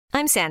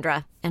I'm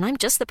Sandra, and I'm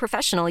just the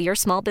professional your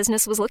small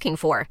business was looking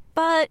for.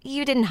 But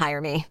you didn't hire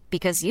me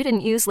because you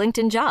didn't use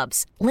LinkedIn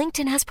Jobs.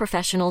 LinkedIn has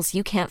professionals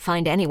you can't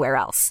find anywhere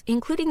else,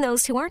 including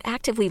those who aren't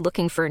actively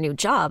looking for a new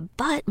job,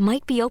 but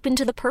might be open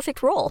to the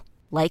perfect role,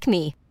 like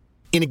me.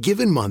 In a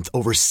given month,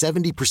 over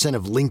 70%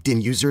 of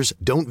LinkedIn users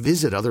don't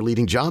visit other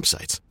leading job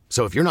sites.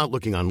 So if you're not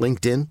looking on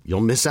LinkedIn,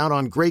 you'll miss out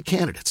on great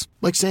candidates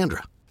like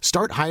Sandra.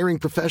 Start hiring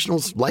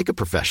professionals like a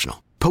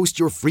professional. Post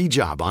your free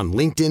job on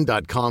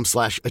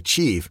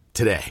linkedin.com/achieve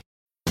today.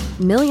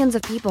 Millions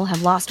of people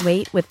have lost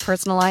weight with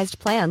personalized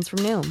plans from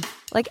Noom.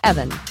 Like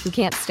Evan, who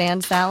can't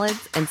stand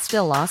salads and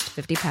still lost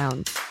 50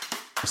 pounds.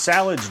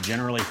 Salads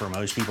generally for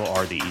most people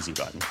are the easy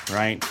button,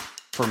 right?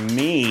 For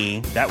me,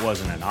 that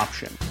wasn't an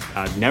option.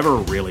 I never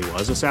really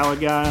was a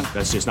salad guy.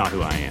 That's just not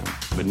who I am.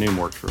 But Noom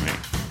worked for me.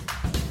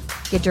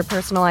 Get your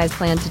personalized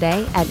plan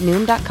today at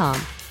Noom.com.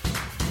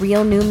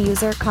 Real Noom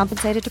user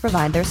compensated to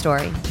provide their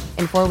story.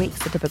 In 4 weeks,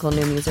 the typical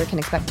Noom user can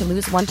expect to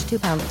lose 1 to 2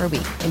 pounds per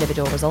week.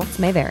 Individual results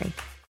may vary.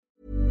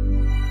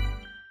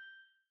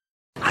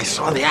 I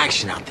saw the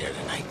action out there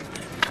tonight.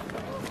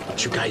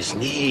 What you guys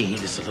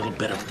need is a little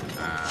bit of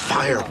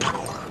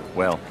firepower.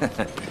 Well,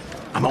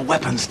 I'm a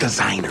weapons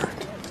designer.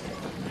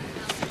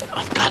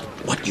 I've got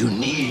what you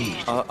need.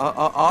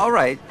 all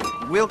right.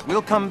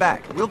 We'll come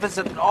back. We'll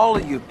visit all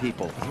of you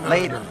people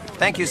later.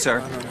 Thank you,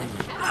 sir.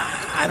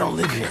 I don't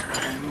live here.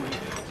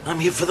 I'm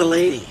here for the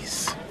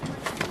ladies.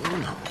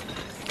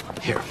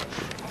 Here,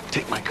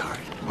 take my card.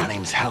 My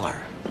name's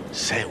Heller.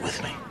 Say it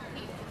with me.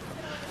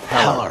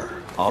 Heller.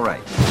 All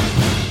right.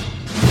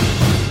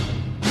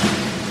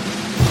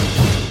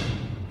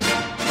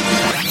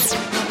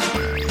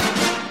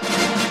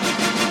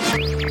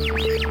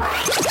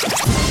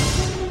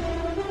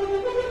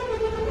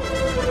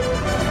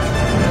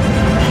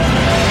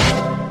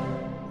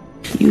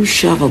 You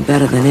shovel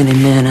better than any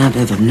man I've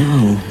ever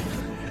known.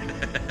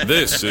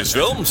 This is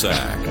Film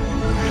Sack.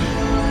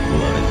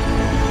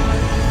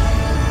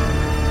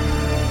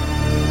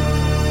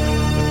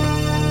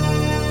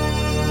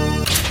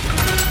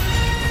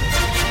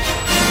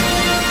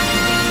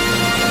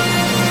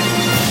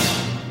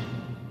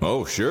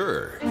 Oh,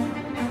 sure.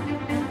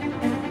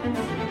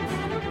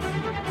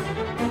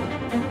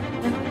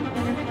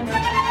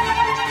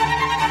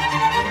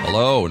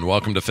 Hello, and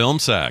welcome to Film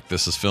Sack.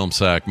 This is Film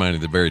Sack, mining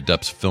the very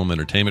depths of film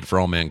entertainment for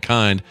all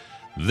mankind.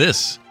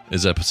 This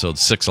is episode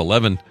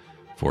 611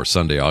 for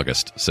Sunday,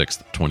 August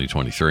 6th,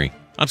 2023.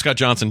 I'm Scott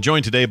Johnson,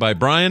 joined today by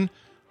Brian.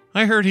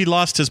 I heard he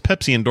lost his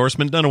Pepsi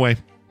endorsement. Dunaway.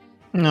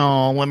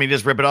 No, let me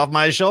just rip it off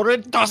my shoulder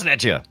and toss it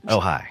at you. Oh,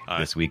 hi.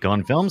 This week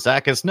on Film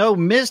Sack, it's no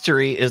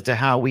mystery as to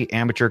how we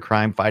amateur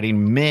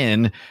crime-fighting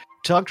men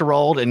tucked,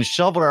 rolled, and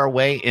shoveled our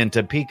way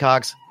into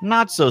Peacock's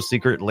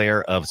not-so-secret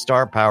lair of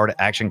star-powered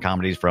action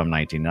comedies from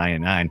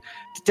 1999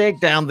 to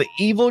take down the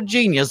evil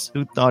genius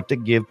who thought to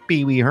give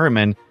Pee Wee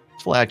Herman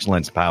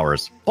flatulence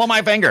powers. Pull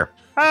my finger.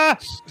 Ah.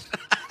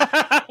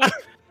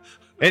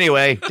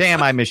 Anyway,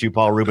 damn, I miss you,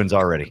 Paul Rubens,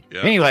 already.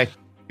 Yeah.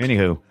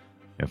 Anywho,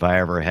 if I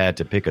ever had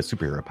to pick a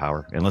superhero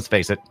power, and let's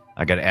face it,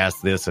 I got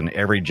asked this in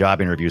every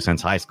job interview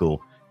since high school,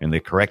 and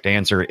the correct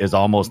answer is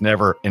almost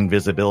never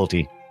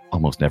invisibility.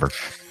 Almost never.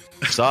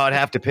 So I'd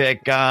have to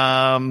pick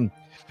VHS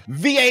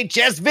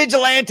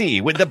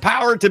Vigilante with the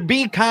power to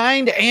be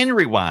kind and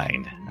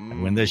rewind.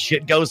 And when the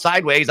shit goes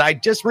sideways, I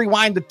just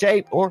rewind the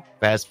tape or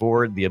fast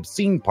forward the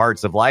obscene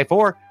parts of life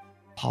or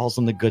pause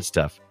on the good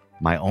stuff.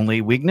 My only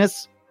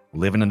weakness?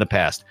 Living in the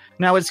past.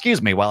 Now, excuse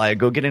me while I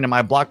go get into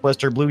my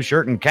Blockbuster blue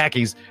shirt and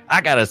khakis.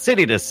 I got a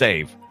city to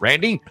save.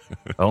 Randy?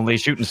 Only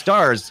shooting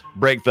stars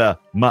break the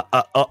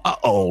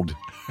old.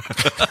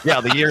 Yeah,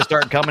 the years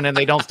start coming and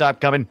they don't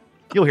stop coming.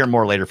 You'll hear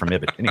more later from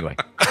Ibbott. Anyway.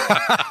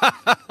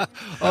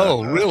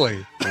 Oh,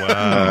 really?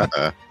 Wow.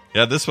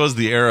 Yeah, this was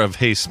the era of,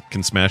 hey,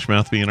 can Smash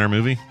Mouth be in our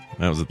movie?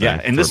 That was the thing. Yeah,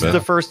 and this is the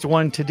first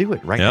one to do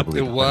it, right? Yep.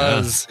 It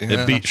was.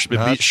 Yeah. It beat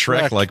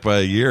Shrek like by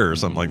a year or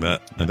something like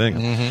that, I think.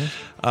 Mm-hmm.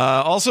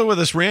 Also with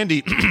us,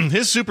 Randy.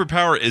 His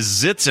superpower is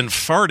zits and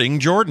farting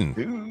Jordan.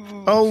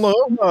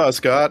 Hello,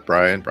 Scott,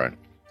 Brian.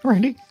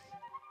 Randy.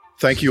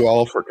 Thank you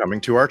all for coming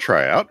to our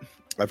tryout.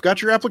 I've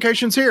got your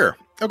applications here.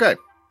 Okay.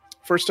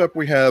 First up,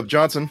 we have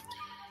Johnson.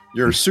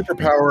 Your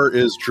superpower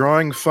is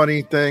drawing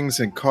funny things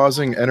and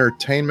causing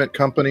entertainment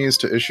companies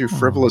to issue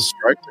frivolous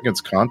strikes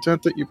against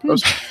content that you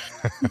post.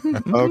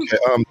 Okay,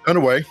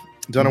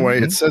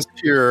 Dunaway, it says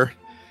here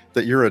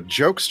that you're a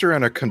jokester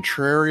and a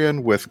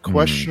contrarian with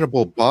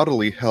questionable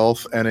bodily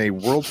health and a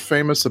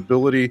world-famous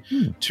ability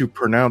to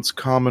pronounce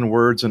common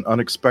words in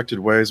unexpected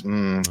ways.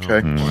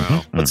 Okay.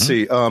 Wow. Let's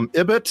see.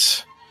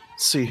 Ibbott,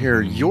 see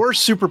here. Your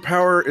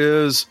superpower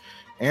is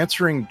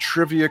answering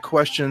trivia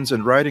questions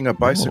and riding a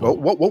bicycle. Oh,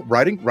 what?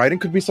 Riding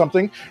could be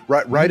something.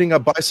 Riding a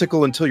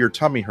bicycle until your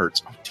tummy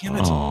hurts. Oh, damn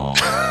it!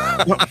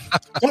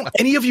 Don't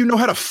any of you know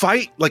how to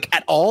fight, like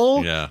at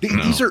all? Yeah.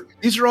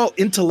 These are all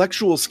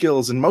intellectual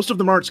skills, and most of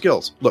them aren't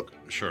skills. Look,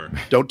 sure.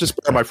 Don't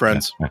despair, my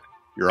friends.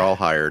 You're all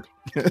hired.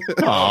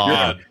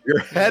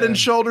 You're head and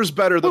shoulders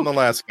better than the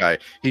last guy.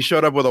 He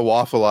showed up with a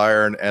waffle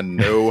iron and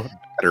no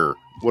better.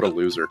 What a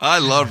loser. I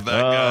loved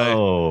that guy.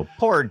 Oh,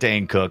 poor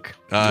Dane Cook.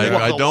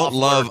 I don't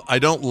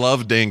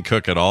love Dane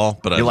Cook at all,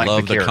 but I You like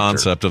love the the character.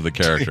 concept of the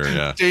character.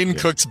 Yeah. Dane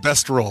Cook's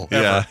best role.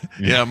 Yeah,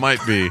 it might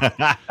be.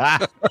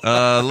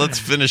 Let's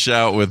finish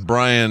out with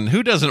Brian.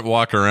 Who doesn't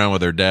walk around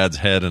with her dad's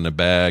head in a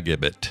bag?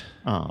 Ibbot.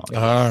 Oh,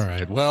 All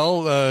right.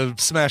 Well,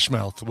 Smash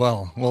Mouth.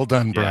 Well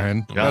done,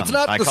 Brian. Yeah. It's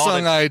not the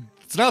song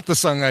It's not the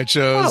song I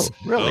chose. Oh,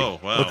 really? Oh,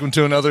 wow. Welcome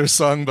to another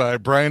song by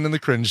Brian and the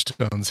Cringe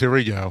Tones. Here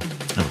we go.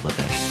 I love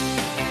that.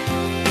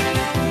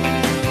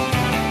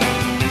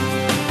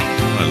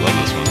 I love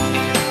this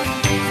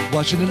one.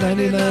 Watching a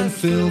 99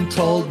 film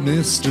called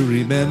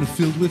Mystery Men,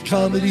 filled with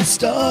comedy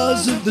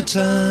stars of the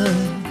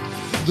time.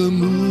 The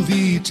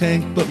movie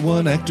tanked, but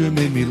one actor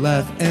made me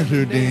laugh, and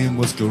her name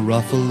was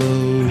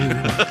Garofalo.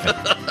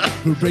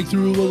 Her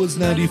breakthrough was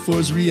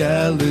 94's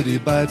Reality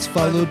Bites,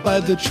 followed by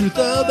the truth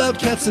about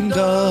cats and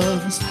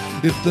dogs.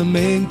 If the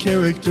main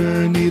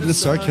character needed a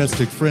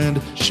sarcastic friend,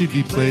 she'd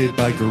be played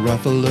by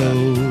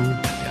Garofalo.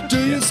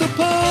 Do you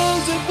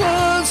suppose it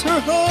was her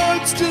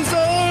heart's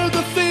desire,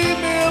 the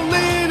female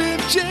lead in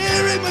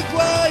Jerry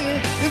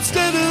Maguire?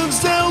 Instead of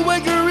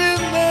Zellweger in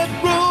that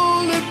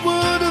role, it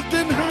would have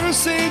been her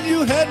saying,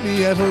 "You had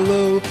me at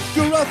hello."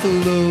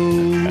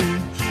 Garofalo.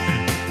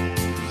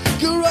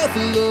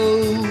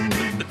 Garofalo.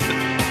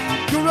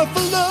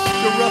 Garofalo.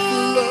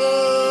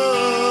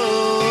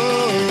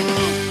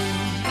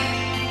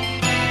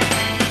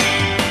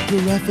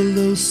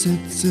 Garofalo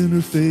sits in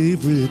her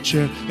favorite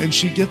chair, and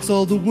she gets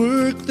all the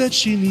work that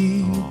she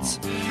needs.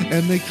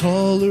 And they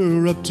call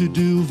her up to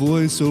do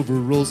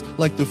voiceover roles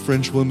like the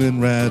French woman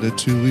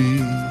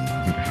Ratatouille.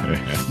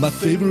 My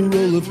favorite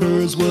role of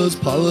hers was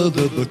Paula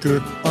the Booker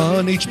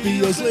on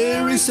HBO's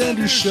Larry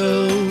Sanders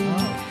Show.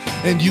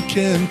 And you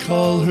can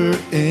call her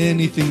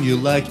anything you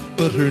like,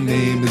 but her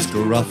name is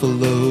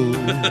Garofalo.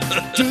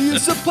 Do you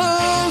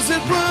suppose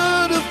it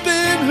would have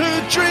been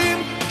her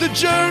dream, the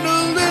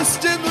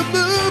journalist in the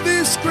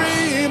movie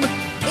Scream?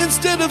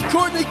 Instead of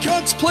Courtney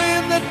Cox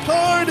playing that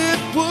part, it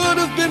would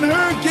have been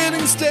her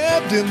getting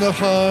stabbed in the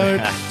heart.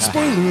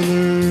 Spoiler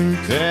alert.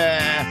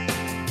 Yeah.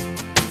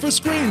 For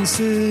Scream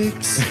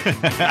 6.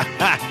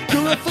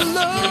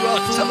 Garofalo.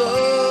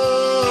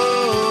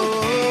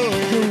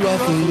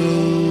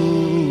 Garofalo.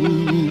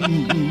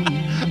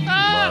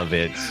 Love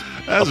it.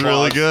 That's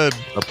really good.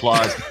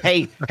 Applause.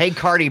 Hey,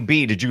 Cardi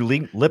B, did you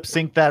lip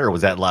sync that or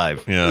was that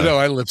live? Yeah. No,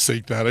 I lip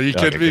synced that. Are you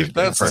Okay, kidding me? good.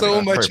 That's Perfect.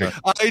 so much. Perfect.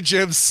 I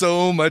jammed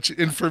so much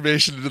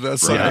information into that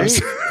song.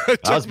 Right?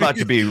 I was about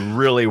to be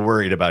really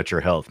worried about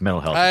your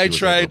mental health. I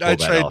if you were able tried to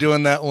pull that off.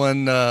 doing that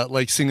one,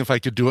 like seeing if I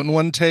could do it in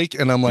one take,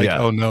 and I'm like,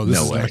 Yeah. oh no, this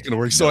No is way. not going to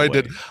work. So No I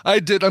way.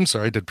 did. I'm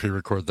sorry, I did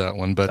pre-record that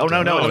one, but Oh,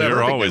 no. Oh, whatever.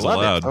 you're I always love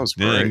it. allowed. That was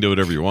Yeah, you can great. do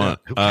whatever you want.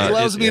 it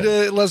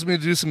allows me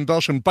to do some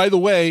embellishment. By the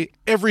way,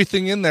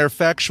 everything in there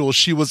factual.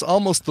 She was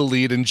almost the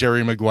lead in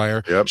Jerry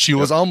Maguire. Yep, She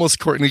was almost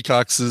Courtney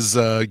Cox's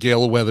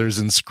Gail Weathers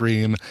in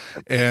Scream,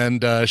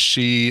 and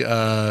she.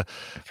 Gail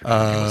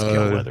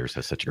Weathers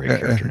has such a great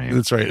character name.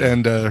 That's right,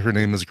 and her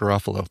name is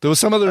Garofalo. There was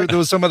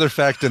some other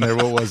fact in there.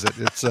 What was it?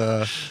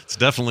 It's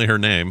definitely her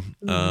name.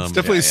 it's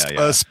definitely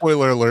yeah. a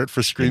spoiler alert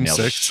for Scream nailed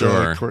it. 6.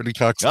 Sure. Courtney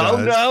Cox. Oh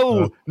dies.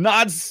 no,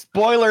 not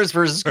spoilers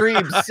for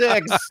Scream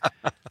 6.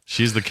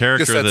 She's the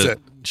character Guess that's that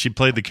she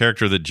played the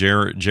character that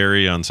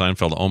Jerry on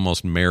Seinfeld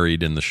almost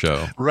married in the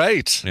show.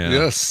 Right. Yeah,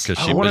 Yes. 'cause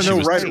I want she to know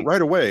was-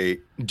 right away.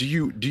 Do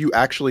you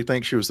actually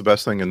think she was the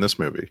best thing in this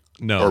movie?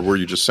 No. Or were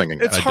you just singing?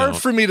 It's it? hard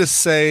don't. for me to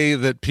say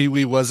that Pee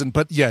Wee wasn't,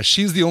 but yeah,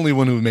 she's the only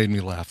one who made me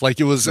laugh. Like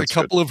it was That's a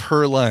couple of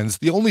her lines.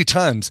 The only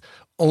times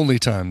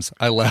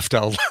I laughed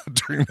out loud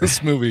during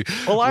this movie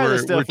A lot of the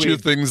were stuff two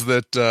things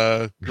that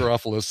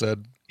Garofalo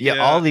said. Yeah,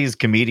 all these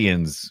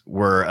comedians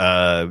were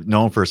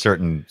known for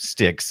certain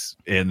sticks,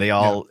 and they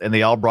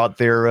all brought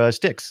their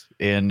sticks.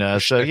 And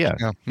so yeah.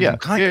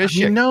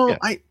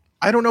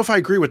 I don't know if I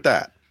agree with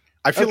that.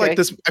 I feel Okay.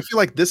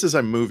 like this is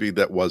a movie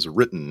that was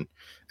written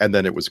and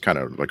then it was kind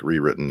of like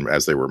rewritten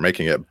as they were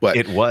making it. But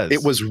It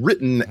was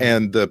written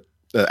and the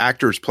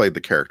actors played the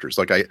characters.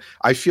 Like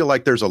I feel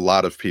like there's a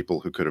lot of people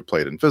who could have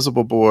played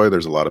Invisible Boy.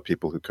 There's a lot of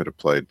people who could have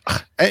played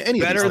any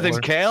of better these than things.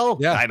 Kale.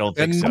 Yeah, I don't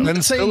think and so.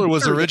 Ben Stiller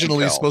was better than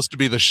originally Kel. supposed to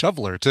be the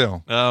shoveler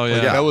too. Oh yeah.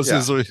 Yeah. That was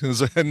his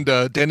and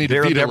Danny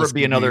There'll DeVito never was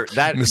be gonna another-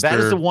 that is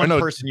the one or no,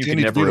 person you can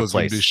Danny never DeVito was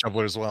gonna replace. be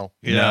shoveler as well.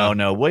 Yeah.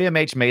 No. William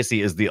H.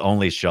 Macy is the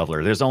only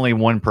shoveler. There's only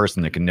one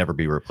person that can never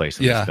be replaced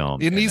in this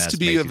film. It and needs that's to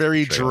be a Macy's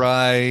very portrayal.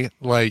 dry,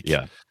 like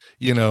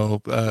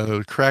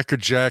Cracker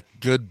Jack,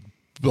 good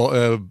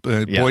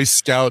Boy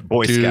Scout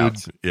Boy dude.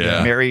 Scouts.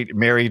 Yeah.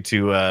 Married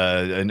to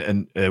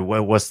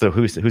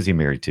who's he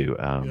married to?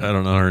 I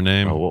don't know her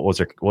name. What was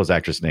the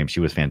actress' name? She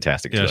was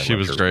fantastic. Yeah, too. I she loved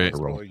was her- great.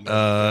 her role.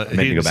 He's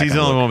Maybe go back the and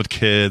only look. one with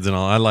kids and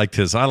all. I liked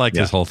his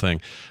whole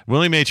thing.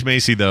 William H.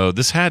 Macy, though,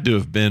 this had to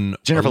have been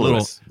Jennifer a little,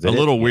 Lewis. Is that a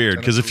little it? weird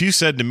because if you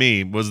said to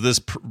me, "Was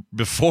this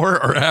before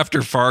or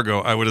after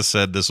Fargo?" I would have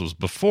said this was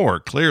before,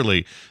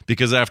 clearly,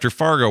 because after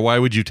Fargo, why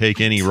would you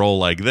take any role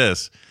like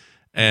this?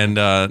 And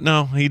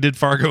no, he did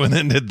Fargo and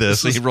then did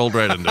this. He rolled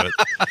right into it.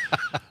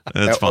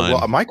 That's fine.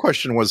 Well, my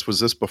question was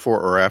this before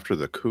or after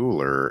the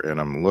Cooler?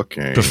 And I'm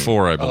looking.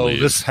 Before, I believe.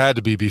 Oh, this had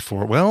to be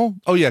before. Well,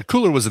 yeah,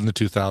 Cooler was in the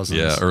 2000s.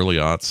 Yeah, early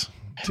aughts.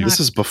 This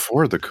is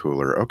before the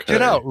Cooler. Okay.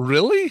 Get out.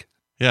 Really?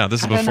 Yeah,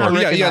 this is before.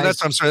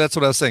 I'm sorry. That's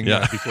what I was saying.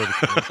 Yeah. Before the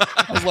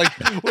Cooler. I was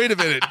like, wait a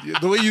minute.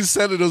 The way you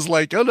said it was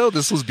like, oh no,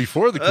 this was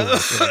before the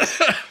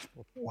Cooler.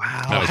 Wow.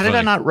 That was How did I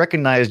funny. not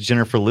recognize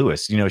Jennifer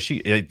Lewis? You know,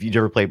 you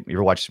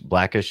ever watch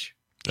Blackish?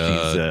 She's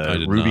I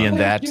did Ruby not. in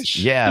that.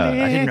 Yeah,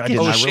 I did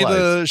not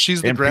realize.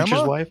 She's the Dan Preacher's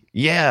grandma? wife?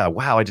 Yeah.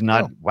 Wow, I did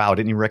not. Wow, I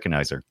didn't even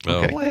recognize her. Oh,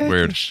 Okay.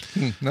 weird.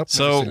 Nope,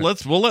 So never seen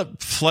it. we'll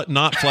let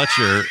not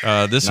Fletcher.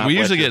 This Not we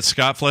usually Fletcher. get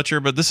Scott Fletcher,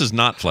 but this is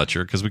not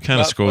Fletcher because we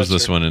kind of Not squeezed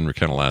this Fletcher. one in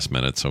kind of last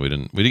minute, so we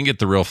didn't get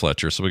the real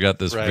Fletcher. So we got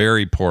this Right.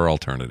 very poor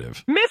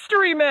alternative.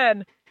 Mystery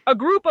Men! A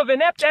group of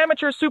inept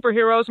amateur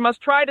superheroes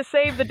must try to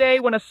save the day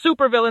when a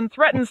supervillain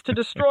threatens to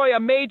destroy a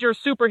major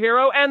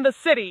superhero and the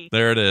city.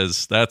 There it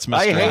is. That's Mr.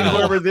 I hate Mel.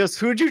 whoever this.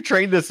 Who'd you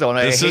train this on?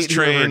 This I is hate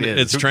whoever trained. it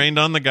is. It's trained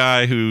on the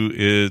guy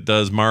who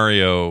does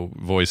Mario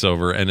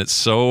voiceover, and it's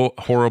so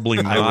horribly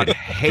I not would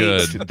hate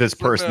good. this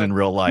person in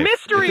real life.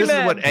 Mystery If this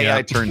Men. is what AI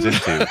Yeah. turns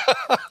into.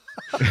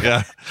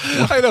 Yeah.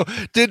 I know.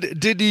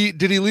 Did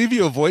he leave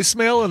you a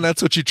voicemail and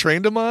that's what you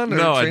trained him on? or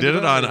No, I trained did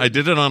him it on. I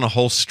did it on a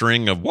whole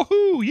string of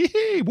woohoo,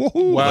 yee,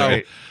 woohoo, Wow.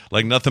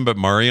 like nothing but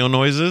Mario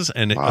noises,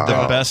 and the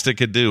Wow. best it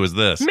could do was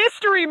this.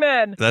 Mystery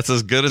Men! That's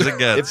as good as it If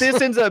gets.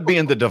 this ends up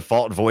being the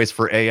default voice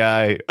for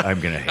AI, I'm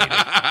gonna hate it.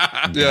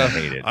 I'm Yeah. gonna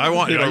hate it. I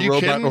want. Are you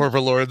robot kidding?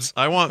 overlords.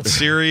 I want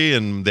Siri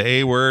and the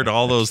A word,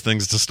 all those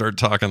things to start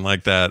talking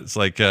like that. It's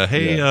like,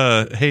 hey,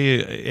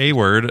 A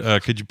word,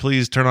 could you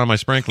please turn on my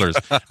sprinklers?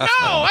 No,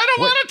 I don't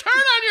want to turn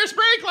on your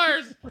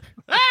sprinklers.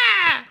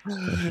 Ah!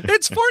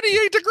 It's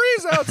 48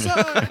 degrees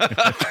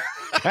outside.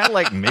 Kind of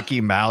like Mickey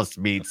Mouse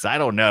meets. I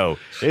don't know.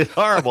 It's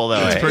horrible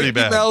though. It's eh? pretty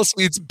Mickey bad. Mouse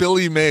meets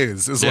Billy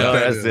Mays is Yeah, what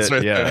that That's is. it.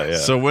 right Yeah, there. yeah.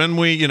 So when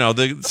we,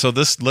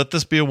 let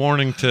this be a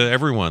warning to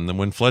everyone that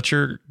when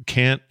Fletcher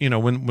can't,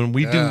 when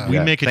we Yeah. we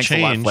Yeah. make a Thanks a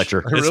lot, change, Fletcher.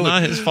 it's Really-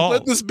 not his fault.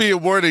 Let this be a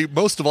warning,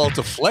 most of all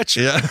to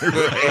Fletcher.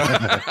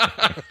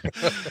 Yeah.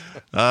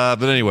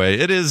 But anyway,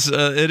 it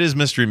is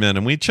Mystery Men,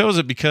 and we chose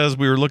it because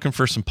we were looking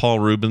for some Paul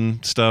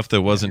Rubin stuff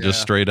that wasn't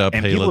just straight up.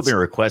 And Hey, people have let's. been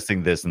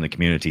requesting this in the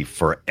community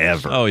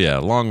forever. Oh yeah,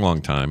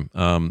 long time.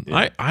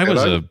 I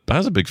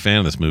was a big fan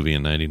of this movie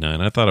in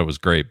 '99. I thought it was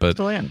great, but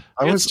Still am.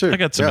 I was too. I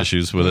got some Yeah.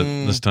 issues with it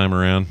this time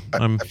around.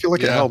 I feel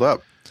like it held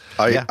up.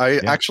 Yeah. I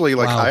actually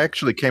Wow. I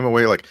actually came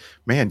away like,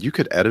 man, you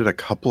could edit a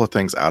couple of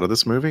things out of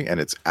this movie and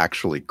it's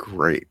actually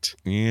great.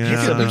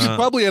 Yeah, but you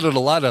probably edited a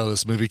lot out of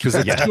this movie because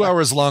it's Yeah. 2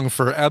 hours long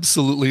for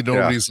absolutely no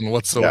Yeah. reason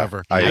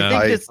whatsoever. Yeah. I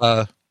think this.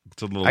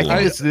 It's a little I long.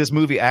 think this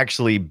movie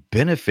actually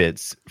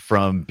benefits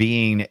from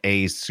being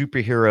a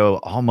superhero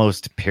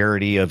almost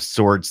parody of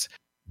sorts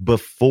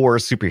before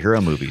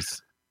superhero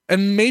movies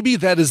And maybe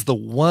that is the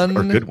one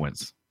or good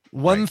ones.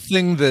 One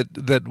thing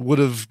that would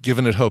have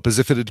given it hope is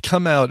if it had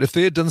come out, if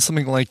they had done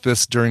something like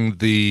this during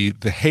the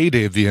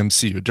heyday of the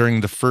MCU,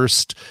 during the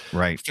first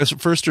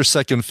or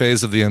second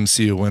phase of the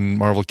MCU when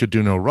Marvel could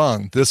do no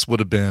wrong, this would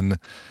have been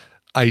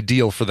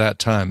ideal for that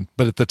time.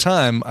 But at the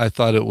time, I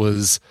thought it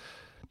was.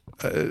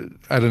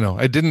 I don't know.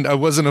 I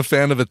wasn't a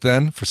fan of it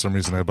then. For some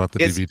reason, I bought the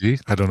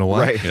DVD. I don't know why.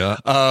 Right. Yeah.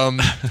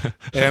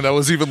 And I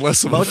was even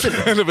less of a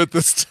fan of it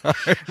this time.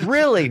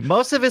 Really,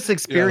 most of its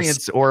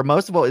experience, or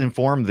most of what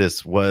informed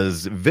this,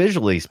 was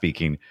visually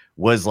speaking,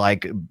 was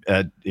like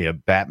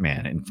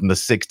Batman and from the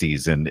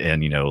 '60s, and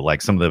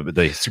like some of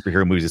the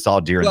superhero movies I saw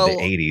during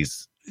the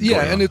 '80s.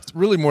 Yeah, and it's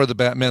really more the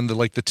Batman,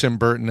 like the Tim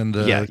Burton and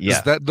the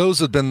 'cause those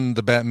have been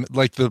the Batman,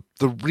 like the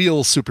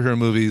real superhero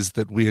movies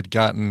that we had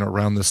gotten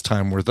around this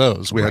time were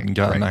those. We hadn't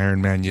gotten Iron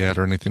Man yet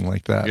or anything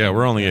like that. Yeah,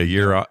 we're only a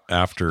year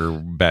after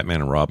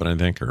Batman and Robin, I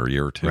think, or a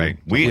year or two. Right.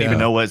 We didn't even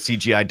know what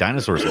CGI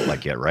dinosaurs look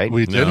like yet, right?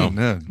 We didn't.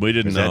 No, we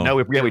didn't know. No,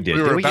 we did.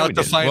 We were about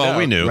to find out. Well,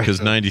 we knew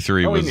because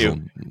 '93 we was.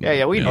 knew.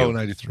 Yeah, we knew. Oh,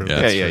 93.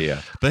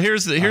 Yeah. But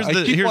here's I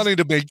keep wanting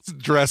to make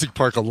Jurassic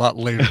Park a lot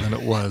later than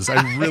it was.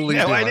 I really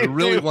do. I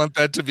really want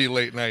that to be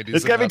late 90s.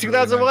 It's got to be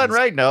 2001,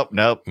 right? Nope.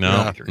 No,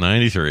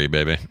 93,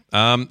 baby.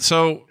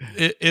 So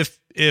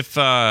if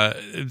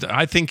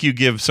I think you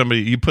give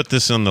somebody, you put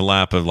this in the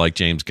lap of like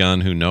James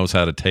Gunn, who knows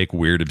how to take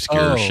weird,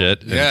 obscure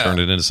shit and turn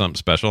it into something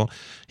special.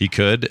 He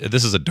could.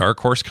 This is a Dark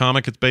Horse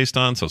comic it's based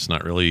on, so it's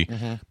not really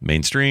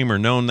mainstream or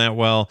known that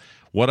well.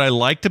 What I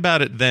liked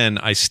about it then,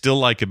 I still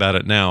like about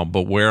it now,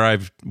 but where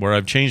I've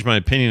changed my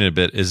opinion a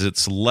bit is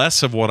it's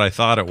less of what I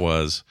thought it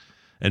was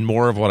and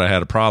more of what I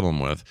had a problem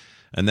with.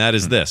 And that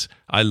is this.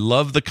 I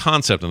love the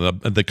concept,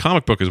 and the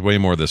comic book is way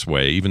more this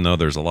way, even though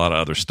there's a lot of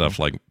other stuff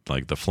like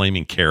the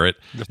Flaming Carrot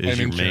is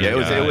your main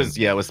guy.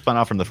 It was spun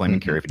off from the Flaming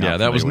Carrot. Yeah,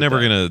 that was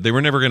never gonna. They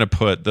were never gonna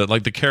put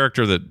the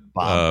character that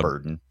Bob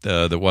Burton.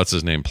 That what's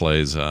his name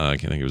plays. I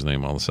can't think of his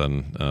name all of a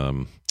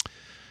sudden.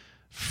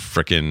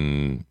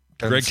 Frickin'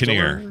 Greg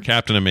Kinnear,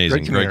 Captain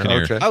Amazing. Greg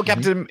Kinnear. Okay. Oh,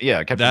 Captain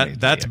Amazing.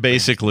 That's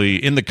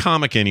basically in the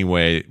comic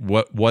anyway.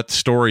 What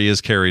story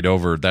is carried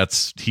over?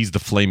 He's the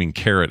flaming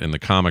carrot in the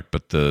comic,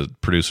 but the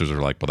producers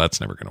are like, well, that's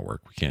never going to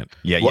work. We can't.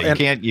 Yeah,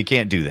 you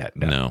can't do that.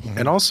 No.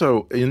 And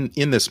also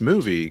in this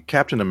movie,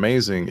 Captain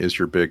Amazing is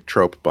your big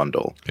trope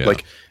bundle. Yeah.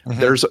 Like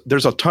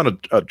there's a ton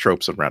of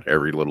tropes around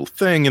every little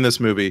thing in this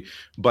movie,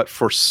 but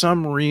for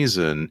some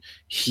reason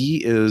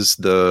he is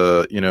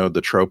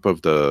the trope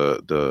of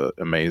the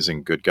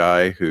amazing good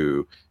guy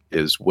who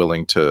is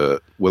willing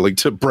to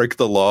break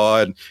the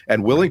law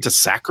and willing to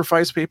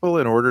sacrifice people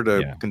in order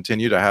to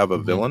continue to have a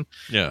villain.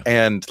 Yeah.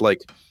 And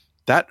like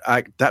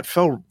that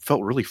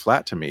felt really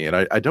flat to me, and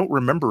I don't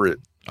remember it.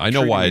 I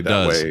know why it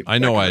does. Way I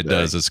know why it back in the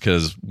does. It's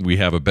because we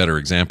have a better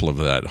example of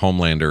that.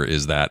 Homelander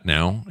is that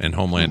now, and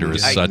Homelander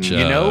is such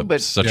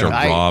a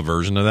raw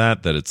version of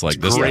that it's like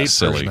this is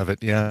silly. Version of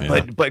it,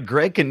 yeah. But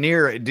Greg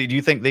Kinnear, did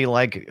you think they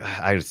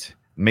I was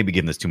maybe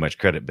giving this too much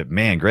credit, but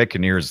man, Greg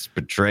Kinnear's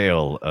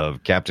portrayal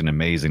of Captain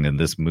Amazing in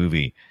this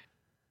movie,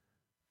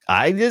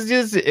 I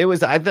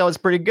thought it was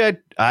pretty good.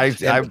 I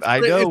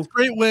know it's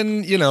great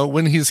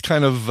when he's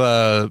kind of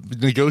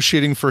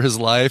negotiating for his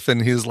life,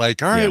 and he's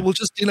like, all right, we'll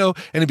just and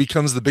he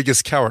becomes the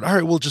biggest coward. All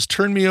right, we'll just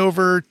turn me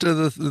over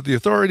to the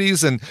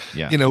authorities, and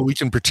we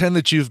can pretend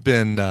that you've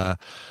been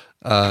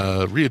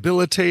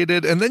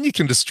rehabilitated, and then you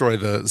can destroy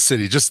the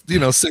city. Just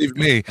save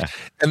me.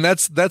 And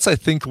that's I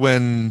think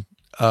when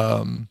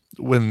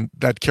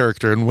that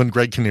character and when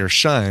Greg Kinnear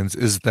shines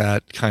is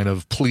that kind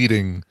of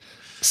pleading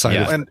side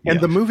of it. And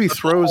the movie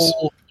throws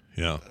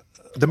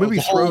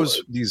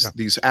throws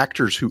these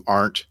actors who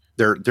aren't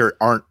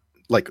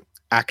like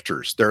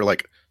actors. They're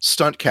like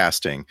stunt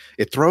casting.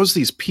 It throws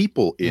these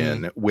people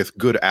in with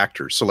good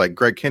actors. So like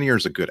Greg Kinnear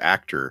is a good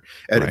actor,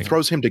 and it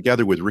throws him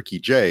together with Ricky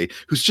Jay,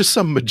 who's just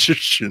some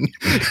magician.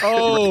 Take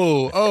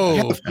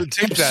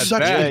that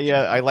back.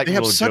 I like. They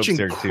have such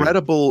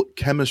incredible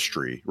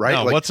chemistry, right?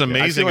 No, like, what's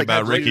amazing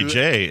about Ricky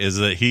Jay is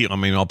that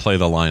I'll play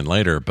the line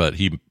later, but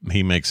he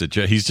makes it.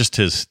 He's just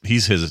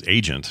he's his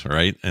agent,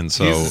 right? And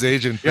so he's his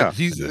agent.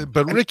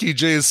 But Ricky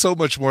Jay is so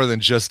much more than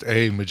just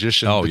a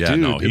magician. Oh yeah, dude.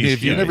 no.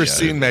 If you've never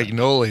seen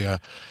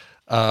Magnolia.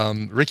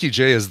 Ricky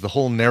Jay is the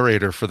whole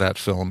narrator for that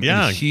film.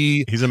 Yeah, and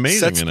he's amazing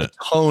sets in the it.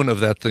 Tone of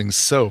that thing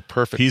so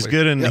perfectly. He's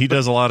good, and he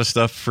does a lot of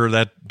stuff for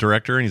that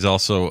director, and he's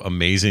also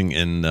amazing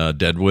in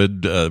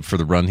Deadwood. For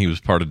the run, he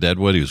was part of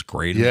Deadwood. He was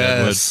great in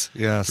Deadwood.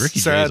 Yes, Ricky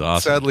Jay is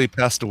awesome. Sadly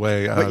passed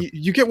away. But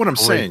you get what I'm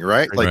saying,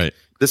 right? Like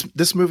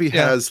this movie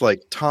has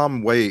like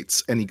Tom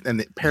Waits, and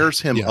it pairs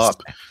him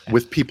up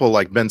with people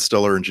like Ben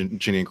Stiller and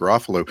Janeane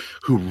Garofalo,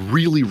 who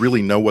really,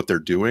 really know what they're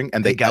doing,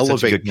 and they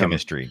elevate good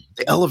chemistry.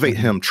 They elevate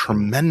him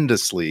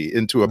tremendously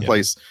into a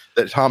place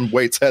that Tom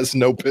Waits has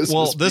no business.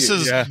 Well, this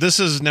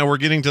is now we're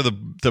getting to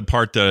the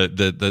part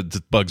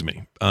that bugs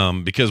me,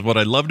 because what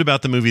I loved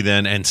about the movie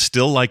then and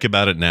still like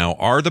about it now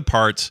are the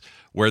parts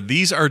where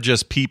these are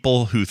just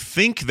people who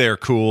think they're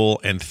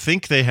cool and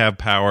think they have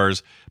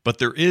powers, but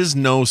there is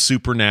no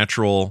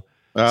supernatural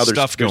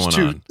stuff going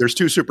on. There's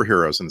two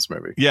superheroes in this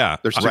movie. Yeah,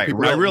 there's I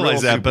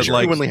realize that, but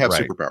like genuinely have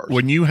superpowers.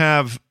 When you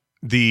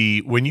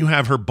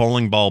have her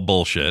bowling ball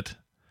bullshit,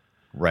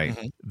 right?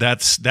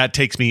 That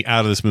takes me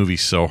out of this movie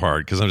so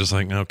hard because I'm just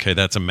like, okay,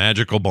 that's a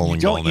magical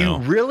bowling ball now.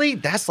 Really?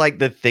 That's like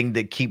the thing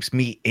that keeps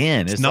me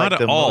in. It's not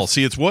at all.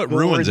 See, it's what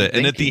ruins it.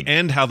 And at the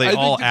end, how they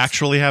all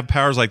actually have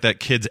powers, like that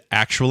kid's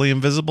actually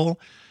invisible.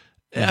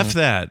 F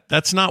that.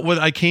 That's not what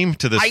I came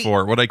to this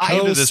for. What I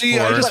came to this for.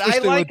 I just wish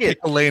they would pick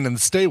a lane and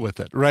stay with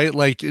it, right?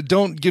 Like,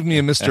 don't give me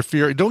a Mr.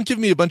 Fury. Don't give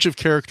me a bunch of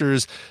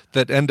characters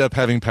that end up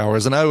having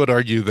powers. And I would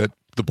argue that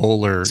the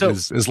bowler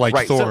is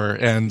like Thor,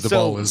 and the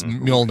ball is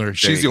Mjolnir.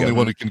 She's the only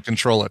one who can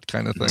control it,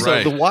 kind of thing.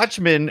 So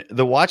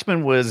the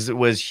Watchmen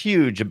was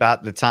huge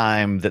about the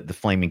time that the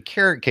Flaming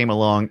Carrot came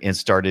along and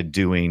started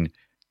doing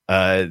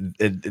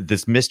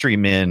this Mystery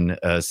Men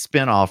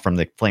spinoff from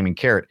the Flaming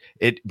Carrot.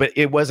 But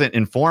it wasn't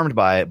informed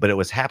by it, but it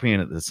was happening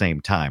at the same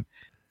time.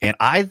 And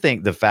I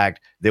think the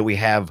fact that we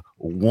have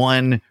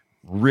one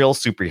real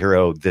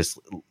superhero,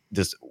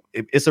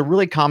 it's a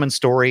really common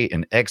story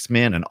in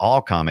X-Men and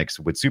all comics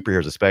with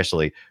superheroes,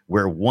 especially,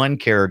 where one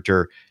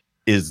character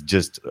is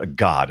just a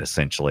god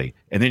essentially,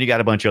 and then you got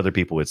a bunch of other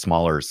people with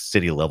smaller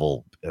city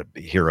level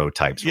hero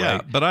types. Yeah,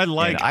 right? But I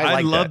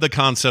love the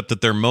concept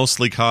that they're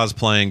mostly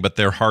cosplaying, but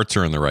their hearts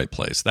are in the right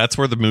place. That's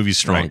where the movie's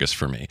strongest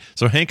for me.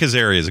 So Hank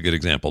Azaria is a good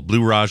example.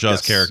 Blue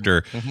Raja's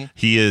character,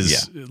 he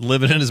is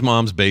living in his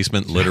mom's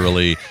basement,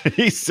 literally.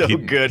 He's so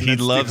good. He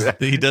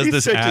does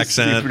this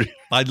accent.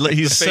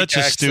 He's such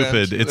a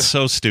stupid. It's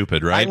so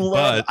stupid, right?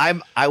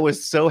 I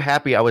was so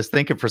happy. I was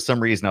thinking for some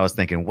reason,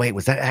 wait,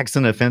 was that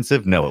accent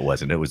offensive? No, it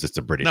wasn't. It was just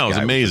a British. No, it was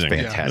guy. amazing. It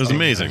was fantastic. It was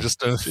amazing.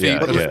 Just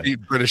a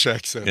British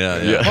accent.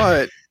 Yeah.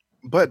 But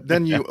But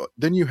then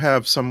you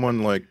have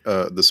someone like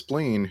the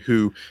Spleen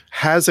who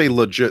has a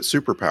legit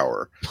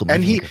superpower,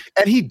 and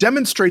he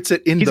demonstrates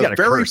it in the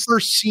very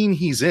first scene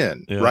he's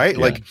in, right?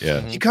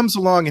 He comes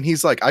along and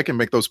he's like, I can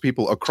make those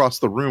people across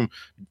the room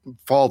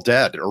fall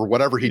dead or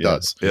whatever he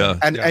does.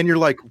 And you're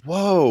like,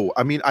 whoa.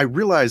 I mean, I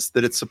realize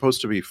that it's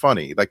supposed to be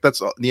funny. Like that's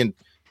the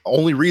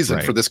only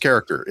reason for this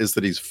character is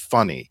that he's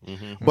funny.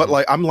 But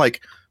like, I'm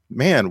like,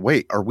 man,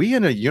 wait, are we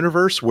in a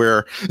universe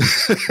where,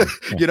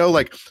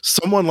 like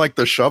someone like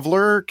the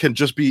Shoveler can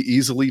just be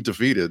easily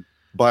defeated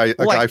by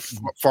a guy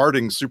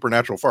farting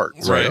supernatural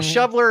farts? Right.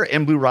 Shoveler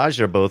and Blue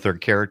Raja both are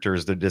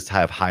characters that just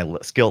have high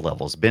skill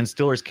levels. Ben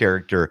Stiller's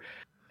character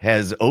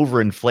has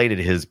overinflated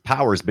his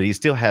powers, but he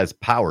still has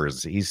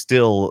powers. He's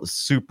still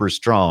super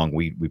strong.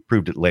 We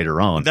proved it later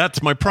on.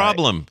 That's my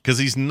problem, because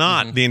he's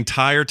not the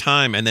entire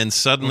time, and then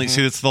suddenly,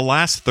 see, it's the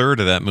last third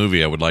of that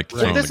movie I would like to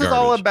throw in the garbage. This is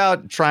all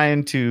about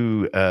trying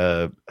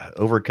to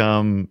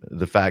overcome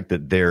the fact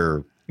that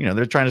they're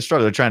trying to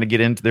struggle. They're trying to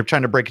get into. They're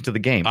trying to break into the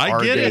game. I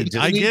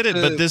get it.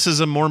 But this is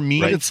a more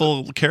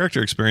meaningful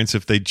character experience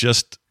if they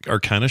just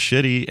are kind of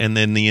shitty, and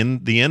then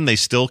in the end they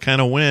still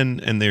kind of win,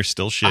 and they're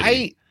still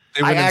shitty.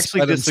 I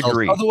actually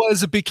disagree.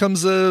 Otherwise, it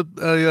becomes a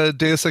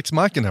Deus Ex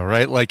Machina,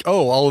 right? Like,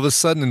 all of a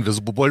sudden,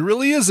 Invisible Boy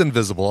really is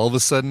invisible. All of a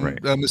sudden,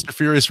 Mr.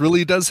 Furious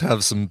really does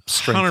have some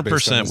strength.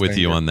 100% with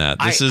you on that.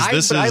 I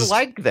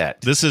like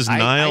that. This is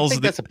Niles. I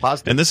think that's a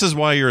positive. And this is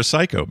why you're a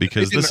psycho,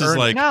 because this is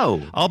like.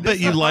 No, I'll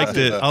bet you liked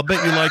it. I'll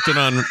bet you liked it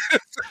on.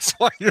 That's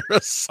why you're a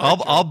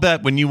psycho. I'll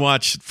bet when you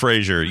watch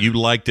Frasier, you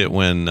liked it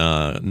when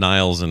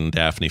Niles and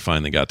Daphne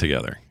finally got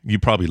together. You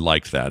probably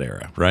liked that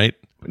era, right?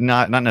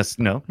 Not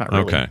necessarily. No, not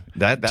really. Okay.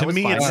 That to was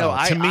me, fine.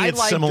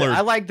 It's similar.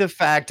 I like the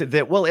fact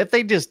that if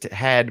they just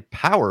had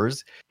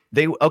powers,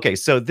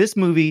 so this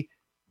movie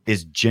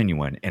is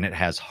genuine and it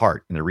has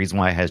heart, and the reason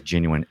why it has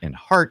genuine and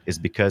heart is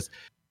because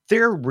they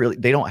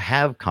don't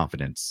have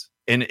confidence,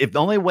 and if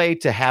the only way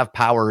to have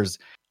powers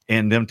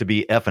and them to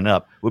be effing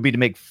up would be to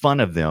make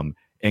fun of them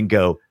and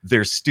go,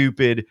 they're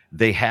stupid,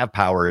 they have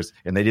powers,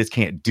 and they just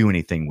can't do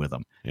anything with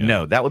them. Yeah.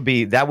 No, that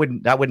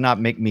would not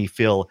make me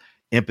feel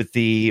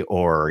empathy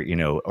or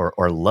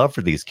love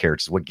for these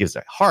characters. What gives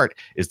it heart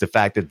is the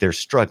fact that they're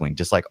struggling,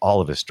 just like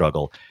all of us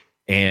struggle,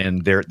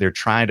 and they're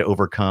trying to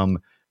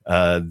overcome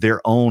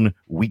their own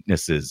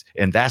weaknesses,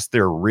 and that's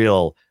their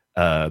real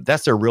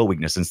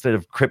weakness. Instead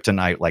of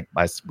kryptonite, like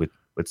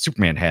what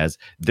Superman has,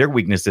 their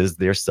weakness is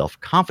their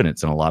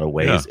self-confidence in a lot of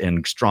ways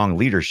and strong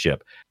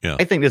leadership. Yeah.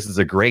 I think this is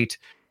a great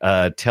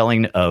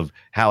telling of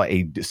how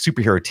a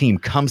superhero team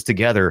comes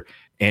together.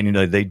 And,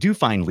 they do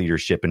find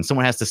leadership, and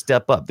someone has to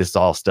step up. This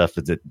all stuff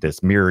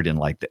that's mirrored in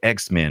like the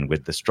X-Men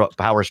with the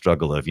power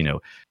struggle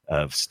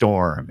of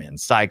Storm and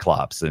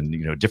Cyclops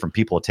and, different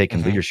people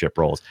taking leadership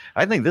roles.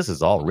 I think this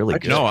is all really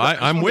good. No,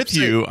 I'm with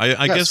you.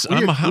 I guess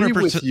I'm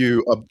 100% with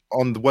you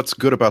on what's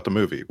good about the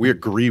movie. We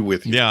agree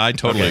with you. Yeah, I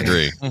totally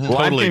agree. Well,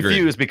 totally I'm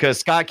confused because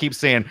Scott keeps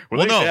saying,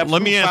 well, no,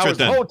 let me answer it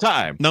then. The whole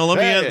time. No,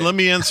 let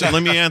me answer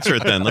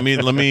it then. Let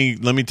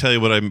me tell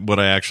you what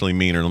I actually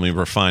mean, or let me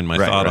refine my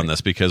thought on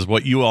this, because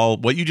what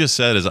you just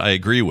said is I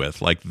agree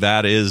with. Like,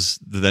 that is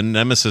the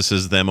nemesis,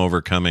 is them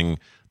overcoming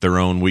their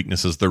own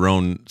weaknesses, their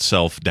own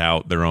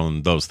self-doubt, their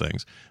own those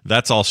things.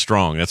 That's all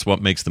strong. That's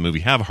what makes the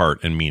movie have heart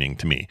and meaning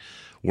to me.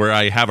 Where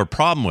I have a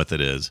problem with it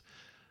is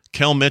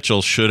Kel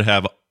Mitchell should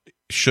have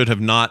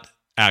not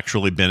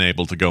actually been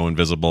able to go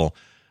invisible.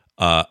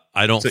 I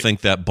don't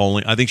think that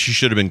bowling. I think she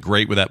should have been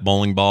great with that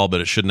bowling ball,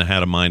 but it shouldn't have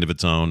had a mind of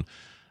its own.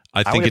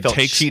 I think it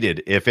takes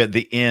cheated if at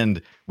the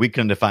end we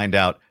come to find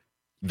out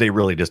they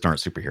really just aren't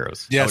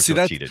superheroes. Yeah, see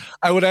that cheated.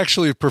 I would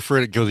actually prefer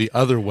to go the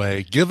other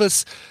way. Give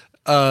us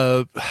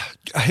I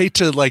hate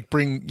to like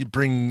bring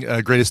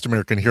Greatest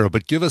American Hero,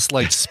 but give us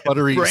like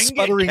sputtering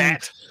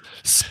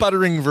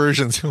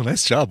versions. Oh,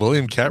 nice job,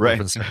 William Cat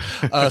reference.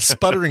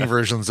 Sputtering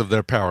versions of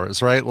their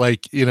powers, right?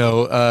 Like,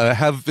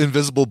 have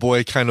Invisible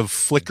Boy kind of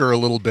flicker a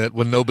little bit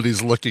when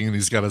nobody's looking and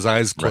he's got his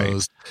eyes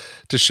closed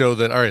to show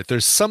that, all right,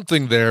 there's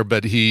something there,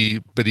 but he.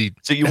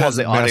 So you want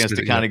the audience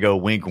to kind of go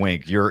wink,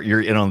 wink. You're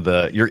in on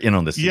the.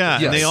 Yeah,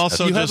 yes. And they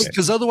also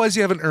because otherwise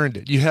you haven't earned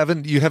it. You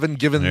haven't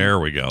given. There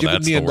we go. Given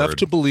That's me the enough word.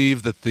 to believe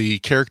that the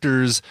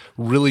characters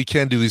really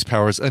can do these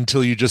powers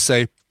until you just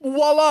say,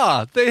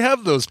 voila, they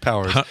have those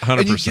powers. 100%.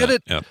 And you get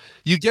it. Yep.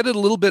 You get it a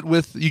little bit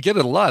you get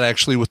it a lot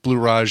actually with Blue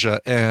Raja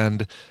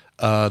and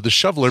the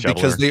Shoveler,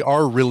 because they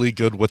are really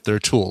good with their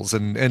tools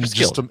and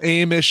just some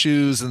aim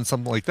issues and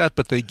something like that.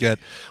 But they get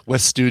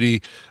Wes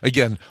Studi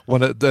again.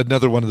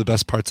 Another one of the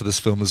best parts of this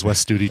film is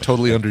Wes Studi,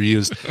 totally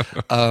underused.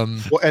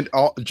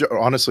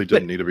 Honestly,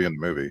 didn't need to be in the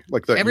movie.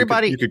 Like that,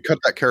 you could cut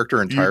that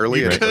character entirely.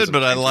 You could,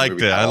 but I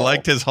liked it. I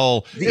liked his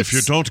whole. If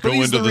you don't go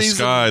into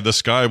the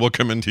sky will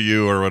come into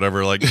you, or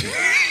whatever. Like,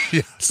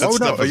 yes,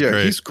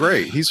 he's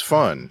great. He's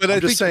fun. But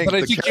I think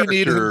you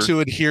need him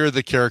to adhere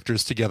the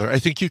characters together. I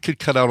think you could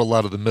cut out a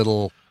lot of the middle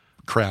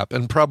crap,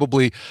 and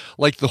probably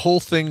like the whole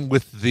thing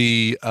with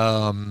the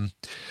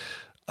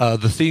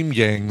theme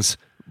gangs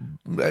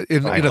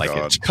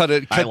cut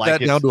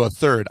that down to a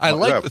third. I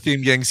like the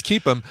theme gangs,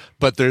 keep them,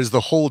 but there's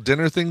the whole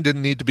dinner thing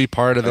didn't need to be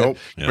part of it.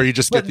 Where you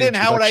just. But then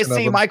how would I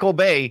see Michael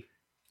Bay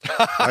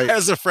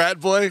as a frat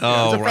boy?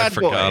 Oh, as a frat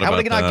boy. How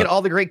would they not get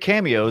all the great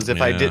cameos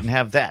if I didn't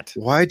have that?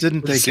 Why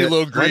didn't they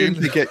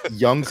get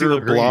younger,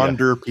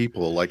 blonder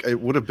people? Like,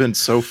 it would have been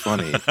so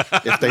funny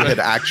if they had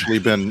actually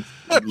been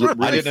really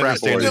I didn't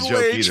understand the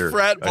joke either.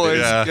 Frat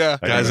boys,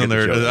 guys in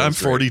there. I'm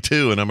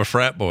 42 and I'm a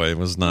frat boy. It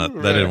was not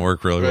that didn't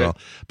work really well.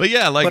 But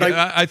yeah, like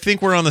I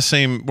think we're on the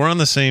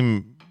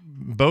same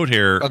boat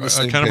here,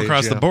 kind of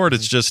across the board.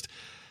 It's just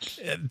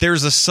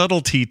there's a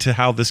subtlety to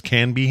how this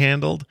can be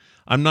handled.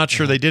 I'm not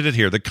sure they did it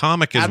here. The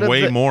comic is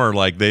way more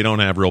like they don't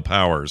have real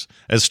powers.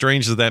 As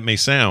strange as that may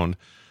sound,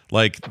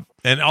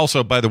 and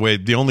also, by the way,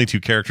 the only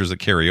two characters that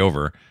carry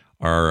over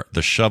are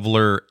the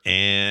Shoveler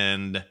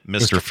and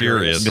Mr.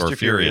 Furious or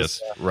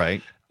Furious.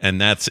 Right. And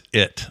that's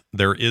it.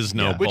 There is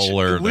no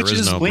Bowler. There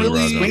is no Blue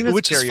Raja.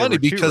 Which is funny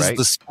because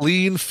the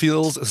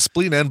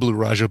Spleen and Blue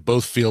Raja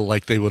both feel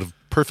like they would have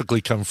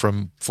perfectly come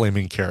from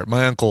Flaming Carrot.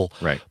 My uncle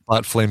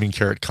bought Flaming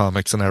Carrot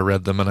comics, and I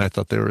read them, and I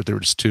thought they were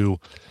just too.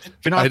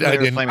 I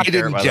didn't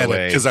get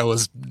it because I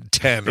was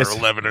 10 or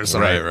 11 or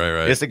something.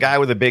 Right. It's the guy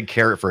with a big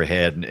carrot for a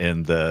head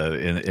and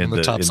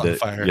the top's on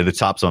fire. Yeah, the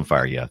top's on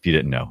fire. Yeah, if you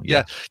didn't know.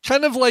 Yeah,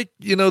 kind of like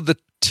the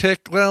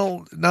Tick.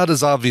 Well, not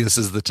as obvious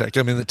as the Tick.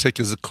 I mean, the Tick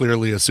is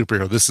clearly a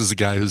superhero. This is a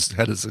guy whose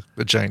head is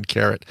a giant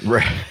carrot.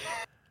 Right.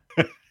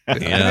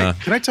 Yeah.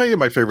 Can I tell you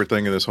my favorite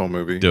thing in this whole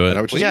movie? Do it. And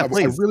I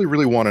really,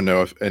 really want to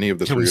know if any of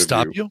the Can three we of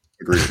stop you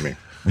agree with me.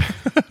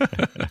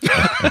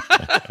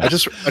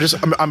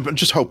 I'm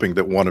just hoping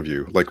that one of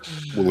you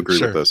will agree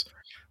with this.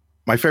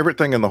 My favorite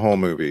thing in the whole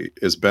movie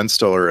is Ben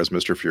Stiller as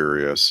Mr.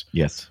 Furious.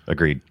 Yes,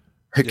 agreed.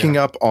 Picking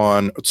up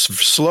on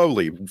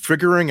slowly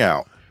figuring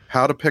out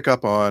how to pick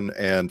up on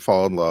and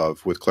fall in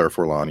love with Claire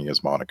Forlani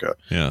as Monica.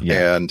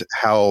 And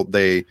how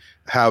they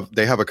have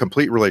a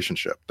complete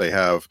relationship. They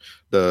have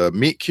the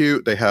meet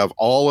cute, they have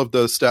all of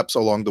the steps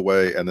along the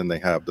way, and then they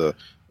have the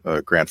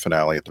grand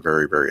finale at the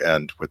very, very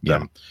end with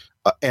them.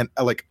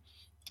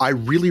 I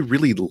really,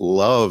 really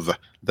love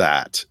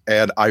that.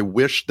 And I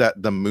wish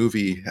that the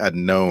movie had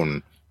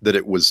known that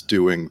it was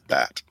doing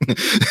that.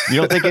 You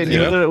don't think it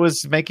knew that it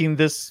was making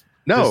this?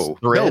 No,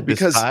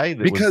 because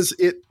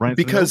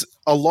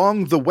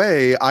along the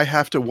way, I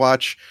have to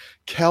watch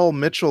Kel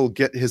Mitchell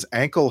get his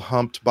ankle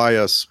humped by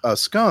a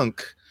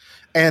skunk,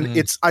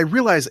 and I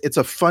realize it's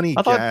a funny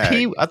gag.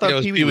 I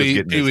thought Pee Wee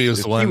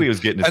was the one. Pee Wee was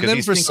getting, and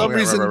then for some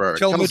reason,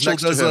 Kel Mitchell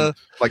does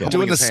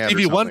doing a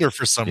Stevie Wonder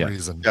for some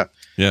reason.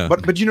 Yeah.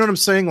 But you know what I'm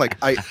saying? Like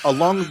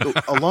along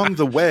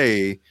the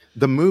way,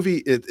 the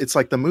movie it's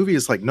like the movie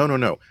is like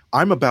no,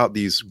 I'm about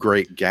these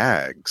great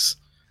gags.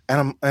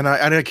 And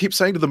I keep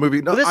saying to the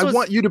movie, no, I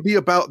want you to be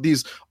about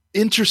these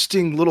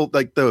interesting little,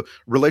 the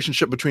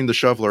relationship between the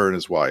Shoveler and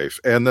his wife,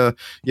 and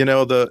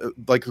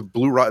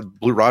Blue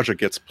Raja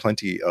gets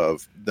plenty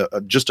of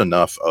just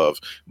enough of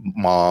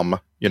mom,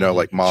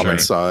 mom and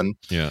son.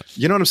 Yeah,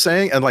 you know what I'm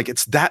saying? And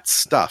it's that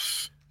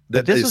stuff.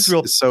 That this is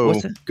real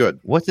good.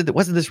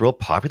 Wasn't this real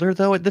popular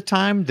though at the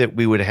time that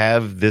we would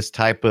have this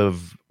type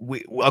of?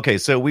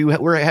 So we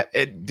were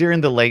during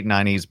the late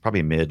 90s,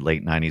 probably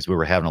late 90s. We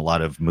were having a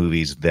lot of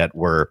movies that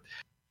were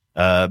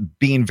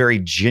being very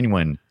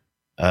genuine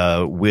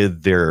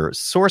with their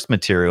source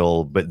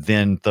material, but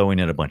then throwing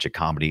in a bunch of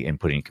comedy and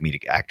putting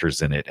comedic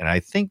actors in it. And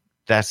I think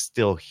that's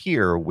still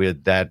here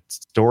with that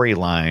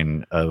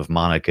storyline of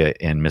Monica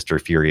and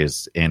Mr.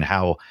 Furious and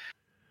how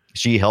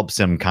she helps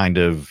him kind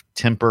of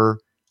temper.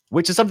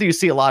 Which is something you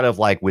see a lot of,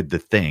 with The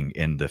Thing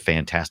in the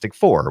Fantastic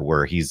Four,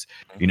 where he's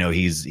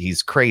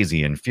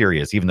crazy and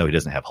furious, even though he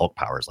doesn't have Hulk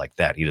powers like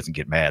that. He doesn't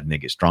get mad and they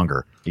get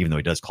stronger, even though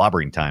he does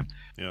clobbering time.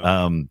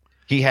 Yeah.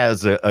 He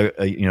has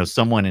a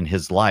someone in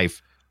his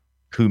life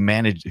who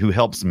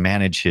helps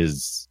manage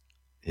his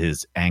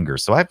anger.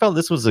 So I felt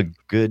this was a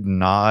good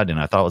nod, and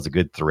I thought it was a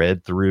good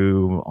thread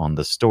through on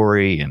the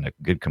story and a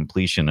good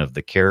completion of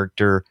the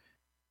character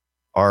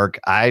arc.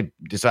 I'm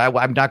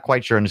not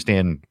quite sure I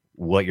understand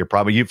what your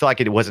problem. You feel like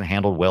it wasn't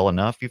handled well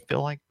enough. You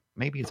feel like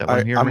maybe is that what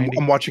I'm hearing? Randy?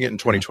 I'm watching it in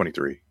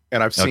 2023,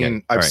 and I've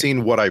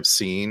seen what I've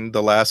seen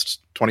the last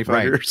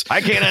 25 years. I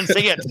can't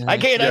unsee it. I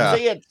can't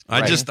unsee it.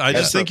 I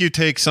just think you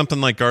take something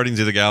like Guardians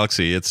of the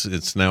Galaxy.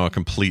 It's now a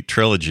complete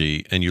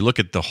trilogy, and you look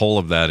at the whole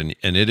of that, and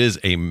it is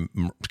a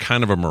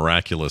kind of a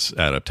miraculous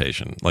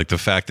adaptation. Like the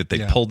fact that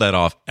they pulled that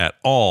off at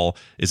all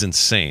is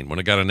insane. When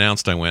it got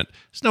announced, I went,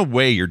 "There's no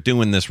way you're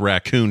doing this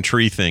raccoon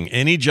tree thing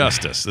any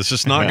justice. It's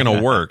just not going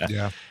to work."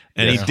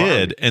 And he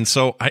did. And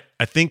so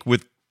I think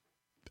with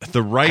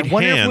the right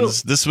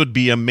hands, this would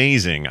be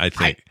amazing, I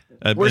think.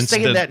 We're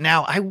saying that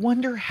now. I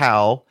wonder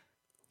how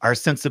our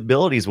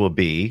sensibilities will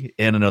be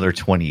in another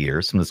 20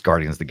 years from this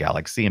Guardians of the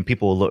Galaxy, and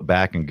people will look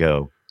back and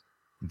go,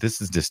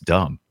 this is just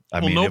dumb.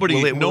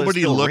 Nobody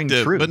looked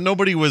at, but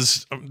nobody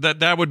was,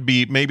 that would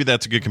be, maybe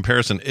that's a good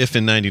comparison. If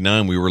in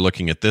 99 we were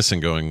looking at this and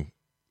going,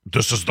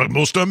 this is the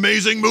most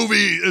amazing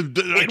movie.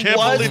 I can't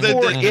believe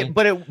that.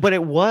 But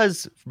it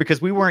was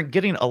because we weren't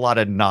getting a lot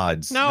of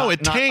nods. No,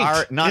 it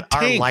tanked. Not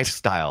our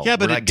lifestyle. Yeah,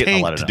 but We're it not getting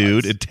a lot of tanked,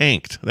 nods. dude. It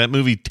tanked. That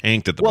movie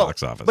tanked at the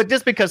box office. But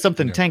just because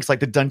something tanks, like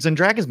the Dungeons and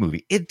Dragons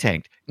movie, it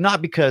tanked.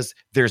 Not because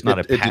there's not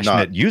a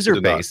passionate user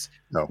base.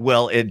 No.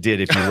 Well, it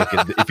did. If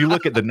you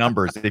look at the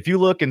numbers, if you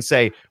look and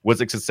say,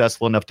 was it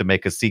successful enough to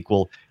make a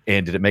sequel,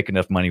 and did it make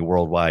enough money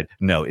worldwide?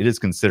 No, it is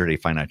considered a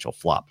financial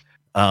flop.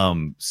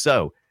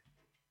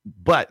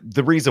 But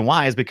the reason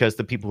why is because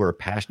the people who are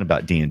passionate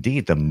about D&D,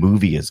 the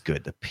movie is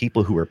good. The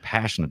people who are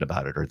passionate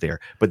about it are there,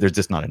 but there's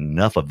just not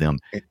enough of them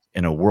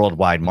in a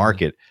worldwide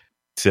market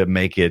to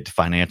make it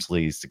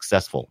financially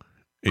successful.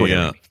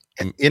 Yeah.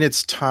 In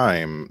its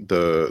time,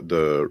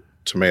 the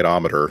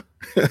tomatometer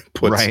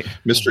puts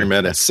Mystery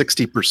Men at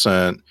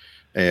 60%,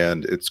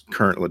 and it's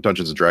currently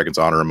Dungeons and Dragons: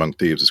 Honor Among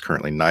Thieves is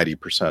currently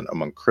 90%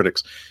 among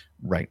critics.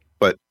 Right.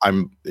 But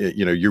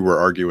you were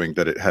arguing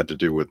that it had to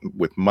do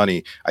with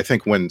money. I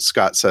think when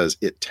Scott says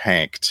it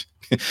tanked,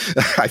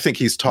 I think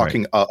he's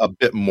talking a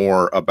bit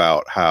more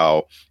about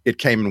how it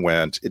came and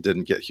went. It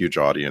didn't get huge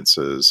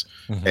audiences,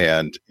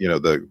 and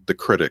the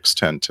critics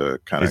tend to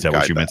kind of. Is that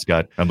what you meant,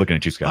 Scott? I'm looking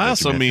at you, Scott. I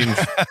also mean,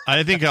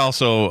 I think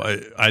also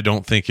I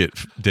don't think it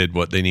did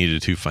what they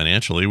needed to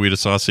financially. We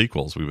just saw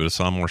sequels. We would have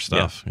saw more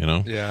stuff.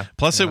 Yeah.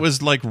 Plus, it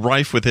was like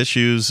rife with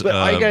issues. But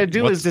all you got to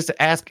do is just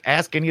ask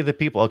any of the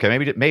people.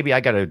 Okay, maybe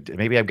I've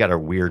got a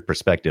weird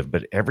perspective,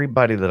 but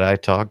everybody that I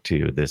talked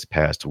to this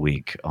past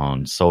week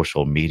on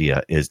social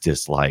media is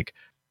just like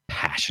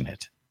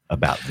passionate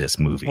about this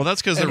movie. Well,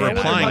 that's because they're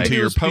replying to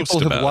your post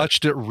people about have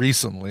watched it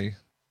recently.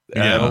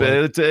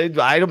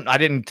 I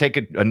didn't take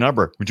a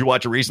number. Would you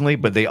watch it recently?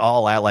 But they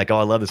all act like, oh,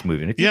 I love this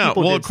movie. And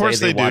of course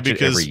they do,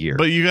 because every year.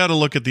 But you got to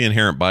look at the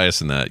inherent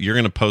bias in that. You're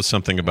going to post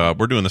something about,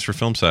 we're doing this for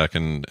FilmSack,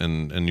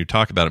 and you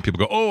talk about it. People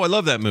go, oh, I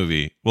love that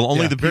movie. Well,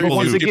 only the people who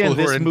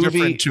are indifferent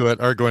movie, to it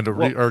are going to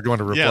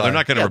reply. Yeah, they're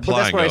not going to reply.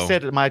 But that's what I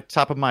said at my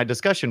top of my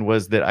discussion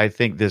was that I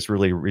think this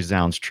really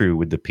resounds true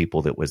with the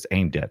people that was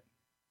aimed at.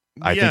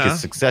 I think it's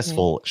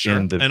successful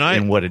in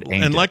what it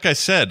aimed at. And like I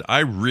said, I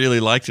really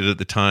liked it at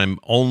the time,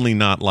 only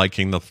not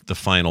liking the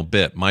final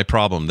bit. My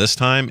problem this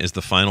time is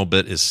the final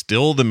bit is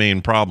still the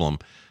main problem,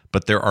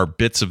 but there are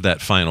bits of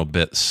that final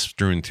bit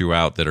strewn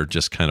throughout that are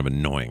just kind of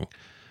annoying.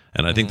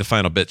 And I think the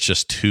final bit's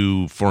just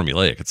too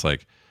formulaic. It's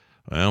like,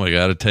 well, we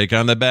got to take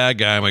on the bad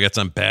guy. We got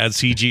some bad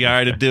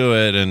CGI to do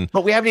it.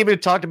 But we haven't even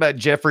talked about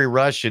Jeffrey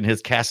Rush and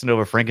his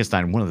Casanova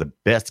Frankenstein, one of the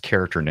best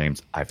character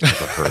names I've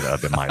ever heard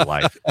of in my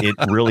life. It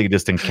really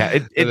just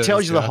it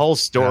tells you the whole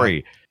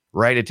story,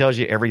 right? It tells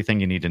you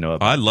everything you need to know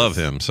about. I love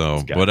him,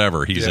 so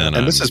whatever he's in.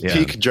 And this is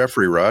peak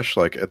Jeffrey Rush.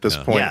 Like at this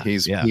point,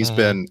 he's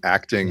been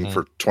acting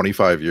for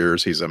 25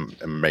 years. He's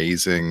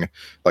amazing.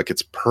 Like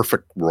it's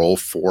perfect role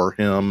for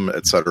him,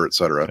 et cetera, et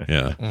cetera.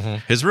 Yeah.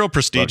 His real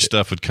prestige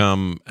stuff would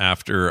come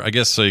after, I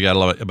guess. So you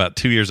got about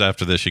 2 years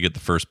after this, you get the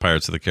first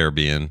Pirates of the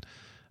Caribbean,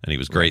 and he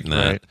was great in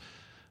that.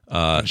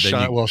 Right.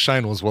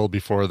 Shine was well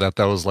before that.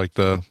 That was like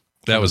that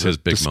was his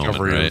big moment,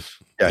 right?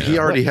 Yeah, he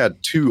already had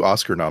 2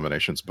 Oscar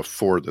nominations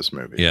before this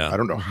movie. Yeah. I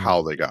don't know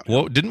how they got him.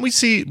 Well, didn't we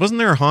see, wasn't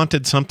there a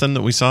Haunted something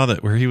that we saw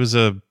that where he was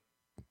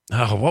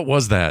what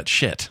was that?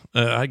 Shit.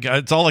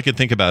 It's all I could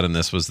think about in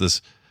this was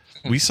this.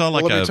 We saw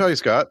like let me tell you,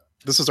 Scott.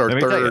 This is our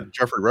third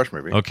Jeffrey Rush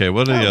movie. Okay,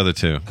 what are the other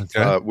two?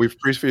 Okay. We've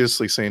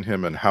previously seen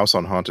him in House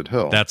on Haunted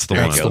Hill. That's the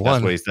one. That's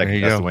what he's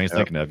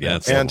thinking of. Yeah,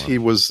 and he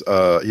was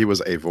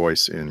a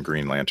voice in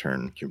Green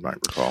Lantern. You might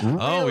recall.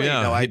 Oh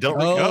yeah, no, I don't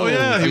recall. Oh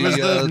yeah, he was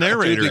the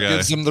narrator guy.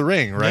 Gives him the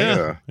ring,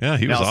 right? Yeah,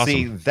 he was awesome.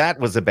 See,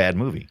 that was a bad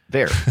movie.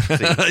 There.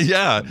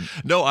 Yeah,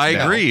 no, I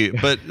agree.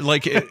 But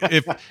like,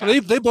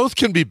 if they both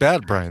can be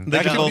bad, Brian. They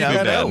can both be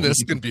bad.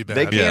 This can be bad.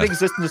 They can't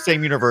exist in the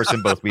same universe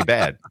and both be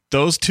bad.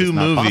 Those two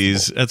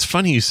movies. Possible. It's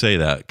funny you say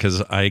that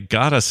because I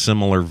got a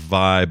similar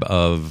vibe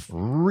of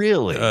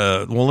really.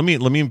 Well,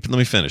 let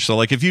me finish. So,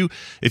 like, if you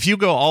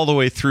go all the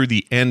way through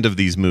the end of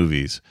these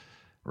movies,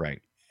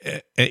 right?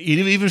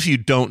 Even if you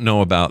don't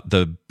know about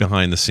the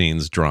behind the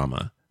scenes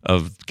drama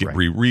of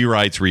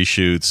rewrites,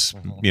 reshoots,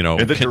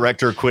 and the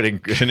director quitting.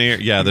 The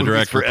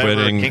director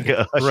quitting.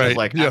 Right.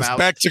 Like, yes.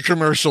 Back to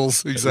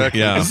commercials. Exactly.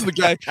 Yeah. This is the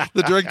guy.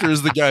 The director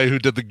is the guy who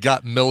did the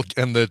Got Milk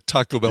and the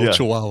Taco Bell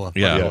Chihuahua.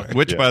 Yeah.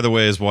 Which, by the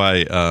way, is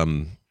why.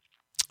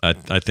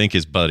 I think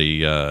his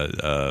buddy,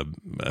 the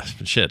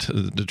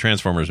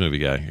Transformers movie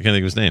guy. I can't think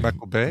of his name.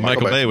 Michael Bay.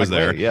 Michael Bay was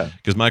there. Yeah,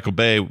 because Michael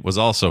Bay was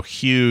also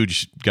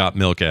huge Got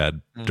Milk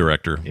ad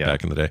director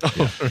back in the day.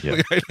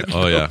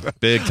 Oh yeah,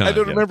 big time. I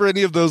don't remember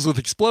any of those with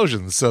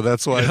explosions, so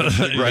that's why.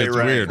 Right.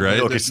 Weird, right?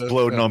 Milk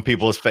exploding on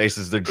people's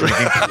faces. They're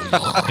drinking.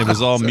 It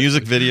was all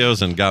music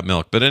videos and Got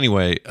Milk. But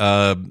anyway,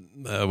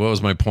 what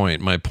was my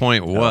point? My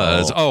point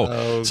was,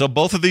 so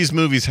both of these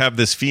movies have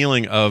this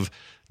feeling of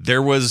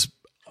there was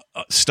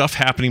stuff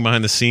happening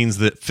behind the scenes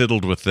that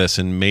fiddled with this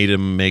and made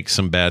him make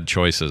some bad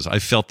choices. I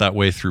felt that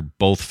way through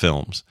both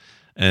films.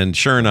 And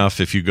sure enough,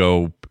 if you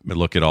go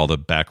look at all the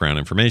background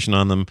information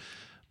on them,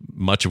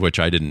 much of which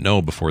I didn't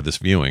know before this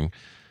viewing,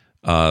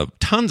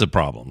 tons of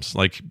problems.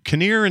 Like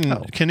Kinnear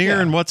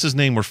and what's his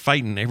name were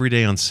fighting every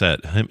day on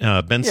set.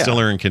 Ben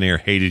Stiller and Kinnear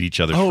hated each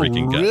other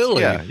freaking guts.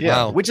 Really? Yeah.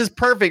 Wow. Which is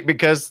perfect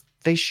because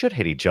they should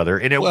hate each other.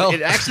 And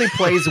it actually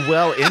plays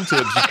well into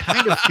it. You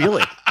kind of feel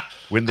it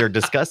when they're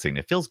discussing.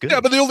 It feels good.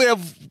 Yeah, but they only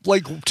have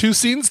like 2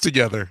 scenes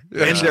together.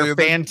 And they're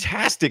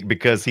fantastic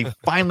because he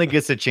finally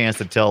gets a chance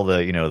to tell the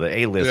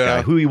A-list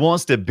guy who he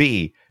wants to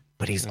be.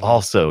 But he's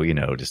also,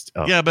 just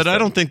but I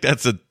don't think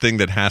that's a thing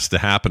that has to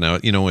happen.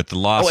 With the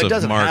loss of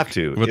Mark, have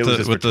to.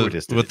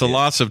 with the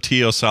loss of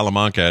Tio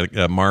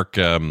Salamanca, Mark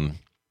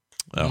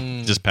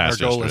just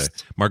passed yesterday.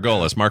 Mark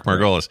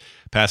Margolis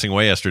passing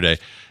away yesterday.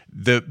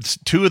 The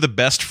 2 of the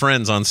best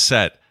friends on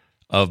set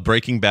of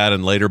Breaking Bad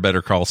and later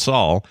Better Call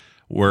Saul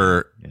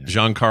were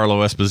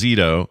Giancarlo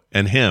Esposito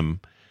and him.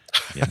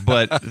 Yeah.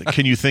 But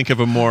can you think of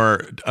a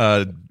more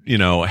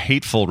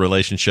hateful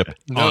relationship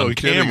on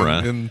camera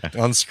and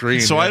on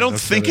screen? So I don't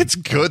think it's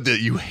good that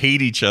you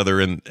hate each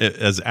other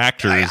as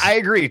actors. I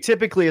agree.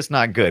 Typically, it's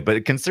not good.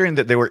 But considering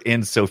that they were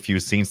in so few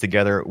scenes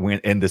together,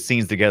 and the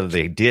scenes together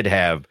they did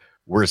have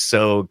were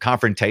so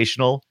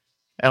confrontational,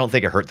 I don't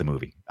think it hurt the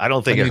movie. I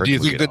don't think it hurt the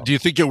movie at all. Do you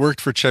think it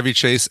worked for Chevy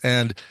Chase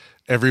and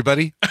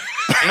everybody?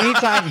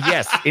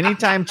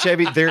 Anytime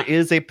Chevy, there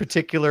is a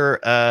particular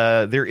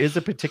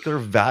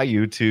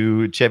value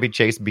to Chevy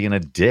Chase being a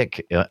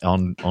dick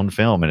on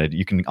film, and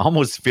you can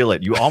almost feel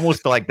it. You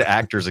almost feel like the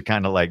actors are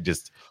kind of like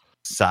just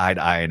side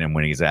eyeing him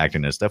when he's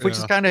acting and stuff, which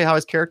is kind of how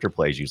his character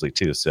plays usually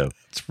too. So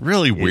it's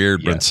really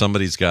weird when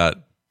somebody's got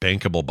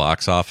bankable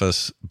box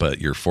office, but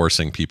you're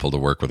forcing people to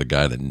work with a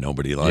guy that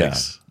nobody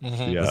likes.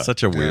 It's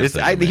such a weird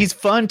thing. He's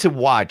fun to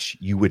watch.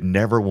 You would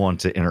never want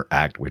to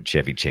interact with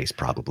Chevy Chase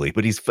probably,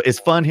 but it's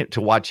fun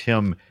to watch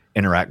him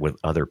interact with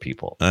other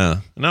people.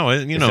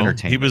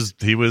 He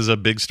was a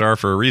big star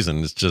for a reason.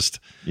 It's just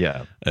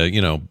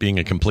being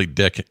a complete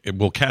dick, it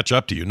will catch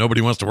up to you.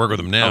 Nobody wants to work with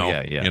him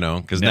now.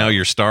 Because now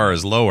your star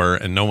is lower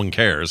and no one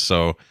cares.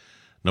 So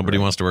nobody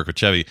wants to work with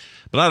Chevy.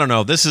 But I don't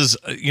know. This is,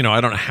 I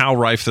don't know how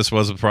rife this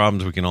was with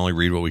problems. We can only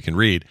read what we can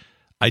read.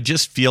 I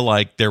just feel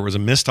like there was a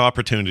missed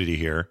opportunity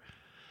here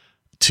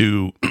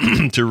to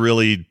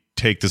really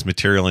take this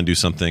material and do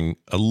something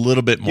a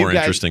little bit more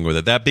interesting with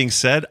it. That being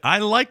said, I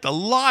liked a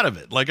lot of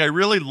it. Like, I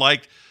really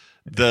liked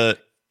the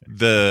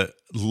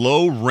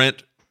low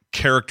rent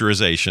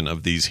characterization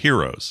of these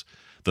heroes.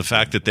 The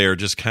fact that they are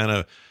just kind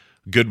of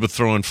good with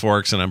throwing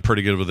forks and I'm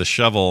pretty good with a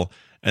shovel.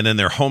 And then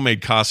their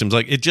homemade costumes,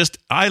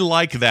 I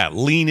like that.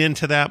 Lean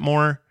into that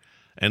more,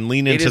 and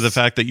lean into the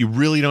fact that you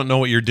really don't know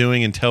what you're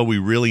doing until we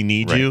really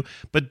need you.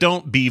 But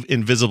don't be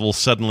invisible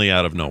suddenly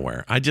out of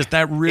nowhere.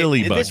 That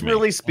really bugs me.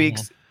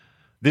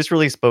 This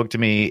really spoke to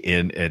me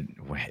in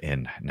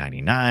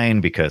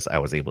 '99 because I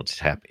was able to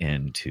tap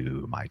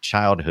into my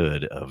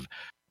childhood of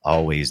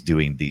always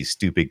doing these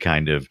stupid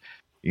kind of.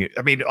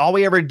 I mean, all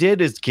we ever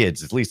did as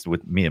kids, at least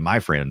with me and my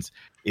friends,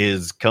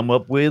 is come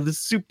up with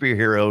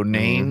superhero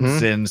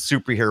names and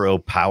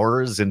superhero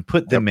powers and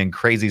put them in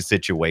crazy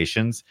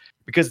situations,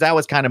 because that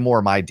was kind of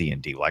more my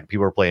D&D. Like,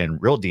 people were playing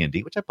real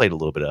D&D, which I played a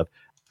little bit of.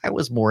 I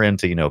was more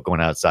into,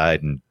 going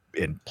outside and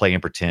playing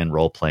pretend,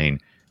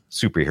 role-playing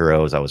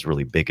superheroes. I was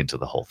really big into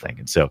the whole thing.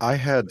 And so I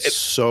had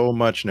so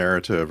much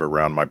narrative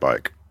around my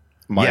bike.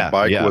 My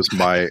bike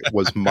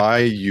was my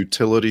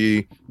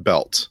utility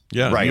belt.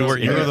 Yeah, right. You were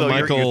the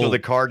Michael. You throw the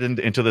card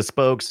into the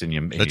spokes,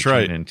 and that's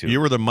right.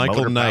 You were the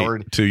Michael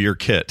Knight to your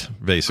kit,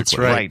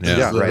 basically.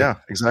 That's right. Yeah,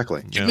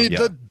 exactly. You need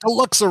the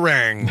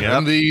Deluxe-a-rang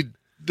and the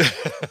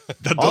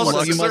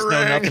Also, you must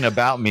know nothing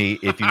about me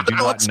if you do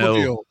not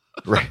know.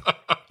 Right.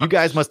 You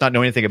guys must not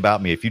know anything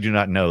about me if you do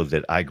not know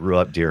that I grew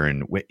up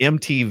during when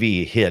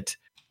MTV hit.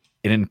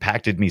 It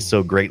impacted me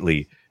so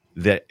greatly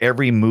that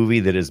every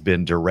movie that has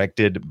been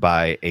directed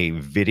by a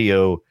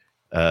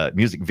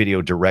music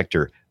video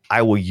director,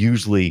 I will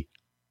usually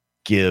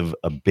give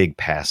a big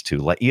pass to,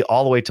 like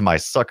all the way to my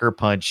Sucker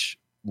Punch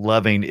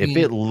loving. If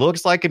it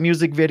looks like a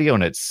music video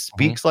and it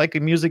speaks like a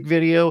music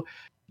video,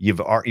 you're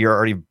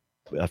already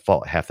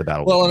fought half the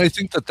battle. Well, and I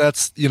think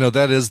that's,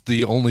 that is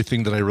the only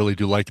thing that I really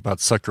do like about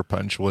Sucker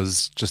Punch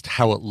was just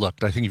how it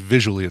looked. I think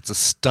visually it's a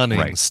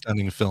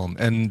stunning film.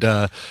 And,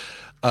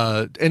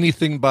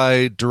 anything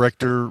by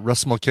director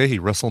Russell Mulcahy,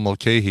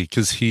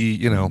 because he,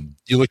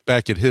 you look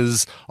back at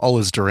all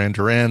his Duran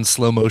Duran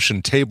slow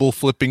motion table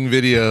flipping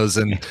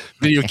videos, and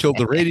Video Killed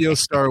the Radio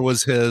Star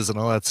was his, and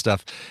all that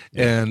stuff.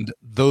 And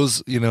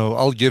those,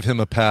 I'll give him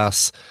a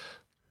pass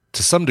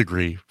to some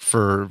degree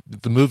for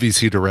the movies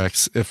he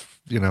directs. If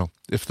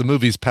the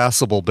movie's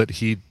passable, but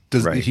he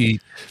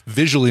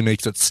visually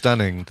makes it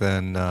stunning,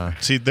 then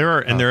see, there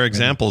are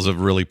examples of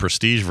really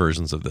prestige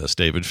versions of this.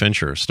 David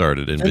Fincher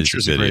started in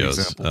music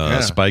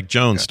videos. Spike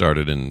Jonze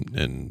started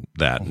in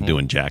that and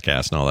doing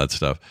Jackass and all that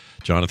stuff.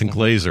 Jonathan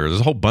Glazer,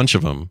 there's a whole bunch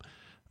of them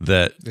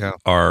that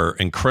are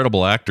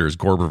incredible actors.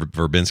 Gore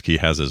Verbinski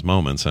has his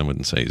moments. I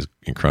wouldn't say he's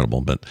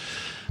incredible, but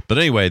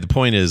anyway, the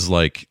point is,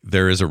 like,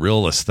 there is a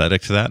real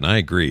aesthetic to that, and I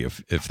agree.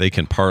 If they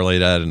can parlay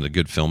that into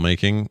good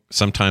filmmaking,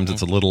 sometimes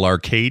it's a little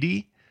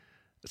arcadey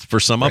for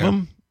some of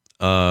them.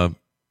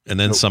 And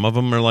then some of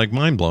them are like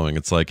mind blowing.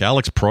 It's like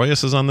Alex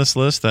Proyas is on this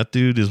list. That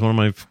dude is one of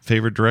my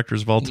favorite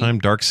directors of all time.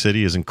 Dark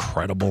City is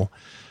incredible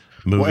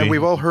movie. Well, and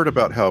we've all heard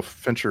about how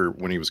Fincher,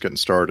 when he was getting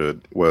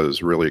started,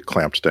 was really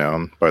clamped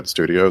down by the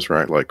studios,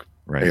 right? Like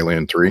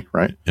Alien 3,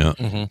 right? Yeah.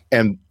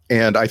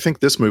 And I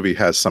think this movie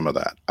has some of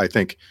that. I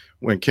think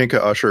when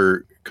Kinka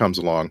Usher comes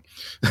along,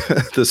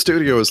 the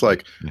studio is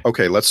like,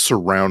 okay, let's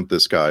surround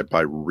this guy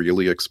by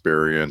really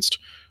experienced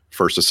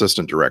first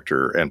assistant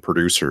director and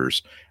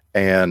producers.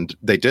 And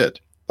they did.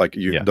 Like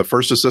the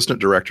first assistant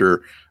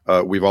director,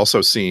 we've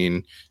also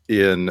seen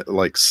in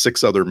like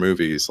 6 other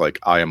movies, like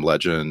I Am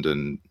Legend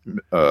and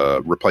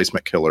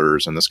Replacement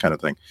Killers and this kind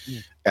of thing.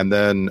 And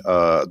then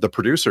the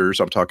producers,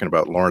 I'm talking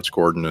about Lawrence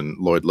Gordon and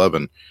Lloyd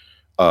Levin.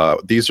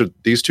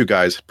 These 2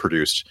 guys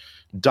produced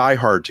Die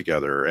Hard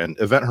together and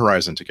Event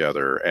Horizon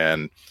together,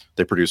 and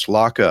they produced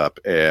Lock Up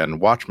and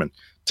Watchmen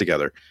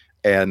together.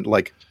 And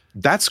like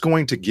that's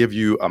going to give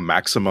you a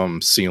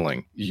maximum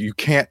ceiling. You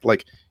can't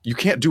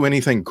do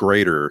anything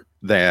greater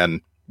than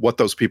what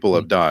those people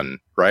have done,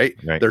 right?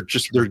 They're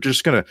just going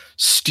to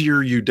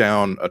steer you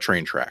down a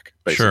train track,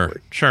 basically.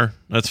 Sure.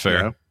 That's fair.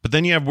 You know? But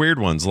then you have weird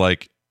ones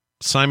like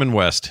Simon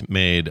West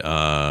made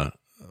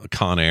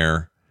Con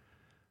Air.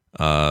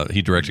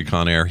 He directed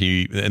Con Air.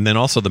 And then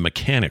also The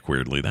Mechanic.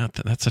 Weirdly,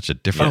 that's such a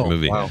different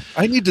movie. Wow.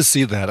 I need to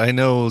see that. I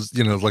know,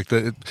 like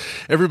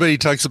everybody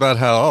talks about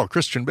how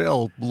Christian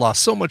Bale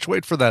lost so much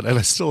weight for that, and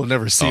I still have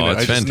never seen it.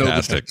 It's I just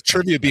fantastic. know the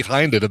trivia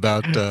behind it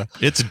about.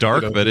 It's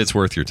dark, but it's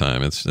worth your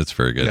time. It's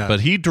very good. Yeah.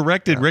 But he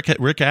directed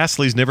Rick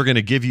Astley's Never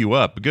Gonna Give You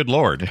Up. Good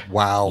Lord!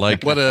 Wow,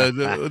 like what a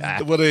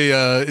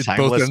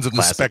both ends of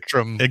the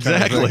spectrum.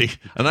 Exactly. Kind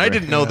of and I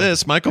didn't know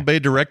this. Michael Bay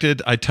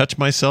directed I Touch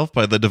Myself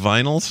by the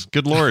Divinyls.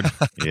 Good Lord.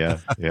 Yeah.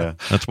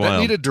 That's wild.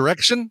 That needed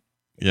direction.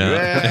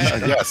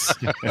 Yeah. Yes.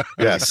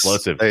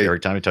 Explosive. Every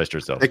time he touched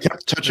herself. They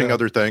kept touching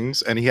other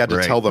things, and he had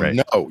to tell them,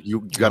 no,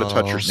 you got to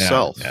touch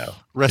yourself. No.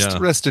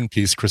 Rest in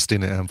peace,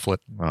 Christina Amphlett.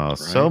 Oh,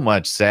 so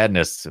much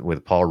sadness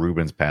with Paul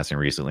Rubens passing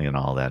recently and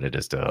all that. It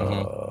just,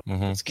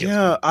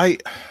 yeah, I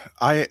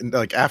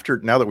like after,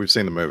 now that we've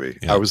seen the movie,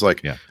 I was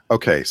like,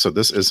 okay, so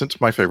this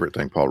isn't my favorite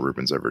thing Paul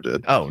Rubens ever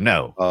did. Oh,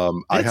 no.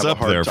 I have a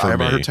hard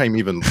time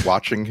even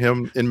watching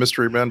him in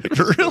Mystery Men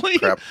because really?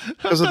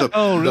 Because of the,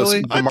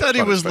 really? I thought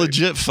he was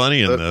legit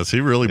funny in this.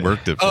 He really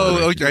worked it for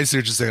me. Okay, I see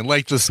what you're saying.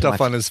 Like the stuff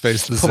on his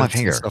face, the zips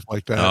and stuff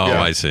like that. Oh,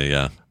 I see.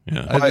 Yeah.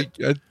 I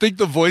think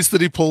the voice that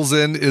he pulls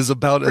in is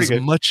about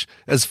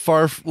as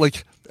far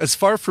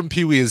from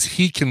Pee-wee as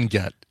he can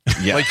get.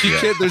 Yeah. Like he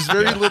can't. There's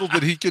very little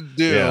that he can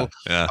do to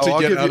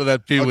get out of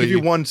that Pee-wee. I'll give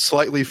you one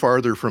slightly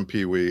farther from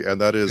Pee-wee, and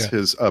that is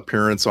his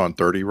appearance on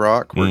 30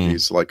 Rock, where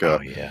he's like a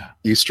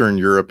Eastern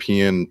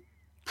European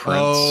prince.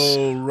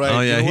 Oh, right.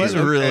 Oh, yeah. He's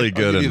really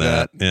good in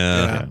that.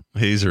 Yeah.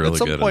 He's really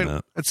good in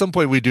that. At some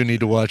point, we do need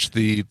to watch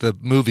the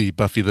movie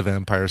Buffy the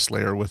Vampire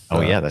Slayer with.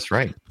 That's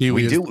right.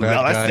 Pee-wee we do. Is the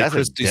bad guy, that's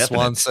Christy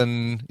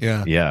Swanson.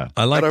 Yeah.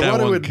 I like that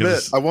one.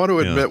 I want to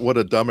admit what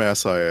a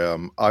dumbass I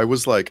am. I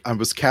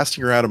was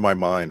casting around in my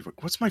mind,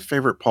 what's my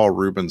favorite Paul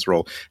Rubens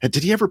role? And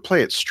did he ever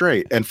play it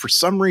straight? And for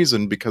some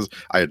reason, because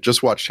I had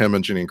just watched him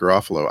and Janeane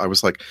Garofalo, I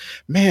was like,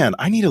 man,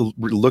 I need to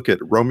look at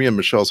Romeo and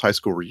Michelle's high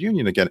school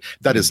reunion again.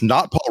 That is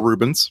not Paul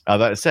Rubens. I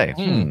was about to say.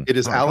 It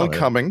is Alan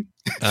Cumming.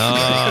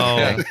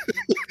 Oh,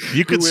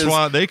 you could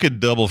swap. They could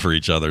double for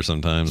each other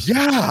sometimes.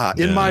 Yeah,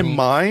 in my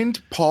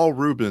mind, Paul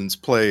Rubens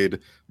played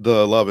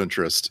the love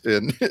interest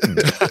in.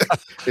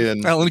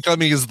 Alan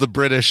Cumming is the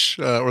British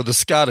or the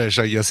Scottish,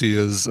 I guess he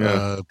is.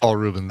 Paul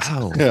Rubens.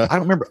 Oh, yeah. I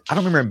don't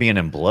remember him being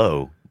in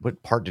Blow.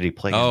 What part did he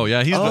play? Oh,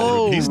 yeah,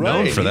 he's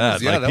known for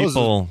that. Yeah, like that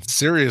people, was a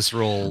serious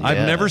role.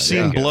 I've never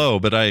seen Blow,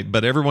 but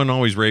everyone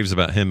always raves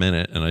about him in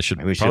it, and I should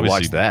probably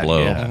watch see that.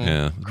 Blow.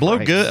 Yeah. Blow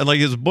good. And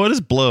like, what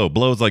is Blow?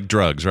 Blow is like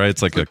drugs, right?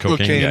 It's like a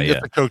cocaine.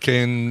 It's a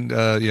cocaine.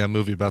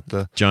 Movie about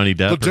the Johnny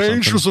Depp. The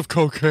dangers of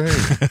cocaine.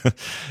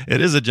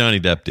 It is a Johnny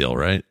Depp deal,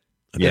 right?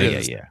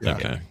 Yeah.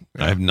 Okay,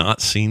 I have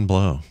not seen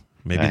Blow.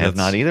 Maybe I have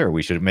not either.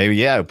 We should maybe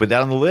put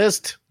that on the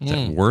list. Is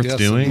that worth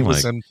doing?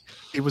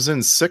 He was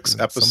in 6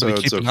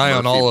 episodes. Keep an eye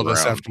on all of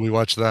us after we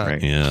watch that.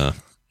 Right. Yeah,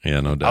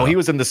 no doubt. Oh, he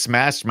was in the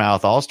Smash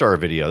Mouth All-Star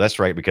video. That's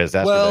right, because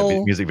that's where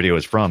the music video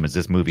is from. Is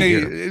this movie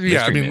here?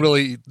 Yeah, I mean,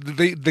 really,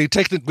 they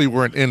technically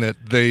weren't in it.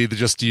 They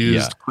just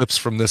used clips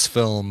from this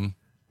film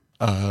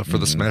for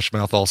the Smash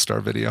Mouth All-Star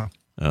video.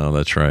 Oh,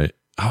 that's right.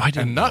 Oh, I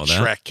didn't know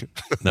that.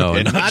 Shrek. No,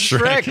 and not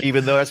Shrek,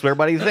 even though that's what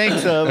everybody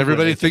thinks of.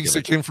 Everybody thinks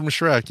it came from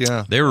Shrek,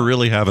 yeah. They were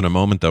really having a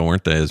moment, though,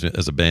 weren't they,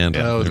 as a band?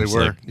 Oh, they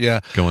were,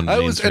 Going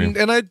mainstream.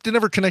 And I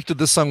never connected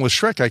this song with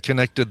Shrek. I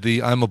connected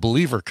the I'm a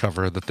Believer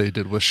cover that they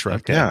did with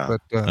Shrek.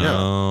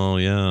 Oh,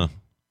 yeah.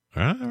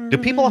 Do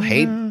people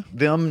hate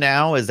them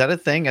now? Is that a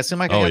thing? I seem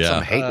like I got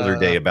some hate the other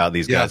day about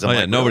these guys.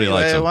 Nobody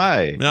likes them.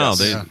 Why? No,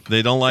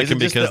 they don't like him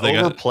because they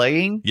got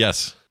overplaying.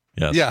 Yes.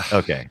 Yes. Yeah.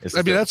 Okay.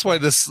 I mean, that's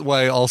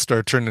why All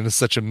Star turned into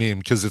such a meme,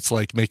 because it's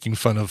like making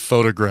fun of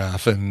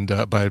Photograph and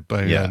by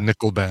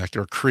Nickelback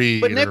or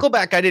Creed. But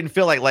Nickelback, I didn't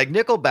feel like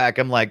Nickelback.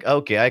 I'm like,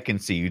 okay, I can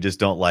see you just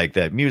don't like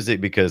that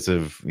music because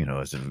of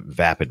its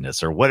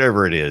vapidness or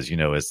whatever it is.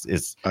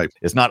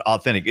 It's not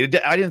authentic.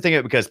 I didn't think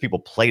it because people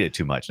played it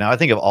too much. Now I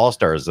think of All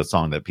Star as a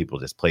song that people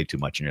just played too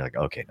much, and you're like,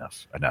 okay,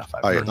 enough.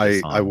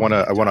 I want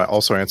to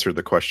also answer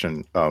the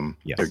question.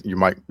 Yes. You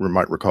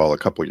might recall a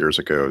couple years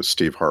ago,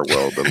 Steve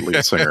Harwell, the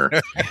lead singer,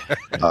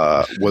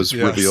 was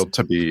revealed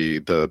to be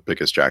the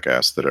biggest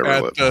jackass that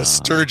ever lived.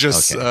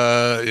 Sturgis, boy,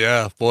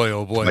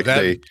 oh boy. Like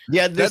that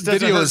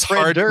video is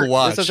hard to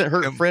watch. This doesn't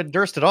hurt Fred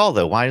Durst at all,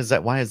 though. Why is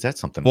that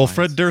something? Well,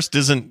 Fred Durst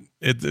isn't.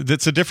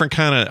 It's a different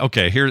kind of.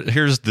 Okay,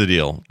 here's the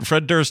deal.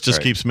 Fred Durst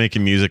just keeps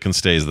making music and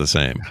stays the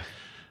same.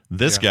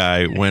 This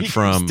guy went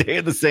from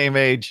stay the same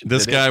age.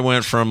 This guy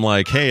went from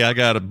like, hey, I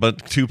got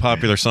two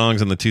popular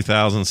songs in the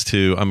 2000s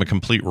to I'm a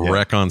complete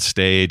wreck on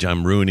stage.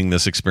 I'm ruining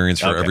this experience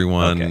for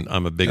everyone. Okay.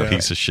 I'm a big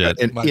piece of shit.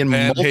 And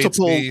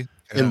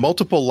in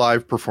multiple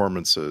live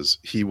performances,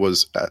 he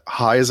was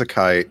high as a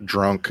kite,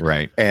 drunk,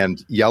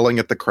 and yelling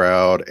at the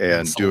crowd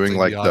and doing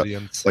like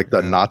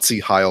the Nazi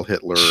Heil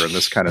Hitler and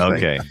this kind of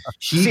thing.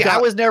 I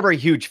was never a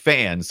huge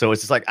fan, so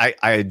it's just like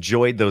I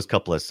enjoyed those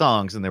couple of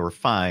songs and they were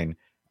fine.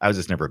 I was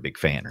just never a big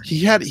fan.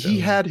 He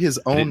had his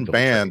own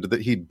band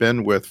that he'd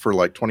been with for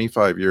like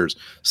 25 years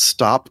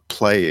stop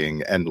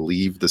playing and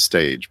leave the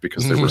stage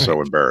because they were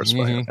so embarrassed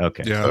by him.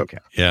 Okay.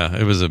 Yeah,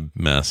 it was a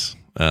mess.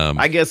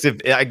 I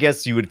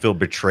guess you would feel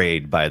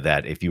betrayed by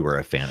that if you were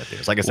a fan of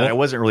theirs. Like I said, I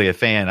wasn't really a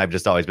fan. I've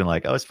just always been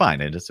like, oh, it's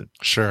fine.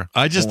 Sure.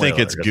 I just think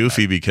it's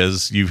goofy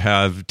because you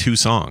have two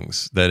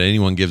songs that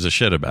anyone gives a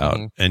shit about,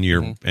 and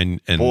you're and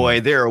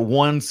boy, they're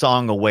one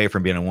song away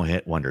from being a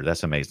one-hit wonder.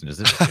 That's amazing,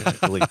 isn't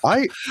it? Really?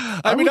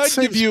 I'd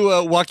give you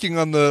 "Walking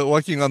on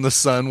the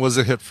Sun" was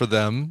a hit for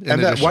them.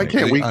 And that "Why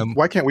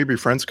Can't We Be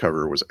Friends"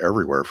 cover was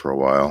everywhere for a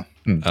while.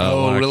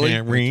 Oh, really?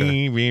 Can't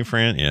we be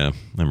friends? Yeah,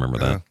 I remember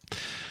that.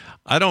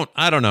 I don't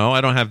know. I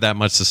don't have that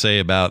much to say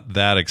about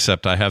that,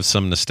 except I have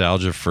some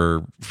nostalgia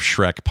for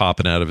Shrek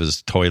popping out of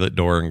his toilet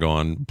door and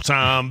going,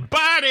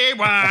 somebody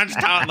wants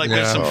to. Like,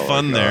 there's some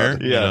fun there.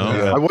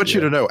 I want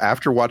you to know,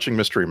 after watching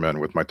Mystery Men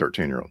with my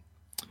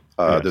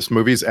 13-year-old, this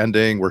movie's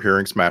ending. We're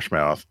hearing Smash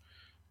Mouth.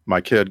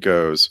 My kid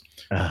goes,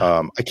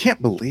 I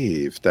can't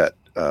believe that,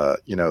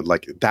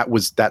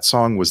 that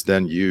song was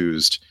then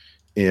used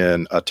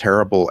in a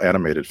terrible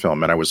animated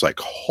film. And I was like,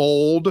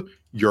 hold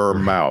your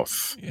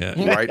mouth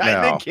right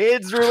now. The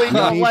kids really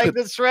don't like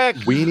this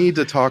Shrek. We need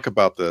to talk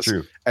about this.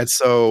 True. And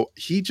so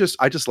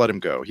I just let him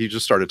go. He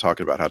just started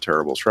talking about how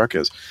terrible Shrek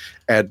is.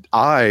 And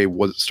I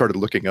started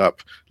looking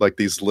up like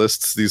these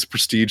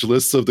prestige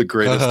lists of the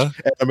greatest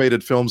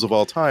animated films of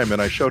all time.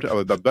 And I showed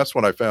the best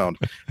one I found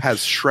has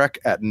Shrek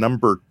at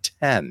number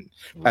 10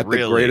 at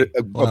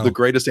the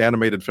greatest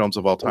animated films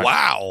of all time.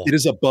 Wow. It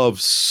is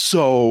above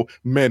so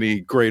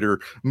many greater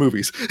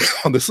movies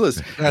on this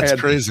list.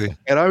 That's crazy.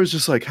 And I was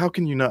just like, how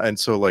can you not? And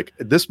so like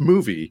this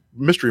movie,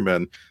 Mystery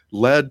Men,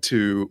 led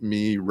to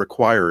me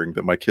requiring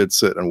that my kids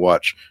sit and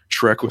watch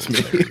Shrek with me.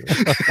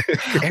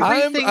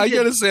 I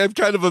gotta say, I'm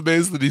kind of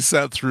amazed that he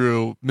sat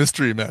through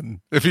Mystery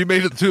Men. If he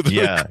made it through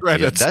the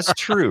credits. Yeah, that's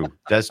true.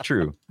 That's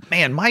true.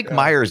 Man, Mike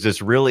Myers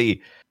just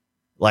really,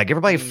 like,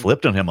 everybody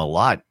flipped on him a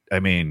lot. I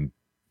mean,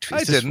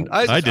 I didn't.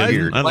 I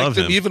did. I liked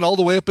him even all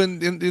the way up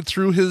in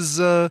through his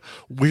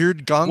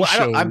weird Gong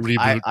Show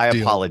reboot. I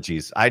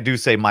apologies. I do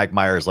say Mike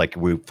Myers, like,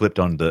 we flipped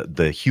on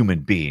the human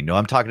being. No,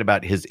 I'm talking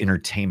about his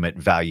entertainment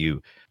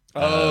value. From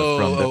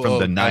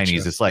the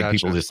 90s, it's like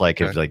people just like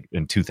it like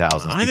in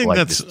 2000s. I think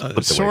that's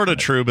sort of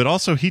true, but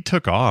also he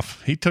took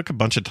off. He took a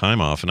bunch of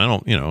time off, and I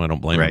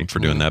don't blame him for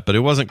doing that. But it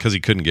wasn't because he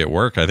couldn't get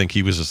work. I think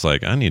he was just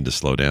like, I need to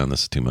slow down.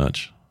 This is too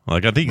much.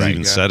 Like, I think he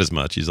even said as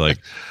much. He's like,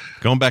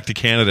 going back to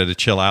Canada to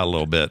chill out a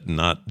little bit and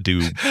not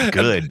do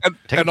good.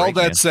 And all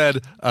that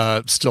said,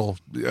 still,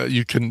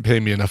 you couldn't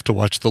pay me enough to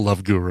watch The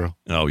Love Guru.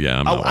 Oh,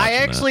 yeah. I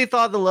actually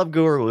thought The Love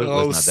Guru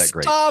was not that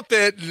great. Stop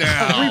it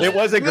now. It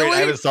wasn't great.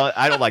 Really?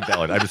 I don't like that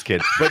one. I'm just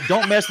kidding. But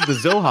don't mess with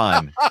the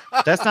Zohan.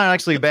 That's not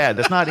actually bad.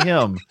 That's not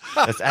him.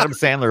 That's Adam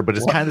Sandler, but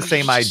it's kind of the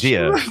same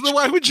idea.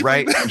 Why would you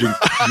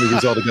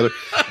movies all together?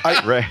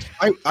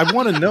 I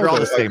want to know. They're all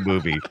the same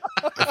movie.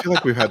 I feel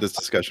like we've had this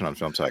discussion on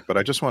Film Sack, but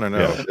I just want to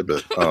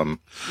know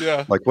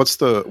like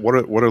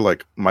what are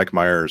like Mike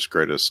Myers'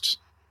 greatest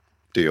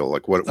deal?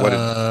 Like where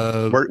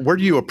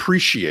do you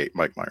appreciate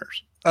Mike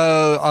Myers?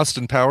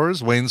 Austin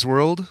Powers, Wayne's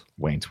World.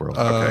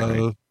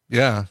 Okay.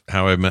 Yeah.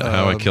 How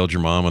I Killed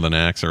Your Mom with an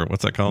Axe, or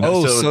what's that called?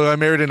 Oh, so I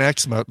Married an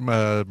Axe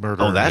Murderer.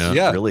 Oh,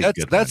 that's really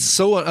good. That's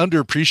so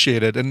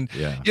underappreciated. And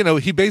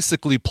he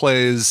basically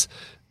plays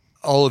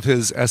all of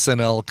his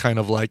SNL kind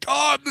of like,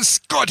 oh, I'm the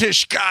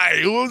Scottish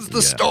guy who's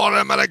the store,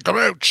 I'm at a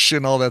grouch,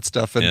 and all that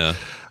stuff. And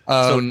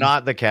so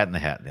not the Cat in the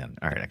Hat then.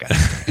 All right, I got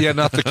it. Yeah,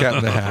 not the Cat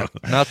in the Hat,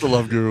 not the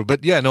Love Guru.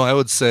 But I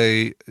would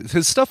say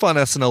his stuff on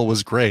SNL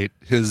was great.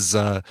 His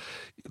the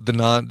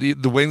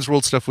Wayne's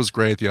World stuff was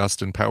great. The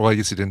Austin Powers, well, I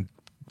guess he didn't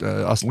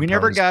Austin We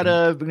never Powers. got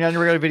a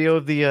video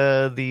of the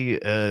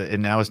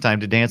and now it's time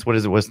to dance. What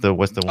is it? What's the one?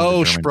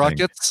 Oh, the German thing?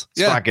 Sprockets.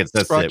 Yeah, Sprockets.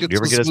 That's it. Did you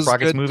ever get a was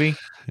Sprockets good. movie?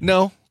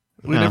 No,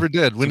 we No, never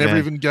did. We too never bad.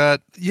 even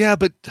got. Yeah,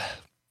 but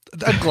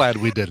I'm glad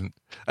we didn't.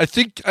 I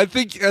think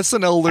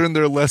SNL learned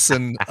their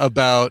lesson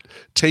about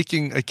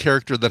taking a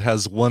character that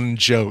has one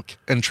joke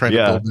and trying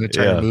to build an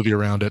entire movie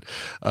around it.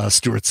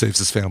 Stuart saves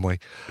his family.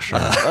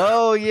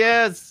 Oh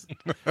yes.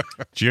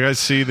 Did you guys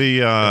see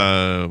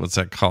the what's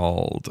that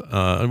called?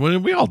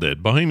 We all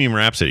did. Bohemian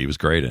Rhapsody was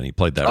great, and he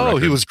played that. Oh,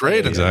 record. he was great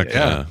in it, Exactly.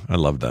 yeah. I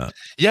love that.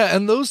 Yeah,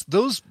 and those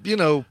those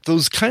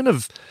kind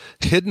of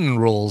hidden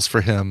roles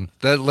for him,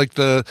 that like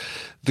the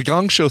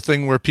Gong Show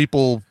thing where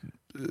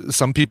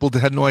some people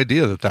had no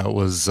idea that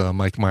was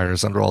Mike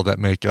Myers under all that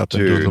makeup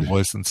and doing the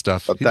voice and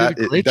stuff. But He did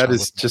a great that job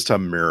is with just a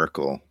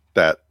miracle,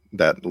 that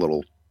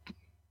little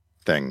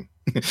thing.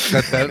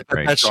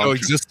 that show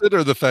existed,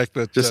 or the fact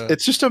that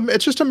it's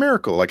just a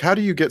miracle. Like, how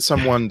do you get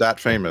someone that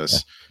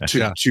famous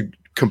to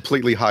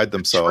completely hide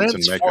themselves in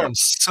makeup? transformed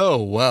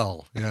so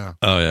well. Yeah.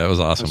 Oh yeah, it was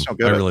awesome. so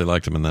good. I really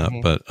liked him in that,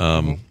 but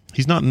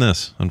he's not in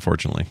this,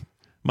 unfortunately.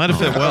 Might have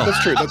fit well.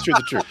 That's true.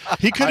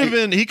 He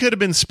could have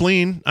been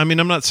Spleen. I mean,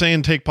 I'm not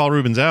saying take Paul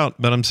Rubens out,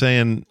 but I'm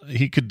saying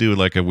he could do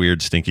like a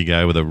weird stinky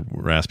guy with a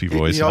raspy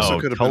voice. He also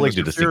could have been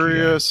Mr.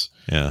 Furious.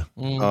 Yeah.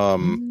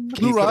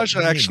 Blue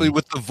Raja actually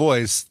with the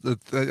voice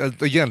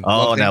again.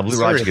 Oh, now Hank Blue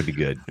Raja Azaria. could be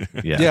good.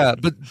 Yeah. Yeah,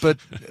 but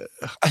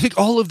I think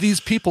all of these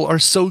people are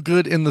so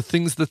good in the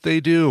things that they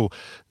do.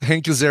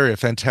 Hank Azaria,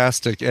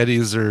 fantastic. Eddie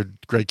Izzard,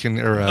 Greg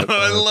Kinnear.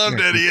 I loved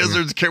Eddie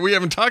Izzard's character. We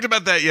haven't talked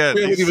about that yet.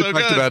 We haven't He's even so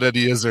talked good. about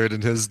Eddie Izzard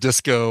and his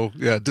disco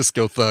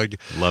thug.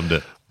 Loved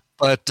it.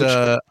 But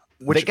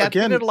they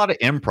did a lot of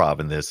improv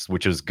in this,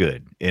 which was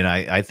good, and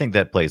I think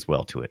that plays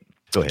well to it.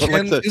 Go ahead.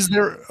 But like is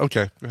there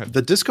okay? Go ahead.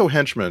 The disco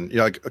henchman,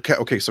 like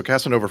okay, so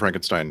Casanova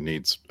Frankenstein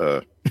needs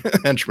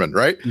henchmen,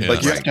 right? Yeah,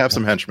 like you have to have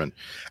some henchmen,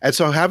 and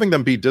so having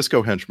them be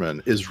disco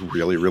henchmen is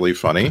really, really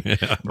funny.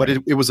 But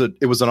it was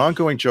an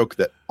ongoing joke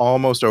that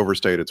almost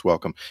overstayed its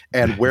welcome,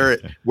 and where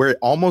it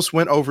almost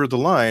went over the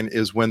line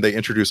is when they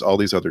introduce all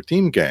these other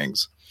theme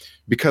gangs,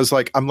 because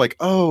like I'm like,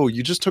 oh,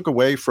 you just took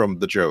away from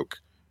the joke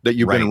that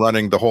you've been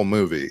running the whole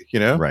movie, you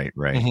know? Right.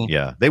 Mm-hmm.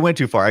 Yeah. They went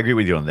too far. I agree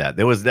with you on that.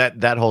 There was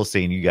that whole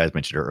scene you guys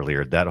mentioned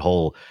earlier, that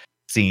whole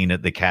scene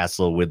at the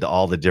castle with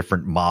all the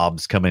different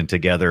mobs coming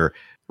together,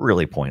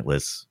 really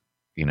pointless.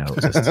 You know,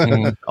 just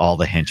all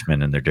the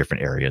henchmen in their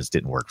different areas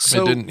didn't work.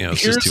 So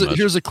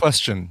here's a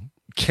question.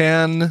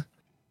 Can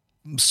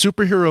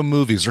superhero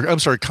movies, or I'm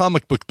sorry,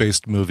 comic book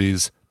based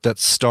movies that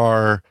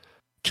star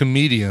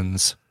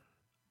comedians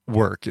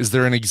work? Is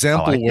there an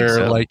example where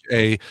so. like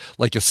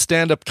a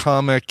stand-up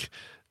comic,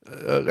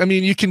 I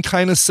mean, you can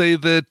kind of say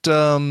that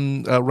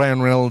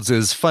Ryan Reynolds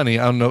is funny.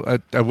 I don't know.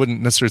 I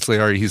wouldn't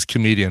necessarily say he's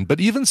comedian, but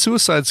even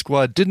Suicide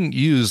Squad didn't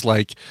use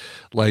like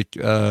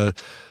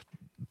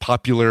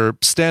popular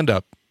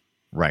stand-up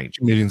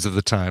comedians of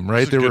the time,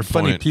 right? That's a They were good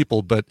funny point.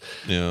 people, but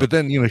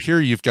then here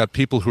you've got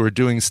people who are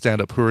doing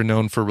stand-up who are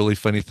known for really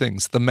funny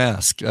things. The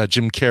Mask,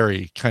 Jim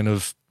Carrey, kind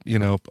of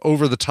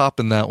over the top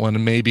in that one,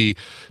 and maybe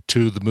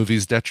to the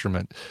movie's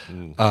detriment.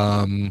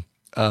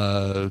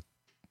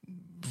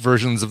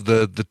 Versions of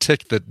the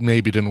Tick that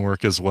maybe didn't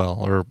work as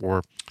well,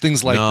 or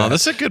things like that.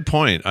 That's a good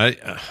point.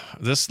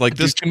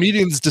 This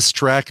comedians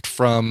distract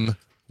from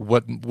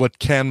what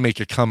can make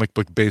a comic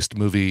book based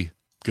movie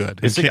good.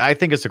 I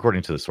think it's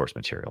according to the source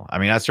material. I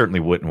mean, I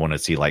certainly wouldn't want to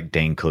see like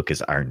Dane Cook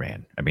as Iron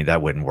Man. I mean,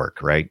 that wouldn't work,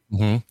 right?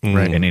 Mm-hmm.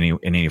 Right. In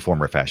any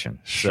form or fashion.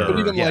 Sure. But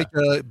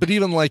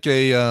even like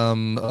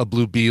a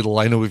Blue Beetle.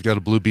 I know we've got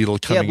a Blue Beetle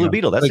coming. Yeah, Blue up.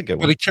 Beetle. That's a good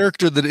one. But a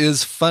character that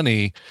is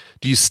funny,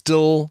 do you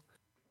still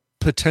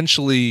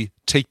potentially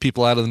take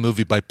people out of the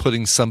movie by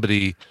putting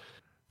somebody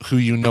who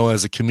you know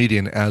as a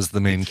comedian as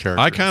the main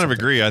character? I kind of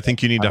agree. I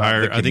think you need to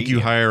hire. I think you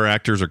hire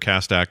actors or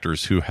cast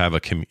actors who have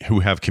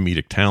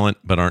comedic talent,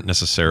 but aren't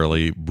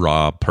necessarily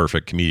raw,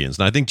 perfect comedians.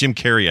 And I think Jim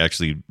Carrey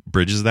actually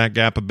bridges that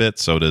gap a bit.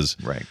 So does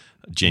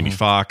Jamie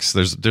Foxx.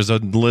 There's a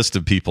list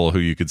of people who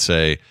you could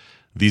say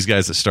these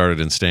guys that started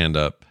in stand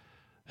up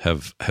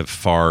have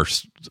far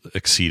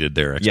exceeded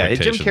their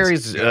expectations. Jim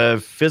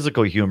Carrey's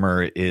physical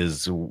humor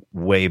is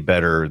way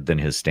better than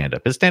his stand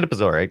up. His stand up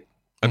is all right.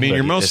 I mean,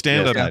 your most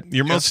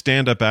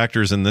stand-up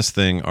actors in this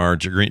thing are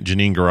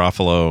Janine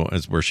Garofalo,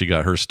 as where she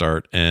got her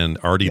start, and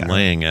Artie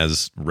Lang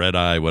as Red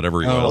Eye,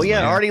 whatever he was. Oh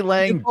yeah, Artie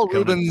Lang. Paul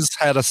Rubens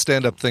had a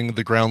stand-up thing.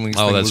 The Groundlings.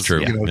 Oh, thing that's was, true.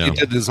 He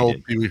did his whole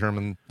Pee Wee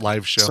Herman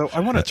live show.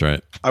 So that's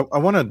right. I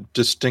want to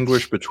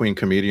distinguish between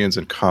comedians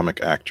and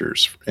comic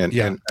actors, and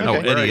Eddie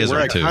where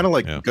Izzard I too. kind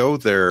of go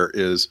there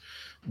is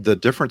the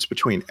difference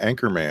between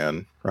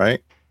Anchorman,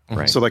 right?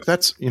 Right. So like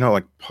that's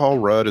like Paul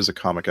Rudd is a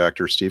comic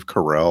actor, Steve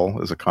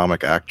Carell is a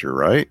comic actor,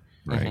 right?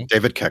 Right.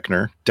 David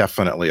Koechner,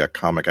 definitely a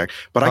comic actor.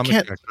 But I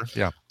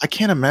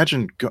can't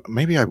imagine.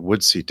 Maybe I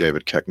would see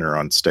David Koechner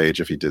on stage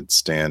if he did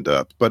stand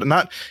up, but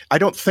not. I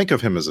don't think of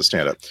him as a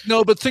stand up.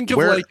 No, but think of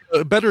like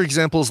better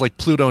examples like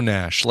Pluto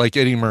Nash, like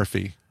Eddie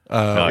Murphy.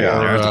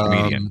 There's a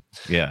comedian.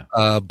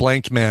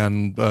 Blank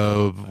Man,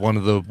 one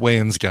of the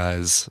Wayans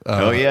guys.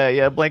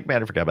 Blank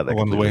Man. I forgot about that.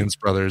 One of the Wayans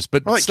brothers.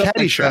 But like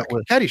Caddyshack.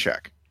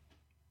 Caddyshack.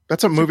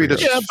 That's a movie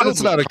that's but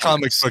it's not a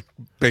comic book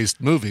based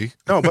movie.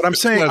 No, but I'm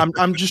saying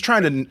I'm just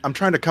trying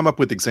to come up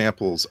with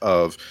examples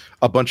of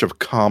a bunch of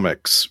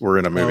comics were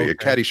in a movie.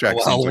 Caddyshack.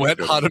 Wet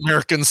Hot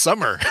American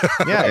Summer.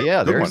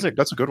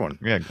 That's a good one.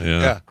 Yeah.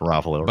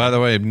 Garofalo. By the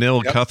way,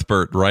 Neil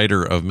Cuthbert,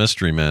 writer of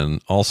Mystery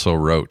Men, also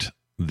wrote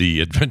The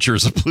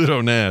Adventures of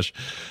Pluto Nash.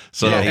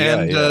 So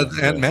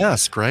and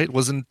Mask, right?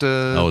 Wasn't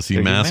is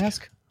he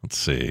Mask? Let's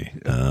see.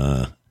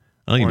 I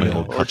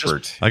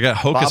got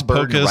Hocus Bob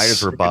Pocus. Writers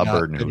for Bob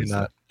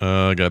Burden.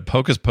 I got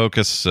Hocus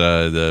Pocus,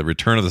 the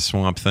Return of the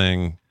Swamp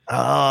Thing.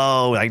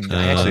 Oh, I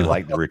actually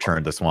like the Return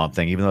of the Swamp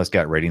Thing, even though it's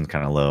got ratings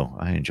kind of low.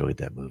 I enjoyed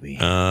that movie.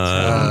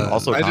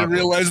 Also, I didn't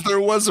realize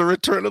there was a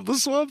Return of the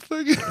Swamp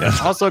Thing.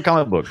 Also a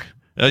comic book.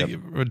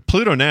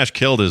 Pluto Nash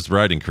killed his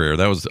writing career.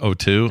 That was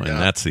 2002, and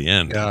that's the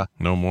end. Yeah.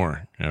 No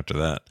more after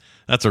that.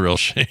 That's a real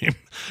shame.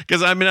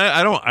 Because I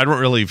don't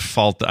really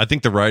fault. I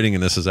think the writing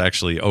in this is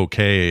actually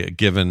okay,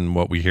 given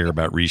what we hear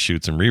about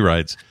reshoots and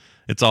rewrites.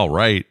 It's all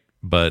right,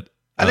 but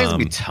I think there's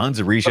gonna be tons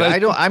of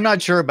reshoots. I'm not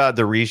sure about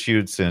the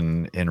reshoots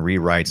and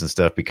rewrites and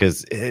stuff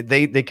because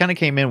they kind of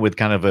came in with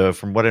kind of a,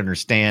 from what I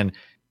understand,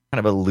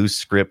 kind of a loose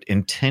script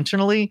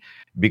intentionally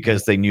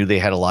because they knew they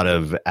had a lot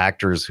of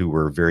actors who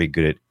were very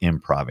good at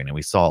improving, and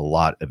we saw a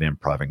lot of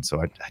improving.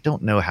 So I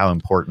don't know how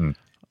important.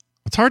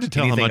 It's hard to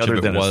tell how much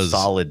of it was a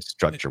solid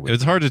structure.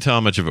 It's hard to tell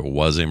how much of it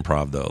was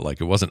improv, though. Like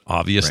it wasn't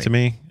obvious to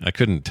me. I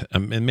couldn't,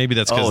 and maybe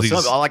that's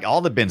because like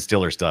all the Ben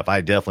Stiller stuff. I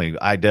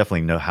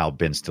definitely know how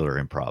Ben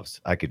Stiller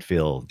improvs. I could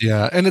feel.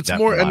 Yeah, and it's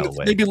more, and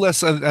maybe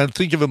less. I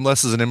think of him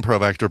less as an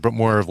improv actor, but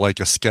more of like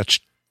a sketch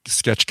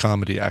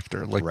comedy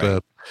actor. Like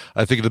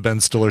I think of the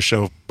Ben Stiller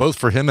show, both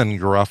for him and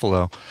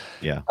Garofalo.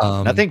 Yeah,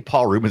 I think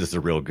Paul Rubens is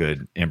a real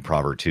good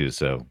improver too.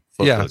 So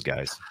both those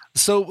guys.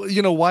 So,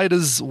 why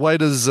does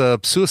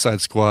Suicide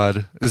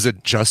Squad, is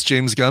it just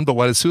James Gunn, but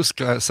why does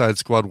Suicide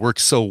Squad work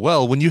so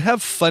well when you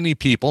have funny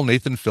people?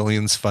 Nathan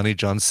Fillion's funny,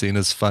 John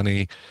Cena's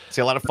funny. See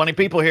a lot of funny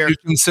people here. Do you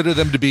consider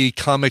them to be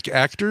comic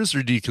actors,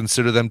 or do you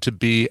consider them to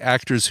be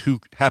actors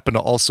who happen to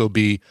also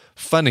be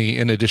funny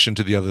in addition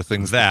to the other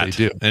things that they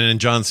do? And in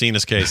John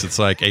Cena's case, it's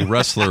like a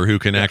wrestler who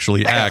can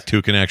actually act,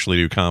 who can actually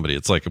do comedy.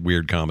 It's like a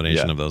weird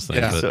combination of those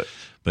things. Yeah.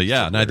 But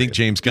and I think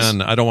James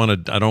Gunn, I don't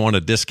want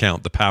to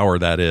discount the power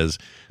that is,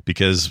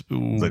 because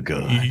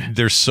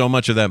there's so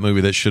much of that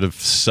movie that should have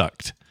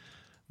sucked,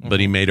 but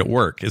he made it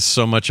work. It's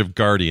so much of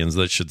Guardians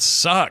that should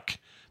suck,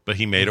 but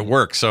he made it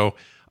work. So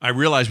I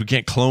realize we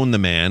can't clone the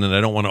man, and I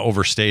don't want to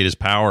overstate his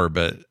power,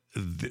 but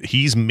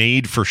he's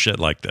made for shit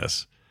like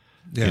this.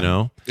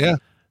 Yeah.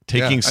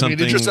 Taking something.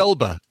 Idris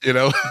Elba,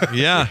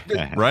 Yeah,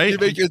 right. You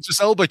make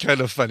Idris Elba kind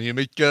of funny. You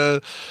make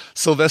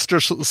Sylvester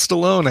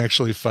Stallone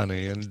actually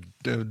funny, and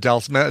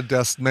Malmstein,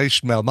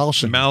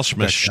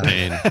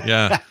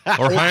 yeah.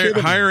 Or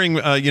hiring,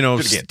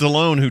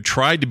 Stallone, who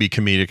tried to be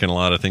comedic in a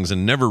lot of things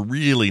and never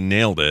really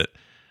nailed it.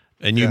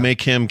 And you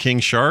make him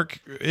King Shark.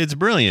 It's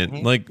brilliant.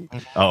 Mm-hmm. Like,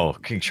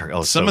 King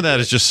Shark. Some of that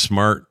is just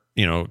smart.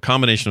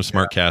 Combination of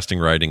smart casting,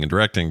 writing, and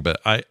directing. But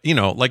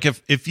like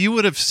if you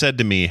would have said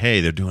to me, hey,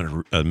 they're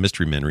doing a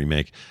Mystery Men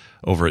remake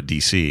over at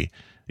DC,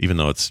 even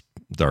though it's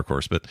Dark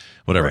Horse, but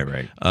whatever.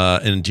 Right.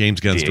 And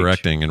James Gunn's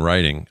directing and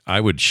writing, I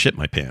would shit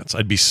my pants.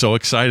 I'd be so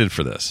excited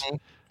for this.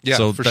 Yeah,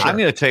 so for sure. I'm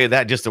going to tell you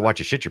that just to watch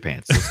you shit your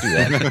pants. Let's do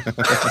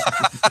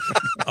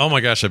that. Oh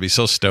my gosh, I'd be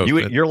so stoked.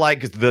 You're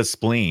like the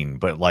spleen,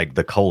 but like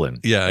the colon.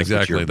 Yeah,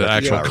 exactly. The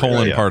actual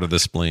colon part of the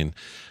spleen.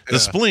 The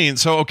spleen.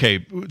 So,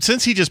 okay,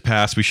 since he just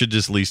passed, we should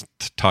just at least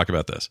talk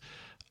about this.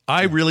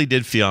 I really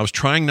did feel, I was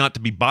trying not to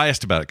be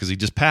biased about it because he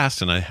just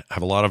passed, and I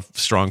have a lot of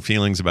strong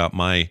feelings about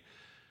my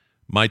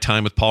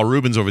time with Paul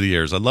Rubens over the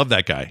years. I love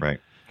that guy. Right.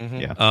 Mm-hmm.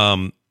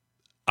 Yeah.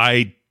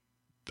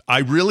 I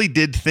really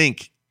did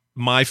think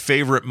my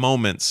favorite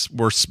moments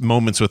were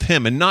moments with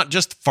him, and not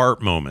just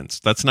fart moments.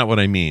 That's not what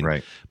I mean.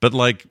 Right. But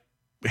like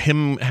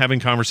him having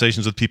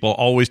conversations with people,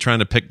 always trying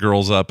to pick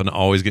girls up and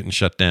always getting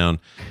shut down.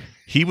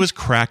 He was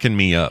cracking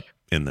me up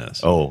in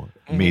this. Oh,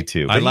 me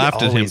too. I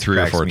laughed at him 3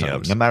 or 4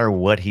 times. No matter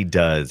what he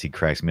does, he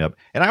cracks me up.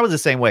 And I was the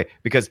same way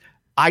because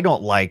I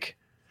don't like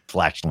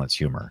flatulence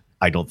humor.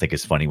 I don't think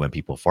it's funny when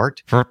people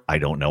fart. I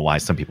don't know why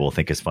some people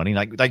think it's funny.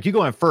 Like you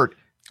go and fart.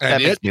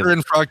 And yet you're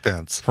in frog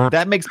pants.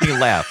 That makes me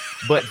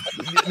laugh. But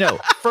no,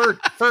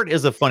 furt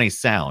is a funny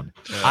sound.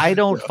 I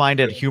don't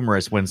find it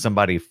humorous when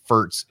somebody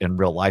furts in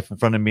real life in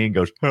front of me and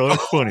goes, "Oh,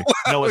 that's funny."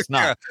 No, it's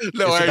not.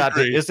 No,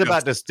 it's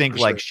about to stink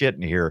like shit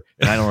in here,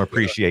 and I don't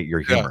appreciate your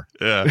humor.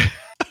 Yeah.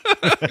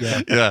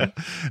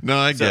 No,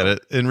 I get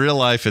it. In real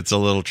life, it's a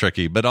little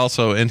tricky, but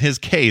also in his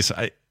case,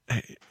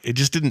 it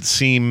just didn't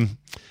seem.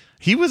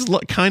 He was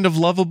kind of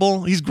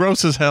lovable. He's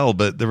gross as hell,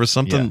 but there was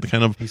something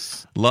kind of.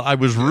 I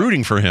was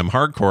rooting for him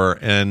hardcore,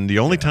 and the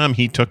only time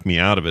he took me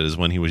out of it is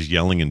when he was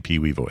yelling in Pee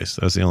Wee voice.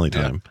 That was the only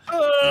time.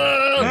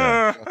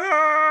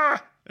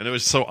 And it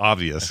was so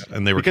obvious,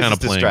 and they were kind of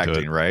playing to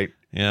it, right?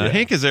 Yeah.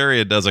 Hank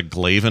Azaria does a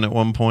Glavin at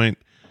one point,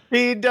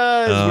 He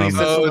does. When he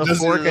sits on the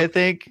fork, I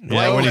think.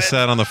 Yeah, when he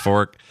sat on the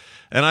fork.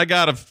 And I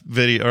got a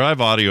video, or I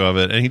have audio of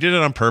it, and he did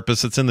it on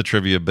purpose. It's in the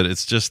trivia, but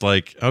it's just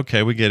like,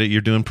 okay, we get it.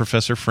 You're doing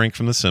Professor Frink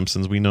from The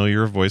Simpsons. We know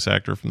you're a voice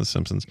actor from The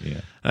Simpsons.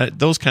 Yeah.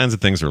 Those kinds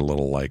of things are a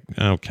little like,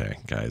 okay,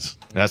 guys.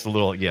 That's a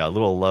little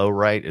low,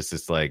 right? It's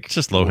just like it's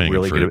just low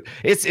hanging fruit.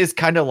 It's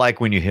kind of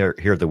like when you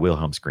hear the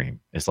Wilhelm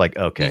scream. It's like,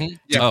 okay,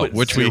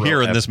 which we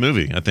hear in this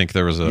movie. I think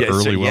there was an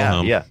early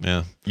Wilhelm.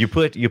 Yeah. You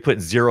put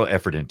zero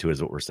effort into it,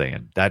 is what we're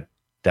saying.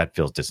 That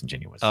feels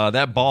disingenuous.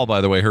 That ball, by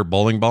the way, her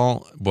bowling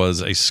ball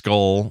was a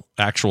skull,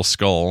 actual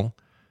skull.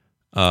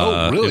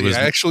 Oh, really? It was,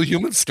 actual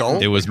human skull?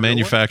 It was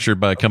manufactured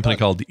by a company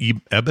called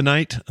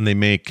Ebonite, and they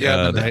make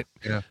Ebonite,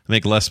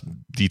 make less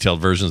detailed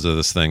versions of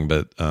this thing.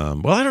 But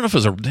well, I don't know if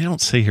it was they don't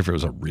say here if it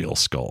was a real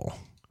skull.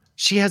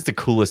 She has the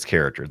coolest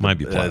character. Might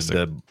be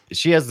plastic.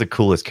 She has the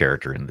coolest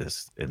character in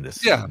this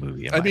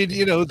movie. I mean,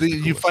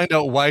 you find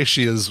out why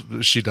she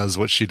does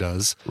what she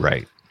does.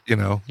 Right.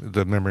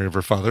 The memory of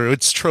her father.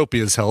 It's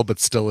tropey as hell, but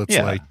still, it's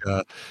like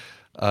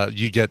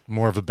you get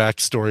more of a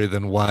backstory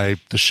than why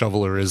the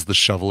shoveler is the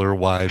shoveler,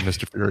 why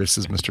Mr. Furious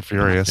is Mr.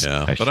 Furious.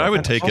 Yeah, but I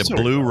would take a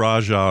Blue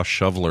Raja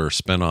Shoveler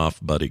spinoff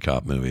buddy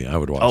cop movie. I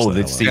would watch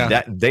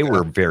that. They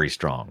were very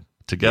strong.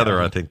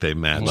 Together, I think they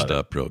matched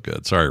up real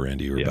good. Sorry,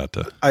 Randy, you were about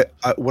to...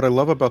 What I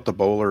love about the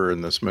bowler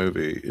in this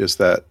movie is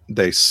that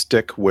they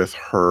stick with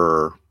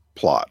her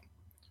plot.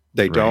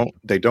 They don't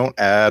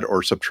add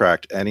or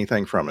subtract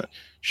anything from it.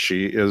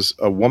 She is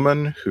a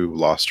woman who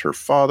lost her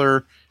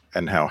father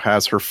and now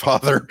has her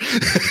father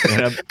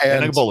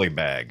and a bowling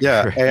bag.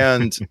 Yeah,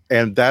 and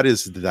that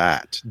is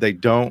that. They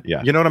don't.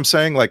 Yeah. You know what I'm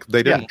saying? Like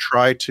they didn't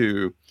try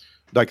to.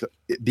 Like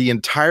the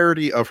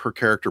entirety of her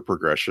character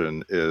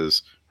progression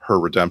is her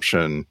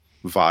redemption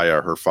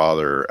via her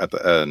father at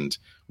the end,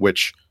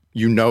 which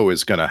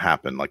is going to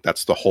happen. Like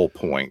that's the whole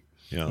point.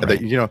 Yeah.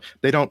 Right.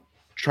 They don't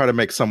try to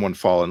make someone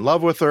fall in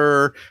love with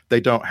her.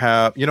 They don't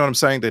have, you know what I'm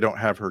saying? They don't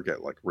have her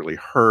get like really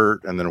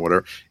hurt and then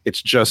whatever.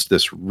 It's just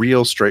this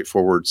real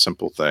straightforward,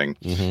 simple thing.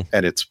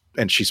 Mm-hmm.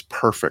 And she's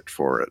perfect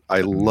for it.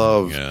 I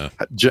love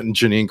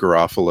Janine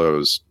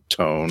Garofalo's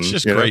tone. She's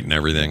just great and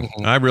everything.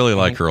 Mm-hmm. I really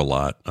like her a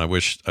lot. I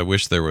wish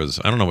there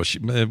was, I don't know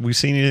have we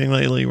seen anything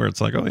lately where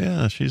it's like, oh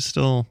yeah, she's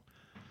still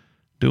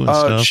doing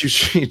stuff.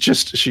 She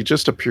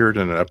just appeared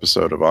in an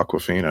episode of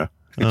Aquafina.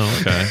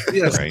 Oh, okay.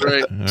 Yes,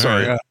 right.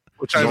 Sorry. Yeah.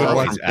 Which I would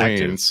watch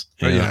actors.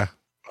 Yeah.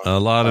 A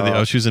lot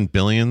of she was in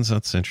Billions.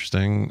 That's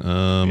interesting. 2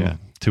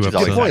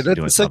 episodes. Boy, that's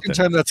the second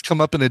time that's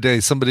come up in a day.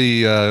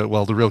 Somebody,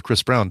 the real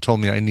Chris Brown told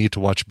me I need to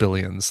watch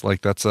Billions.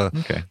 Like that's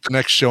the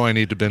next show I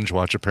need to binge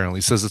watch. Apparently,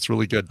 he says it's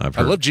really good. I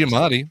love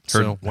Giamatti.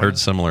 Heard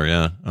similar.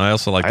 Yeah, I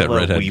also like that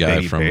redhead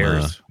guy from.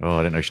 I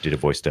didn't know she did a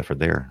voice stuffer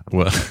there.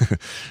 Well,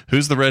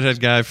 who's the redhead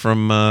guy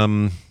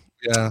from?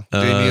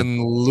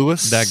 Damian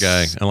Lewis. That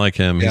guy. I like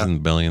him. He's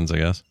in Billions, I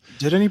guess.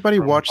 Did anybody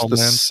watch the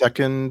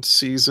second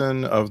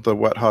season of the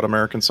Wet Hot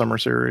American Summer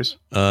series?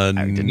 I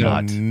did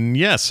not.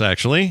 Yes,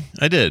 actually,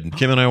 I did.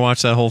 Kim and I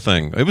watched that whole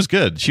thing. It was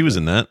good. She was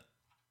in that.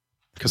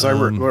 Because I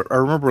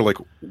remember, like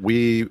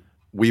we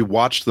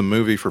watched the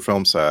movie for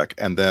Film Sack,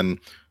 and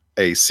then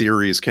a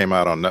series came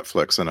out on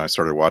Netflix, and I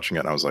started watching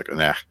it, and I was like,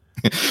 nah.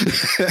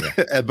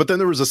 But then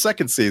there was a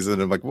second season,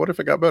 and I'm like, what if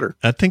it got better?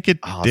 I think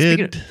it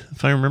did.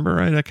 If I remember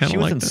right, I kind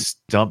of liked it. She was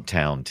in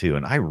Stumptown too,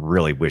 and I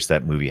really wish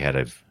that movie had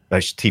a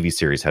TV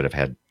series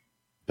had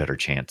better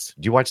chance.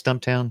 Did you watch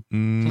Stumptown?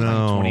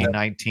 No.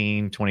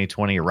 2019,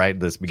 2020, right at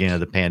the beginning of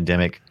the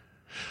pandemic.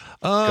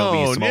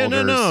 Oh,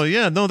 no.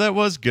 Yeah, no, that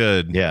was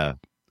good. Yeah.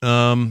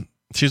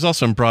 She's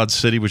also in Broad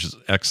City, which is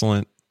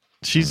excellent.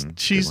 She's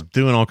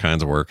doing all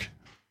kinds of work.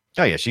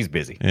 Oh yeah, she's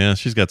busy. Yeah,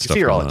 she's got stuff.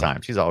 You see her all the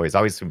time. She's always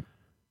here.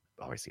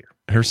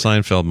 Her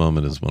Seinfeld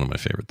moment is one of my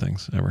favorite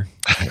things ever.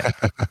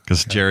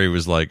 Because Jerry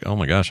was like, "Oh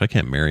my gosh, I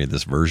can't marry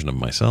this version of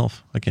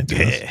myself. I can't do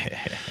this."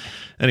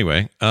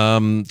 Anyway,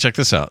 check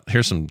this out.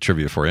 Here's some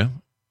trivia for you.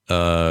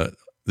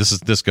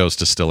 This goes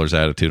to Stiller's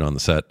attitude on the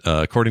set.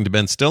 According to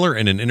Ben Stiller,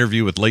 in an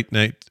interview with late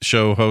night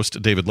show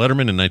host David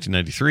Letterman in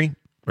 1993,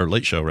 or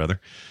Late Show rather,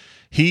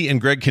 he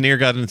and Greg Kinnear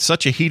got in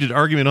such a heated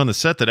argument on the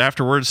set that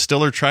afterwards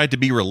Stiller tried to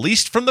be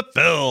released from the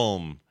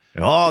film.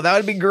 Oh, that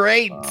would be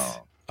great.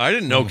 I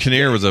didn't know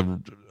Kinnear was I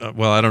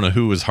don't know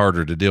who was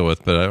harder to deal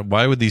with, but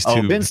why would these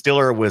two? Ben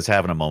Stiller was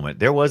having a moment.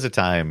 There was a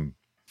time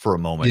for a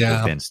moment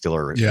with Ben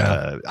Stiller.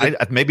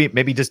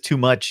 Maybe just too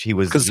much. He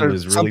was really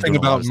something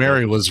about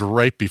Mary was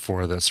right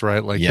before this,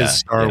 right? Like his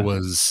star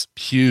was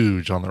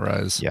huge on the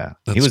rise. Yeah,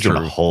 he was doing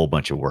a whole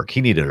bunch of work.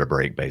 He needed a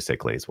break,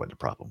 basically, is what the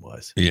problem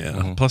was. Yeah.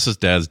 Mm-hmm. Plus, his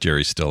dad's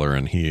Jerry Stiller,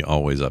 and he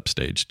always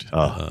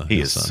upstaged. He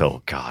is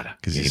so God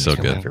because he's so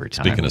good.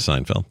 Speaking of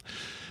Seinfeld.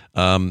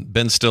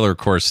 Ben Stiller, of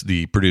course,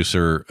 the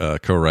producer,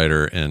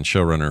 co-writer, and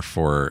showrunner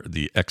for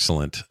the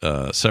excellent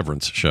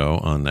Severance show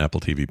on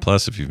Apple TV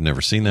Plus. If you've never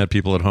seen that,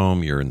 people at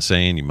home, you're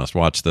insane. You must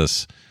watch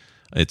this.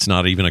 It's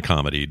not even a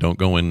comedy. Don't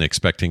go in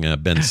expecting a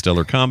Ben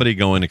Stiller comedy.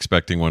 Go in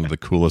expecting one of the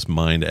coolest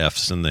mind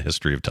Fs in the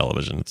history of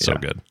television. It's so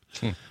good.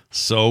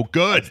 So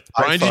good.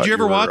 Brian, did you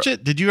ever watch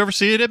it? Did you ever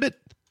see it, Ibbott?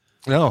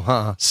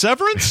 No,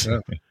 Severance?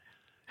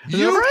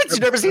 Severance? You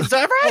never seen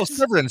Severance? Oh,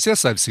 Severance.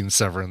 Yes, I've seen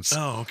Severance.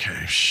 Oh, okay.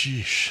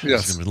 Sheesh. Yes. I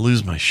was going to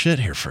lose my shit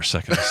here for a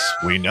second.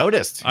 We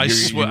noticed. I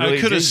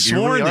could have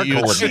sworn that you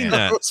had seen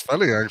that. That's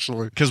funny,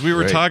 actually. Because we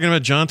were talking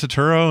about John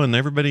Turturro and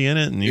everybody in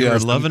it, and you were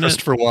loving it.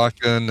 Christopher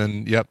Walken,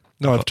 and yep.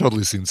 No, I've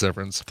totally seen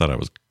Severance. Thought I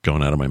was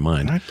going out of my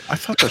mind. I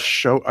thought the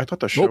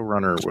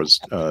showrunner was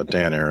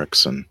Dan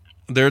Erickson.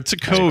 It's a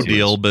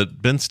co-deal,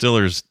 but Ben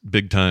Stiller's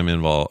big time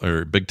in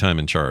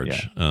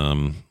charge.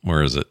 Yeah.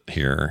 Where is it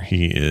here?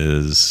 He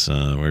is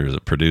where is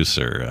it?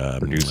 Producer,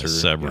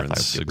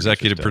 Severance,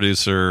 executive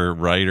producer,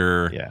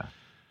 writer. Yeah.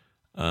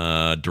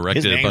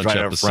 Directed His a bunch right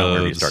of up front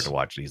whenever you episodes. start to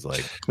watch it. He's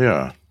like,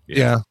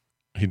 yeah.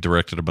 He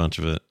directed a bunch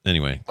of it.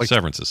 Anyway,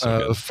 Severance is so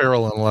good. Will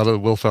Ferrell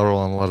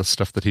on a lot of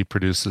stuff that he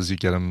produces. You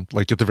get him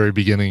like at the very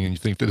beginning, and you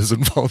think that his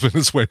involvement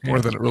is way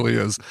more than it really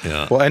is.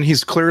 Yeah. Well, and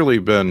he's clearly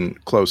been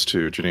close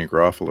to Janeane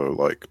Garofalo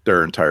like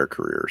their entire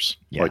careers.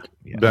 Yeah. Like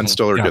Ben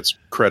Stiller gets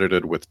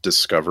credited with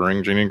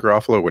discovering Janeane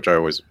Garofalo, which I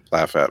always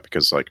laugh at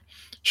because like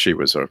she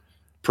was a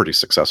pretty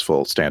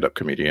successful stand-up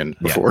comedian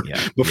before he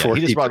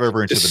just brought her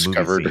over into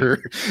discovered the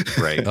movie scene.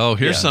 her. Right. Oh,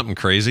 here's something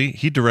crazy.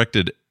 He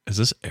directed. Is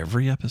this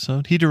every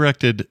episode? He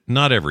directed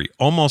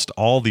almost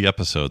all the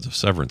episodes of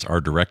Severance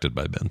are directed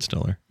by Ben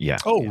Stiller. Yeah.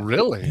 Oh,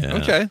 really? Yeah.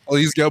 Okay. Well,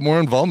 he's got more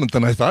involvement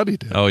than I thought he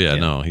did. Oh yeah,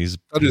 no, I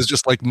thought he was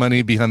just like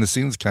money behind the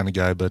scenes kind of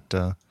guy, but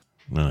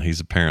no, he's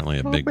apparently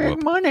a big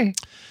whoop. money.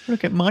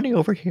 Look at money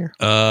over here.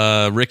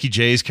 Ricky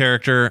Jay's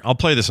character. I'll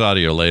play this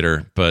audio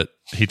later, but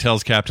he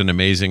tells Captain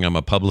Amazing, "I'm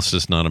a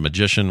publicist, not a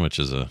magician," which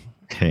is a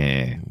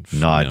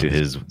nod to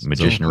his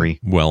magicianry.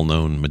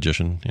 Well-known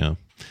magician. Yeah.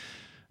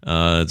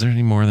 Is there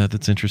any more of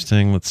that's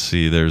interesting? Let's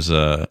see. There's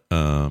a.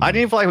 I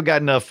didn't feel like we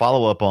got enough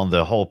follow up on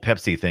the whole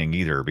Pepsi thing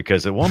either,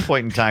 because at one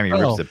point in time he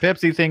rips the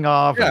Pepsi thing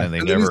off, and then they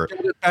never. He's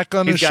got it back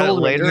on his got it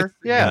shoulder later.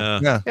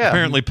 Yeah.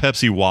 Apparently,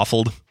 Pepsi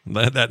waffled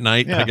that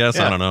night. I guess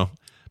I don't know.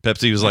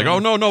 Pepsi was like, "Oh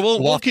no,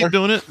 we'll keep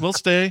doing it. We'll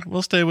stay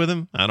with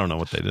him." I don't know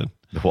what they did.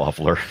 The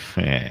waffler.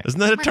 Isn't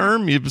that a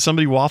term?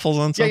 Somebody waffles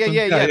on something?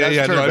 Yeah. That's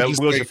a term. No, I was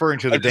referring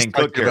to the Dane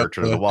Cook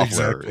character, the waffler.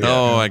 Exactly.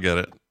 Oh, I get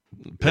it.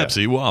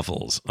 Pepsi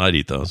waffles. I'd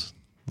eat those.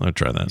 I'd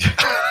try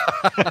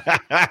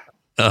that.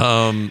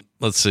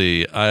 Let's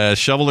see.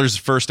 Shoveler's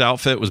first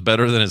outfit was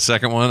better than his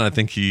second one. I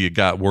think he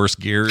got worse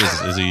gear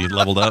as he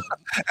leveled up.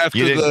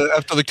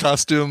 after the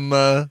costume.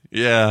 After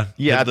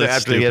he had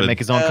to make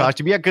his own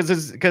costume. Yeah, because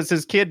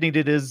his kid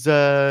needed his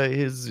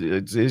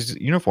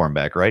uniform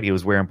back, right? He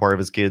was wearing part of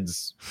his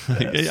kid's.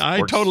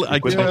 I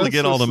totally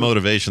get all the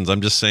motivations.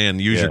 I'm just saying,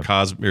 use your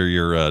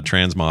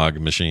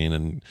transmog machine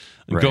and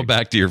go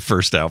back to your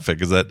first outfit,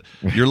 because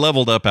your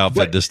leveled up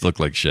outfit just looked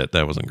like shit.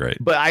 That wasn't great.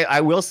 But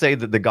I will say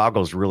that the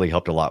goggles really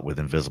helped a lot with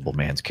Invisible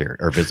Man's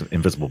character, or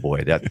Invisible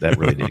Boy. That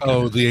really did.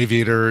 The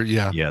aviator.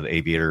 Yeah, the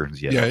aviator.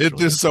 Yeah,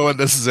 it is so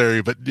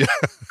unnecessary, but yeah.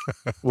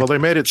 Well, they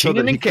made it so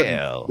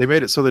that they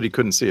made it so that he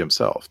couldn't see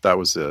himself. That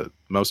was the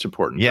most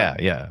important.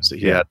 Yeah. So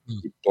he had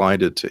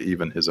blinded to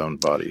even his own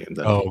body, and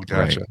then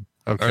gotcha.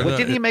 Okay.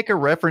 Did he make a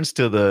reference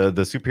to the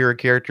superhero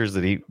characters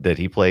that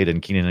he played in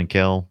Kenan and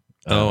Kel?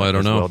 I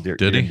don't know.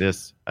 Did he?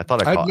 This? I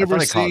thought I caught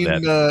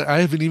that.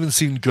 I haven't even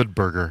seen Good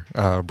Burger,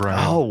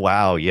 Brian. Oh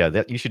wow, yeah.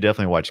 That you should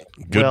definitely watch.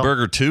 Good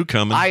Burger 2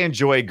 coming. I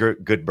enjoy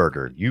Good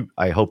Burger.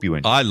 I hope you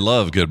enjoy. I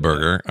love Good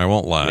Burger. I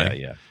won't lie.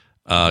 Yeah.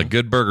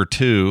 Good Burger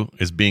 2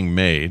 is being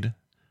made.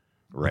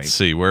 Right. Let's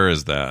see, where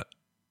is that?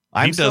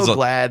 I'm so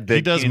glad that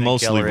he does Kenan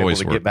mostly and Kel are voice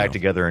able to work get back now.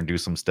 together and do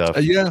some stuff.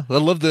 Yeah, I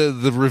love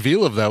the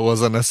reveal of that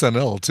was on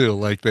SNL too.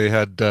 Like they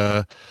had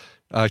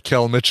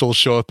Kel Mitchell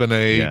show up in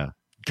a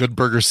Good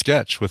Burger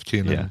sketch with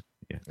Kenan.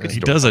 He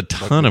does a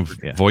ton of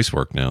voice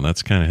work now.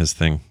 That's kind of his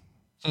thing.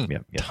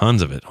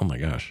 Tons of it. Oh my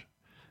gosh.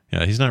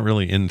 Yeah, he's not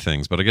really in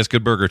things, but I guess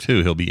Good Burger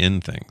 2, he'll be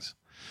in things.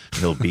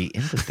 He'll be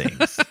into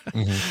things.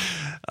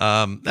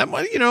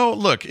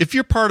 Look, if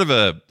you're part of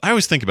I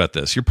always think about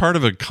this. You're part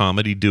of a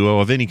comedy duo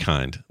of any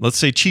kind. Let's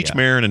say Cheech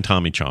Marin and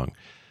Tommy Chong.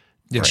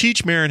 Yeah.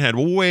 Cheech Marin had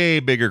way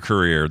bigger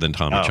career than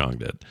Tommy Chong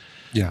did.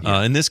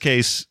 Yeah. In this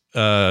case,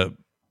 the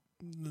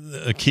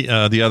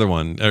other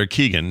one, or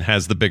Keegan,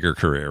 has the bigger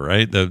career,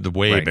 right? The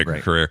way bigger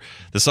career.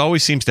 This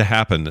always seems to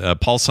happen.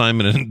 Paul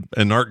Simon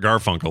and Art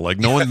Garfunkel. Like,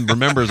 no one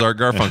remembers Art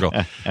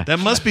Garfunkel. That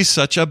must be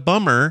such a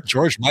bummer.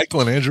 George Michael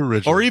and Andrew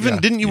Ridgeley. Or even,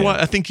 didn't you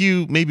watch, I think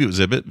maybe it was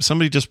Ibbot.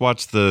 Somebody just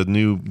watched the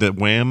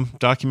Wham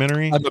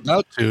documentary. I'm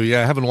about to.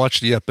 Yeah, I haven't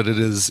watched it yet, but it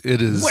is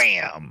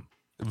Wham!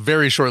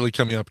 Very shortly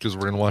coming up, because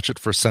we're going to watch it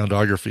for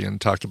Soundography and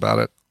talk about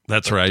it.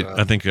 That's right.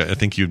 I think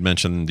you'd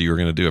mentioned you were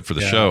going to do it for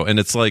the show, and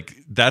it's like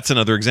that's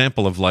another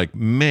example of like,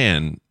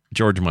 man,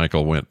 George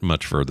Michael went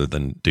much further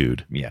than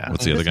dude. Yeah.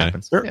 What's the other guy?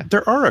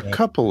 There are a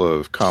couple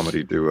of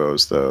comedy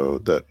duos though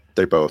that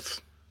they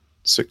both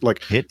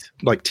hit,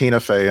 like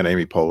Tina Fey and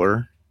Amy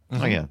Poehler.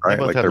 Oh yeah, right.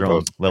 They both have they're their own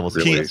both levels.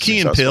 really Key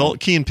and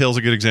Peele's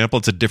a good example.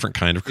 It's a different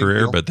kind of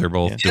career, but they're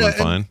both doing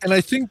fine. And I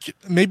think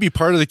maybe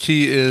part of the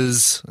key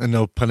is, and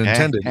no pun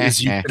intended,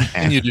 is you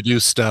continue to do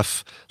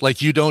stuff.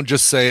 Like you don't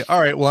just say, "All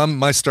right, well,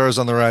 my star's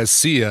on the rise.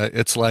 See ya."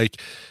 It's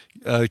like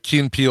Key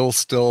and Peele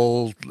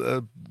still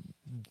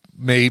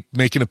may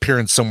make an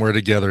appearance somewhere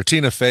together.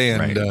 Tina Fey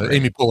and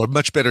Amy Poehler,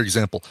 much better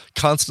example,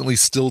 constantly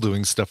still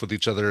doing stuff with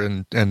each other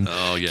and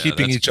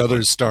keeping each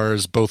other's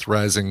stars both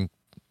rising.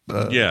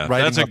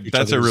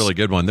 That's a really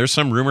good one. There's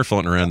some rumor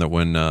floating around that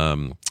when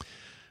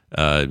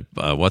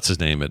what's his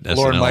name at SNL,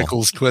 Lorne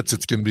Michaels quits,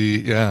 it's going to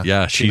be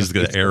she's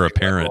the heir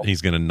apparent.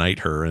 He's going to knight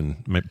her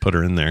and put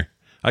her in there.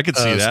 I could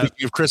see that.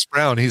 Speaking of Chris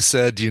Brown, he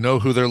said, "Do you know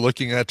who they're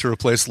looking at to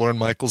replace Lorne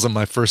Michaels?" And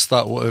my first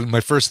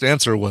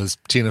answer was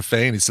Tina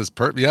Fey, and he says,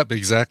 "Yep,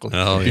 exactly."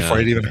 Before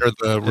I'd even heard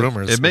the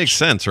rumors, it makes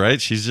sense,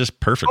 right? She's just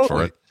perfect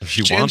for it. If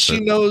she wants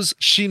it.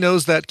 She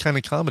knows that kind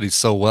of comedy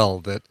so well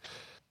that,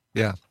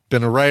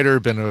 been a writer,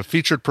 been a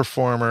featured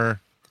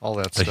performer, all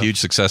that stuff. A huge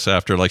success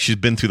after, like, she's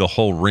been through the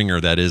whole ringer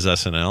that is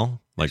SNL.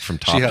 Like from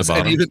top to bottom,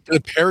 and even a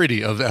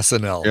parody of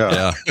SNL.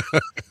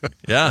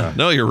 Yeah.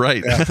 No, you're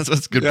right. Yeah.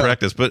 That's good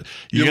practice. But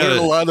you learn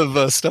a lot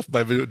of stuff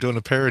by doing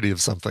a parody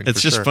of something.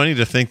 It's just funny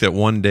to think that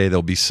one day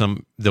there'll be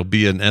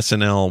an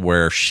SNL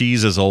where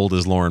she's as old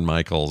as Lorne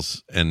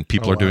Michaels, and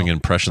people are doing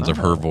impressions of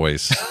her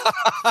voice.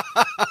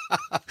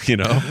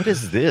 What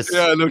is this?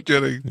 Yeah, no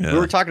kidding. We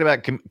were talking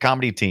about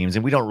comedy teams,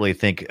 and we don't really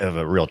think of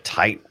a real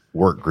tight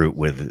work group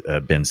with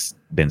Ben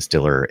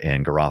Stiller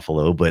and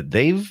Garofalo, but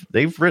they've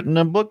written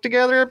a book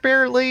together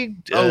apparently.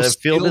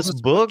 Feel this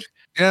book,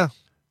 that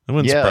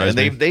wouldn't surprise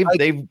me.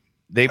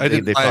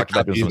 They've talked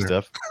about doing some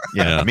stuff.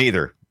 Me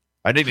either.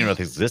 I didn't even know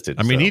they existed.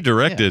 I mean, he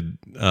directed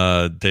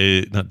not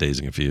Dazed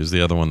and Confused,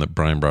 the other one that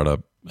Brian brought up.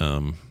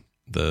 The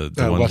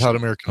one Hot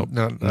American.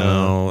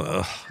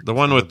 The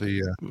one with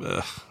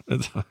the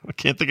I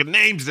can't think of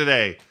names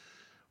today.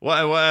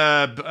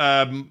 Fiona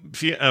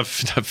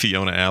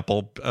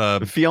Apple.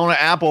 Fiona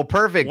Apple,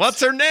 perfect. What's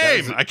her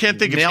name? I can't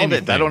think of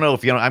anything. I don't know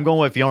if Fiona. I'm going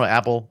with Fiona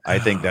Apple. I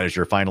think that is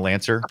your final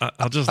answer.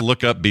 I'll just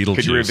look up Beetlejuice.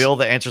 Could you reveal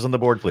the answers on the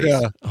board, please?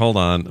 Yeah. Hold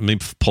on. Let me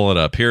pull it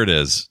up. Here it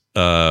is.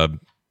 Oh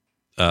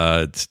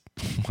my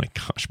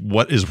gosh,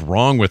 what is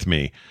wrong with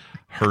me?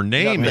 Her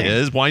name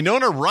is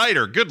Winona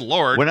Ryder. Good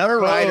Lord. Winona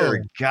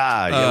Ryder.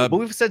 God. But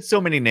we've said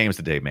so many names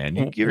today, man.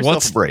 You give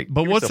yourself a break.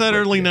 But what's that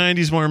early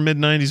 90s one or mid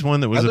 90s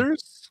one that was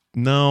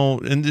No,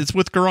 and it's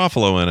with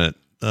Garofalo in it.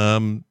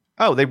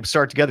 They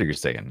start together, you're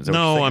saying?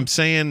 I'm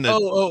saying that. I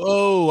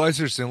see what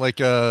you're saying. Like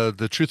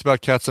The Truth About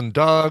Cats and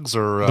Dogs,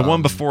 or the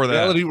one before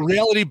that.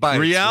 Reality Bites.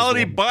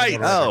 Reality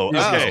Bites.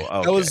 Okay.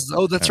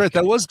 That's right.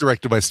 That was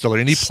directed by Stiller,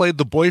 and he played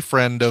the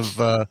boyfriend of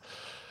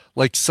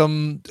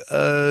some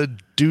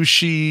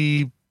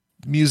douchey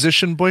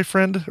musician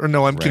boyfriend. Or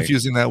no, I'm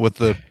confusing that with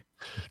The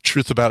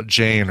Truth About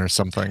Jane or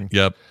something.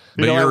 Yep.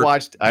 But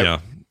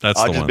that's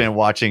I've just been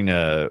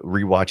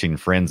rewatching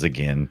Friends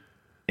again,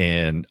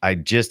 and I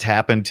just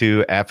happened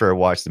to, after I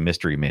watched The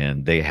Mystery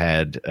Men, they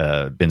had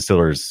Ben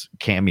Stiller's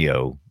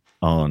cameo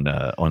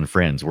on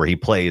Friends, where he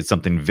plays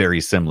something very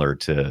similar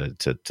to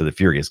the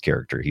Furious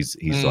character. He's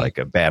like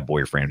a bad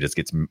boyfriend,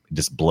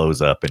 just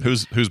blows up. And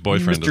whose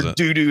boyfriend is it?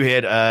 Doo-doo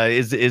head.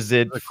 Is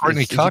it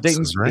Courtney Cox?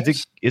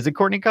 Is it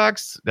Courtney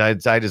Cox? I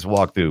just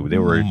walked through. They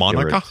were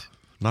Monica.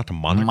 Not to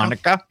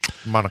Monica.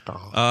 Monica.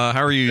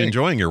 How are you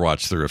enjoying your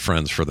watch through of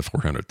Friends for the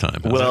 400th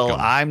time? Well,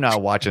 I'm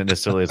not watching it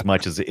necessarily as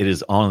much as it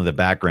is on in the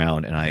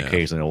background, and I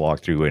occasionally walk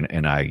through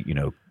and I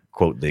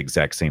quote the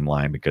exact same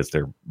line because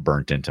they're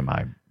burnt into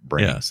my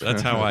brain. Yes,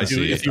 that's how I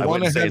see it. If you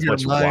want to have your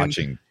mind,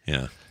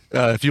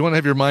 if you want to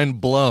have your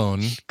mind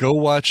blown, go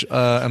watch,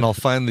 and I'll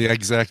find the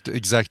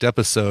exact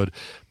episode.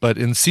 But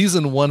in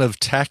season 1 of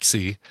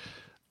Taxi.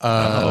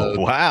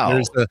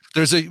 Wow!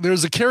 There's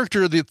a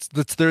character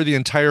that's there the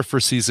entire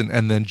first season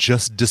and then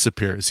just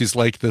disappears. He's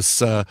like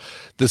this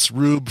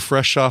rube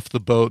fresh off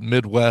the boat,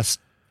 Midwest,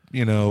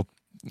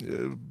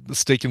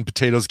 steak and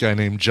potatoes guy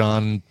named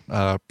John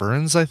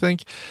Burns, I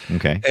think.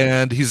 Okay.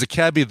 And he's a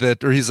cabbie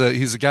he's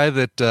a guy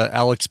that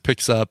Alex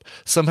picks up,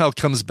 somehow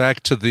comes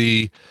back to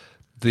the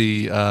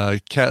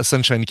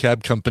Sunshine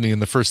Cab Company in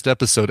the first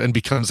episode and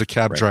becomes a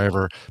cab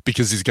driver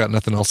because he's got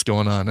nothing else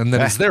going on, and then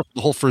he's there for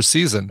the whole first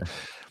season.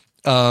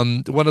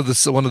 One of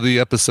the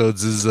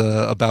episodes is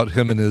about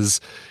him and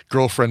his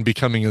girlfriend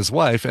becoming his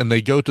wife, and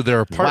they go to their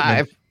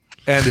apartment.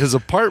 And his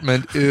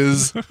apartment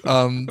is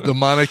the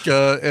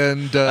Monica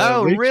and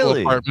Rachel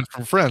apartment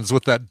from Friends,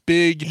 with that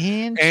big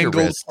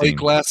angled plate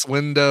glass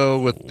window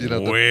with the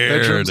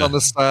bedrooms on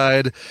the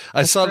side.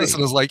 I saw this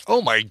and I was like,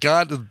 oh my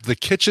god, the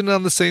kitchen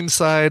on the same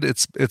side.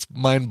 It's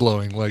mind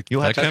blowing. Like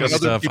that kind of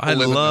stuff. I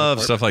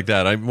love stuff like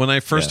that. When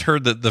I first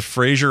heard that the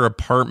Fraser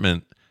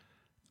apartment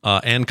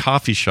and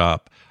coffee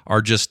shop are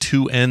just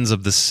two ends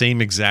of the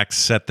same exact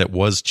set that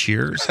was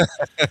Cheers.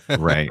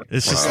 Right.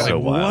 It's just like,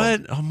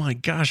 what? Oh my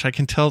gosh, I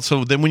can tell.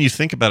 So then when you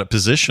think about it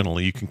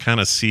positionally, you can kind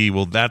of see,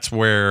 well, that's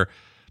where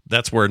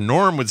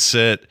Norm would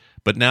sit,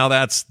 but now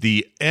that's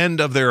the end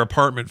of their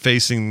apartment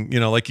facing,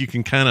 like you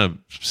can kind of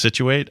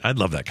situate. I'd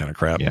love that kind of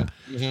crap. Yeah.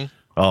 Mm-hmm.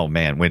 Oh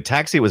man, when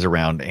Taxi was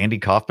around, Andy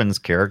Kaufman's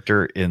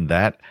character in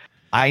that,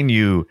 I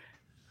knew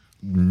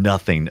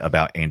nothing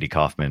about Andy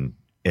Kaufman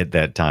at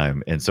that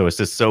time, and so it's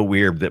just so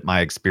weird that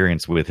my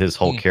experience with his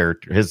whole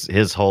character,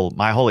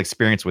 my whole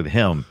experience with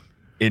him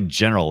in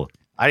general,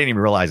 I didn't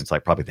even realize it's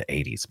like probably the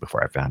 80s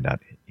before I found out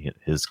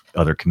his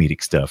other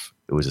comedic stuff.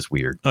 It was just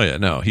weird. Oh yeah,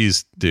 no,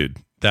 dude.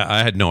 That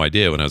I had no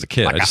idea when I was a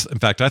kid. In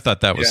fact, I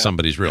thought that was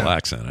somebody's real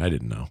accent. I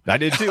didn't know. I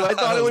did too. I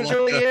thought it was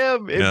really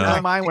him. In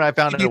my mind, when I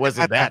found out it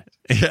wasn't that.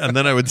 Yeah, and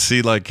then I would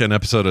see like an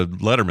episode of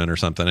Letterman or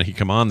something, and he'd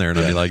come on there, and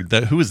I'd be like,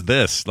 "Who is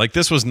this?" Like,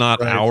 this was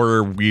not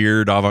our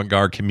weird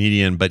avant-garde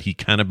comedian, but he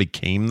kind of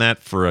became that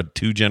for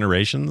 2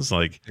 generations.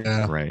 Like,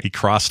 he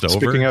crossed over.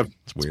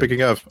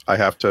 Speaking of, I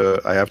have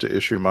to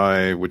issue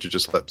my. Would you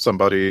just let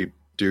somebody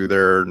do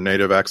their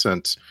native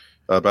accent?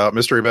 About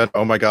Mystery Men.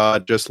 Oh my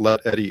God! Just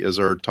let Eddie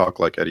Izzard talk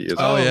like Eddie Izzard.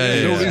 Oh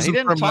yeah. He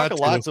didn't talk a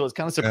lot, so it's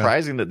kind of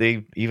surprising that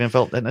they even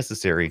felt that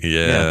necessary.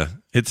 Yeah.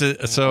 It's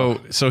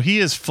so he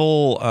is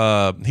full.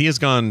 He has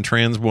gone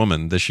trans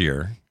woman this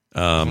year,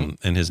 and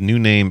his new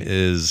name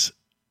is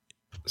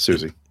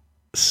Susie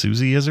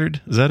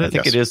Izzard. Is that it? I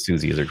think it is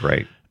Susie Izzard,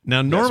 right?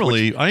 Now,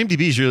 normally,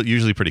 IMDb is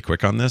usually pretty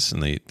quick on this,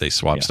 and they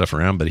swap stuff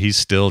around, but he's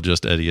still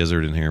just Eddie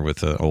Izzard in here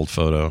with an old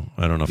photo.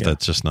 I don't know if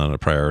that's just not a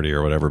priority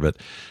or whatever, but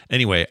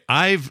anyway,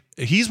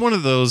 he's one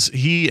of those,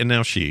 he and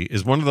now she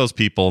is one of those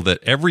people that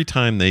every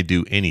time they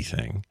do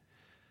anything,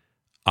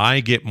 I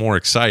get more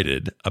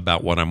excited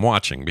about what I'm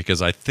watching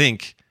because I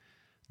think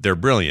they're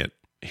brilliant.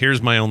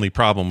 Here's my only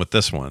problem with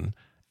this one.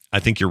 I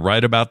think you're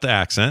right about the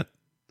accent.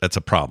 That's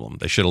a problem.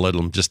 They should have let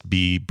them just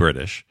be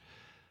British.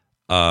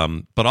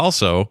 But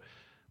also...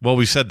 Well,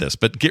 we said this,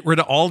 but get rid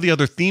of all the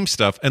other theme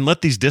stuff and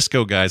let these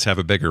disco guys have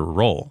a bigger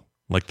role.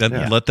 Like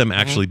let them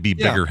actually be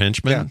bigger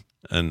henchmen. Yeah.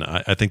 And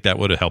I think that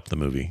would have helped the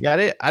movie.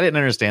 Yeah, I didn't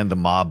understand the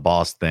mob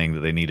boss thing that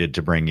they needed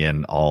to bring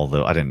in all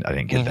the. I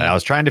didn't get that. I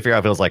was trying to figure out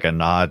if it was like a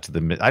nod to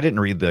the. I didn't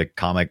read the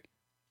comic,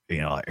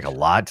 like a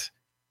lot,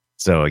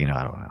 so I don't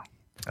know.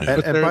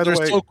 And by the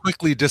way, so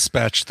quickly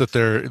dispatched that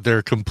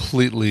they're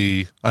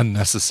completely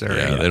unnecessary.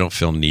 Yeah, they don't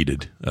feel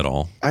needed at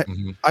all. I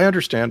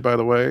understand, by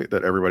the way,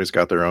 that everybody's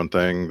got their own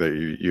thing,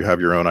 that you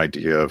have your own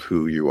idea of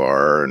who you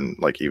are and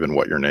like even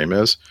what your name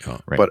is. Oh,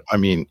 right. But I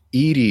mean,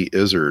 Eddie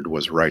Izzard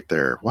was right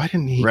there. Why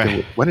didn't he?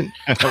 Right.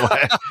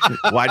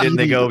 Why didn't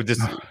they go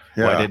just?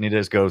 Yeah. Why didn't he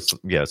just go?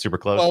 Yeah, super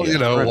close.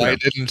 Well,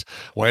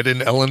 why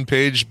didn't Ellen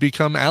Page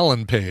become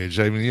Alan Page?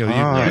 I mean,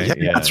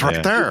 that's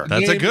right there.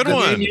 That's a good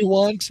one. The name you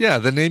want,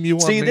 the name you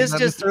want. See, this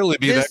just necessarily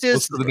be that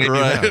close to the name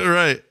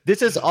right.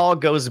 This is all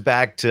goes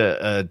back to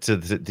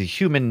the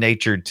human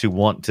nature to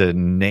want to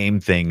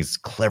name things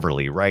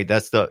cleverly, right?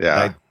 That's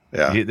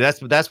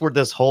that's where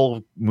this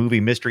whole movie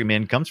Mystery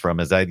Men comes from.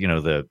 Is that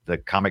the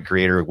comic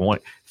creator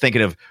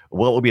thinking of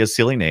what will be a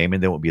silly name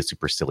and then what will be a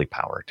super silly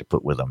power to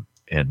put with them,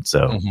 and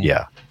so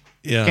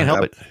can't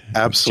help it.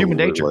 Absolutely. It's human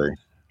nature.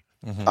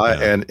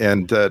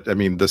 And that, I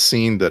mean, the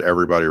scene that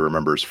everybody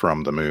remembers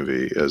from the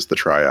movie is the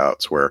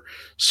tryouts where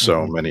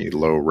so many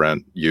low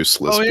rent,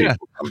 useless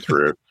people come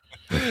through.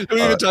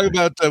 We even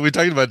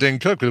talking about Dane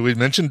Cook. Did we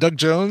mention Doug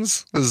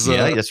Jones?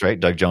 That's right.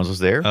 Doug Jones was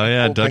there. Oh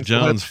yeah, Doug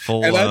Jones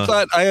full. And I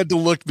thought I had to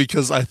look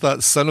because I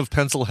thought Son of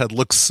Pencilhead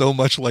looked so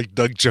much like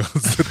Doug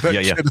Jones.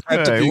 Wait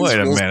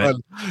a minute.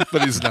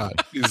 But he's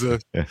not. He's a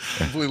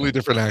completely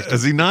different actor.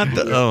 Is he not?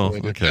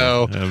 Okay.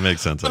 No. That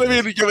makes sense. But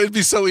I mean, it'd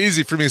be so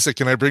easy for me to say,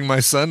 "Can I bring my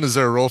son? Is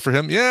there a role for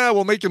him?" Yeah,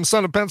 we'll make him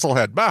Son of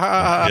Pencilhead.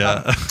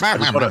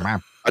 Yeah.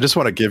 I just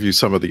want to give you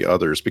some of the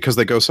others because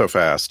they go so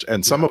fast,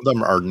 and some of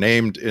them are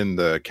named in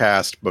the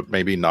cast, but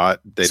maybe not.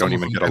 They don't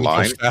even get a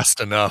line fast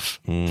enough,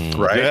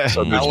 right? Yeah.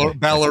 So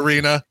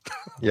ballerina.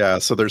 Yeah.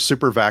 So there's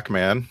Super Vac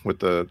Man with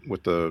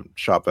the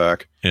shop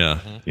vac. Yeah.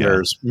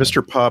 There's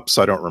Mr. Pups.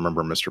 I don't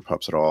remember Mr.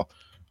 Pups at all.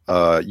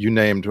 You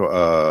named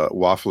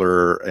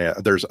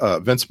Waffler. There's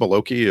Vince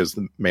Malocki is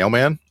the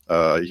mailman.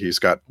 He's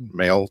got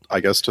mail,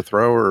 I guess, to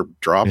throw or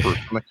drop or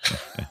something.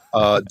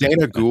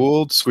 Dana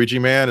Gould, Squeegee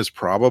Man, is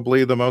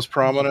probably the most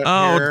prominent.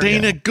 Oh, here.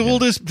 Dana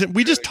Gould is.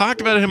 We just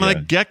talked about him in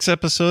that Gex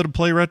episode of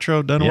Play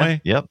Retro Dunaway.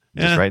 Yep.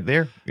 Just right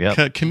there.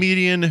 Yep.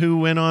 Comedian who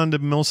went on to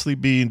mostly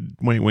be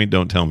wait,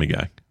 don't tell me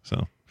guy.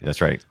 So. That's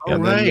right.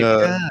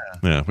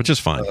 Yeah, which is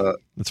fine.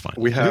 That's fine.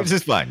 We have this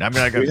is fine. I'm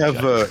not we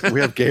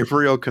have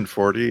Gabriel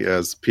Conforti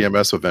as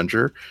PMS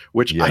Avenger,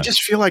 which I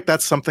just feel like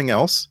that's something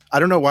else. I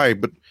don't know why,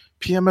 but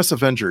PMS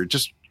Avenger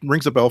just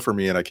rings a bell for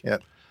me, and I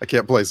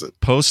can't place it.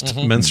 Post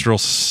menstrual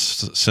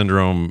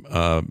syndrome,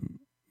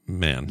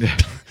 man.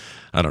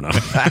 I don't know.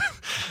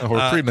 Or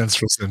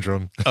premenstrual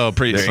syndrome. Oh,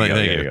 there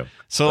you go.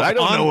 So I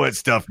don't know what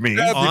stuff means.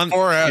 That's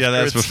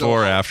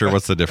before, after.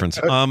 What's the difference?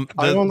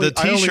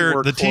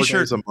 The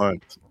t-shirt a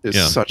month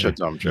is such a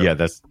dumb joke. Yeah,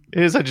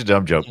 it is such a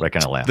dumb joke. But I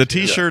kind of laugh. The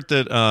t-shirt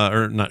that,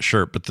 or not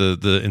shirt, but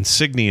the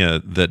insignia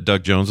that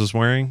Doug Jones was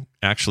wearing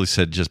actually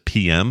said just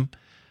PM.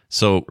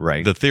 So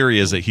the theory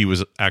is that he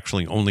was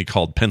actually only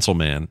called Pencil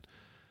Man,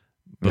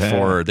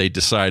 before they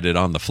decided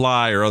on the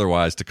fly or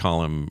otherwise to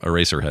call him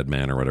Eraserhead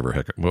Man or whatever.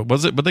 Heck, what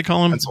was it? What they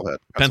call him?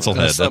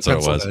 Pencilhead. That's what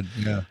it was.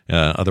 Yeah.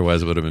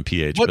 Otherwise, it would have been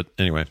PH. But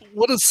anyway,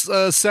 what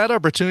a sad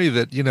opportunity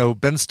that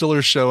Ben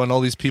Stiller's show and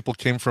all these people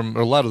came from.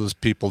 Or a lot of those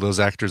people, those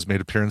actors,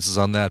 made appearances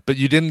on that. But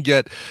you didn't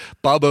get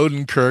Bob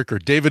Odenkirk or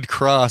David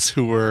Cross,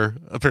 who were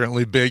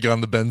apparently big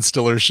on the Ben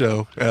Stiller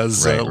show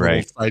as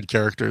little side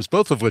characters.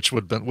 Both of which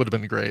would have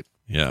been great.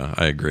 Yeah,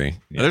 I agree.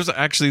 Yeah.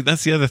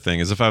 That's the other thing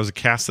is if I was to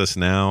cast this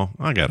now,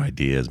 I got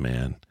ideas,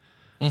 man.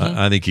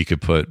 I think you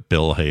could put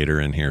Bill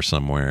Hader in here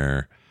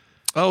somewhere.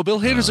 Oh, Bill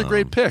Hader's a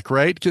great pick,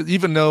 right?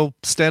 Even though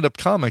stand-up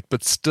comic,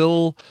 but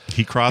still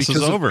he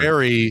crosses over.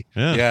 Barry,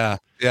 yeah.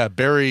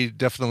 Barry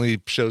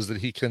definitely shows that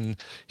he can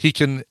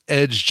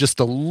edge just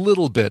a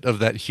little bit of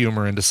that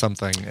humor into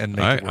something and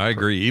make it work. I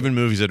agree. Even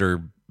movies that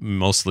are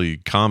mostly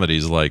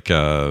comedies, like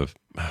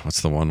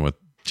what's the one with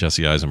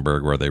Jesse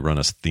Eisenberg where they run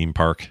a theme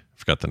park?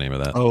 Forgot the name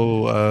of that.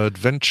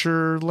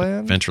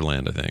 Adventureland?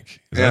 Adventureland, I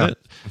think. Is that it?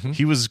 Mm-hmm.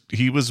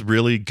 He was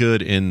really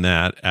good in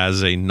that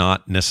as a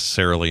not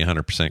necessarily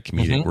 100%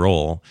 comedic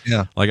role.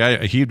 Yeah.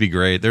 Like he'd be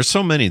great. There's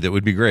so many that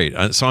would be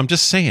great. So I'm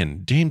just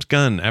saying, James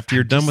Gunn, after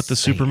you're done with the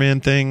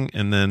Superman thing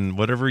and then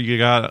whatever you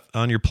got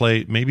on your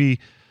plate, maybe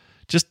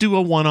just do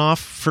a one-off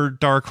for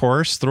Dark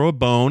Horse, throw a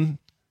bone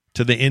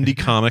to the indie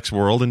comics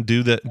world and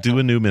do a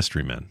new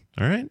Mystery Men.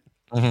 All right?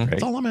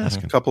 That's all I'm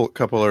asking. Couple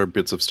other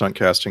bits of stunt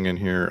casting in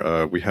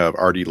here. We have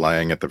Artie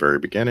Lang at the very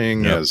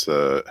beginning as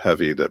the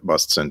heavy that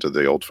busts into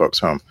the old folks'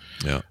 home.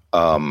 Yeah.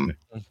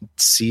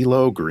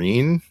 CeeLo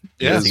Green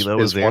is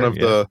one of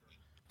the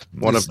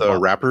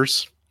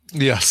rappers.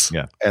 Yes.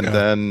 Yeah. And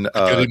then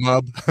Goody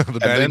Mob, the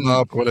Batty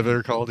Mob, whatever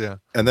they're called. Yeah.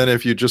 And then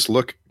if you just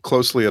look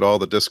closely at all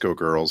the disco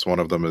girls, one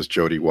of them is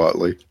Jodie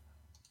Watley.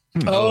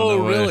 Oh,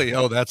 no really?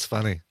 Oh, that's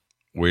funny.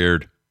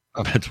 Weird.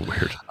 That's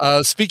weird.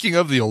 Speaking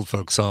of the old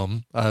folks'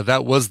 home,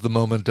 that was the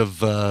moment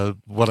of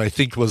what I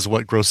think was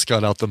what grossed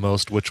Scott out the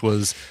most, which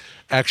was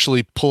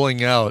actually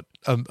pulling out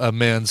a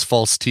man's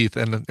false teeth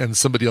and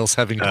somebody else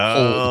having to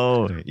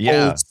hold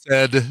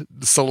said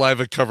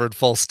saliva-covered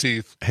false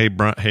teeth. Hey,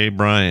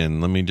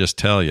 Brian, let me just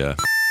tell you.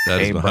 That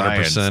is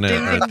 100%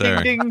 it right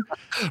there. Ding.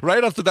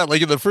 Right off the bat,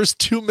 like in the first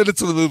 2 minutes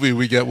of the movie,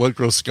 we get what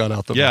grossed Scott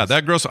out the most. Yeah,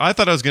 that gross. I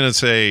thought I was going to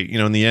say,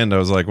 in the end, I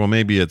was like, well,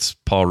 maybe it's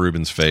Paul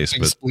Rubin's face,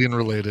 but spleen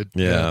related.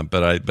 Yeah,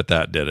 but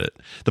that did it.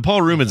 The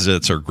Paul Rubin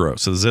zits are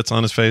gross. So the zits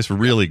on his face were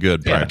really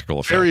good practical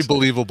effects. Very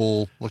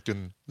believable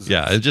looking. Zits.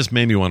 Yeah, it just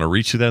made me want to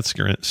reach through that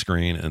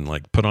screen and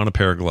like put on a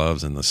pair of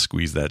gloves and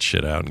squeeze that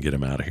shit out and get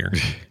him out of here.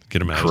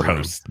 Get him out.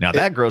 Gross. Now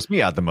that grossed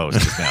me out the most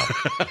just now.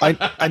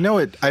 I know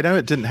it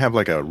didn't have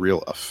like a real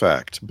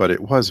effect, but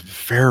it was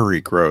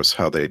very gross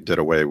how they did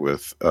away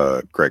with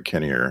Greg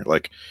Kinnear.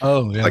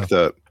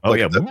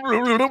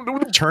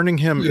 Turning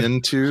him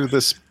into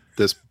this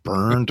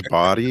burned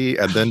body,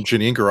 and then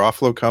Janine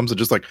Garofalo comes and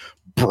just like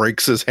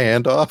breaks his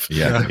hand off.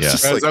 Yeah.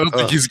 I don't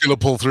think he's gonna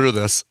pull through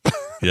this.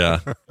 Yeah.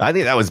 I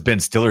think that was Ben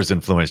Stiller's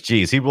influence.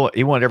 Jeez, he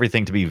wanted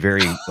everything to be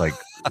very like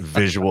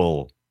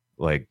visual,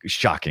 like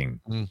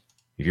shocking. Have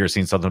you ever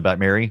seen Something About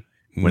Mary?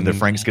 When the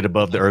Franks get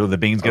above the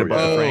beans get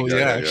above the Franks.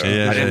 I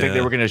didn't think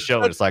they were going to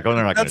show it. It's like, they're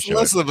not going to show it.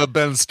 That's less of a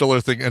Ben Stiller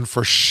thing, and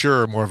for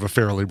sure more of a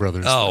Farrelly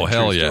Brothers. Oh, thing.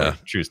 hell yeah.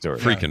 True story.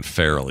 Freaking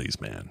Farrellys,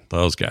 man.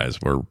 Those guys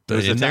were,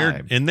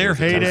 in their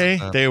heyday,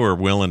 they were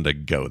willing to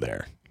go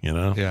there,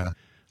 Yeah.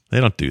 They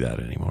don't do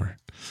that anymore.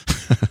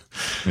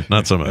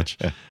 Not so much.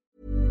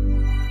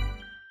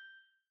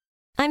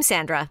 I'm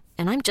Sandra,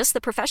 and I'm just the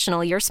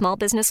professional your small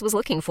business was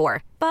looking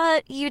for.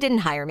 But you didn't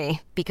hire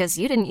me because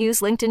you didn't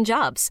use LinkedIn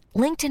Jobs.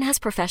 LinkedIn has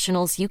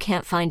professionals you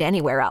can't find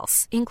anywhere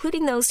else,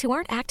 including those who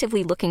aren't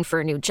actively looking for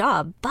a new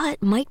job,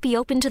 but might be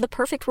open to the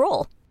perfect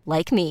role,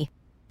 like me.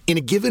 In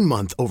a given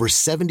month, over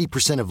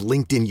 70% of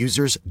LinkedIn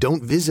users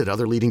don't visit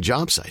other leading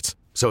job sites.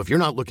 So if you're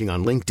not looking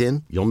on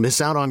LinkedIn, you'll miss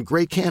out on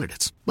great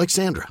candidates like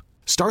Sandra.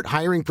 Start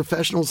hiring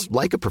professionals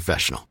like a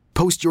professional.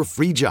 Post your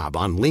free job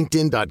on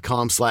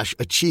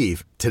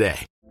linkedin.com/achieve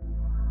today.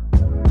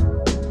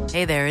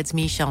 Hey there, it's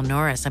Michelle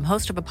Norris. I'm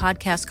host of a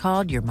podcast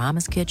called Your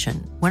Mama's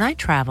Kitchen. When I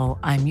travel,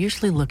 I'm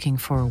usually looking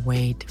for a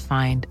way to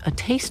find a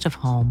taste of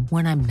home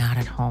when I'm not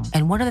at home.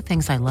 And one of the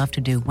things I love to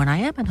do when I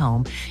am at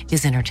home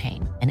is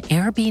entertain. And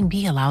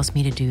Airbnb allows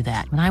me to do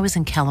that. When I was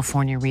in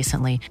California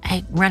recently,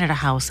 I rented a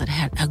house that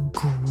had a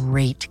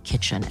great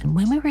kitchen. And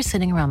when we were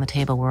sitting around the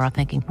table, we were all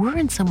thinking, we're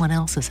in someone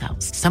else's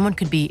house. Someone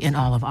could be in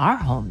all of our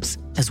homes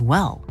as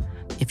well.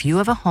 If you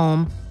have a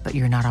home, but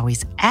you're not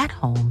always at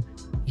home,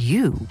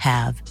 you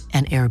have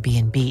an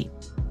Airbnb.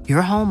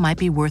 Your home might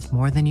be worth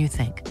more than you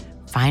think.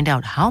 Find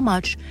out how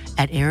much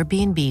at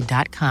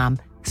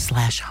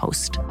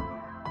airbnb.com/host.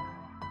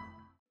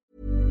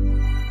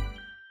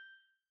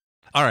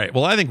 All right.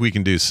 Well, I think we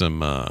can do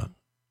some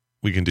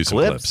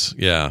clips.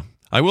 Yeah.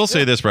 I will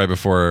say this right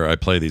before I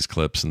play these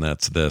clips, and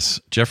that's this.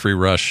 Jeffrey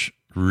Rush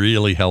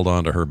really held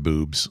on to her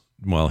boobs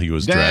while he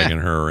was dragging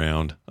her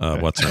around.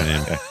 What's her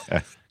name?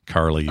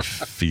 Carly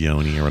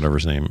Fione or whatever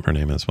her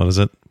name is. What is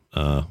it?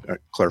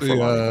 Claire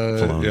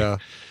Filoni. Yeah.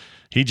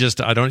 He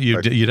just, I don't,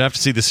 you'd have to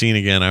see the scene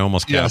again. I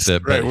almost capped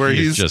it, but where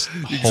he's just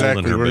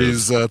holding her where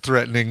boobs. he's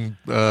threatening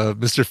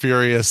Mr.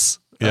 Furious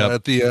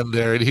at the end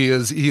there, and he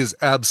is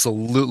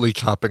absolutely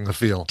copping the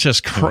feel.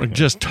 Just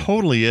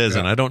totally is,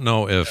 and I don't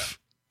know if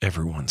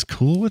everyone's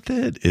cool with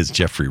it. Is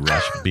Jeffrey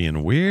Rush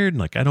being weird?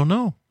 Like, I don't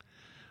know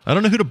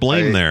who to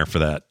blame there for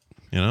that.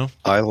 You know,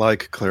 I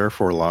like Claire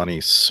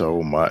Forlani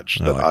so much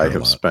that I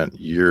have spent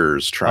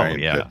years trying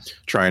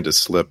to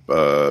slip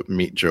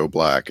Meet Joe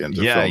Black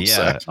into film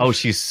set. Oh,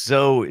 she's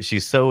so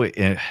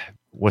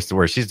what's the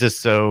word? She's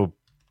just so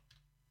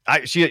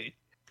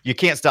you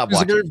can't stop She's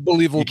watching. a very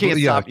believable, You can't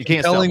stop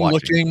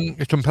watching.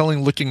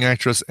 Compelling looking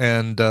actress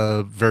and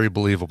very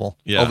believable.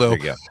 Yeah, although there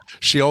you go.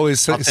 she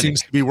always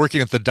seems to be working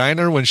at the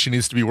diner when she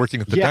needs to be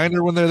working at the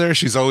diner when they're there.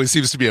 She's always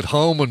seems to be at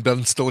home when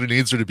Ben Stiller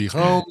needs her to be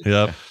home.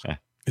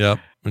 Yep.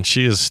 And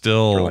she is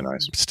still really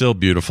nice. Still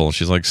beautiful.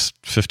 She's like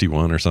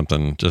 51 or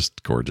something.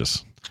 Just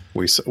gorgeous.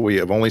 We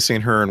have only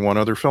seen her in one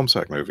other film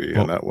sack movie,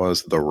 and that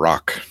was The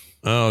Rock.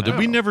 Oh, did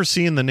we never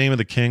see In the Name of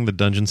the King, the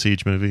Dungeon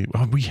Siege movie?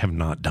 Oh, we have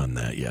not done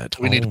that yet.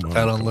 We need to put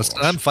that on the list.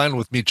 And I'm fine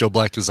with Meet Joe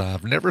Black because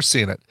I've never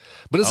seen it.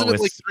 But isn't it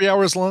like 3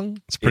 hours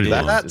long? It's pretty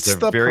long. That's It's a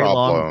the very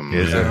problem. long.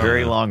 It's a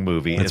very long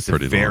movie. It's It's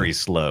pretty very long.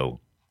 slow.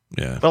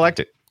 Yeah. But I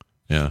liked it.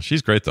 Yeah,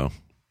 she's great, though.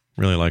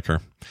 Really like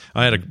her.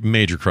 I had a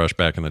major crush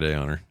back in the day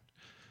on her.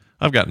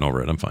 I've gotten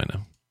over it. I'm fine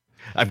now.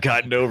 I've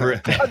gotten over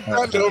it.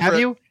 Have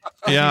you?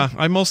 Yeah,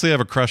 I mostly have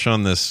a crush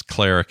on this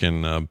cleric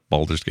in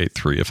Baldur's Gate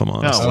 3, if I'm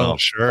honest. Oh, well,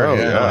 sure. Oh,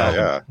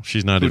 yeah.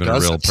 She's not Who even a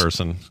real doesn't?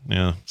 person.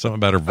 Yeah, something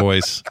about her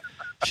voice.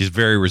 She's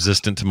very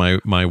resistant to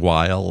my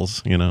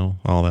wiles,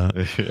 all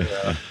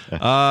that.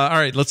 All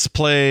right, let's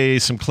play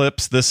some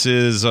clips. This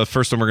is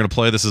first one we're going to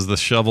play. This is the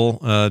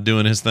shovel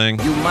doing his thing.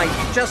 You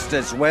might just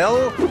as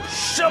well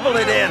shovel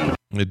it in.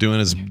 Doing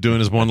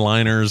his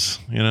one-liners,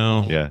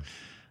 Yeah.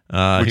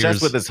 Which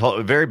that's what this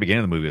whole very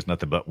beginning of the movie is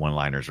nothing but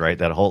one-liners, right?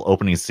 That whole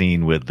opening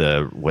scene with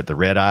the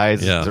red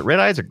eyes. Yeah. Is it red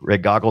eyes or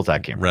red goggles? I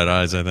can't remember. Red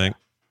eyes, I think.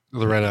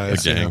 The red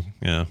eyes. The gang.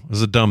 Yeah. It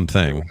was a dumb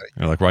thing.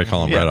 You're like, why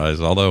call them red eyes?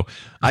 Although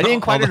I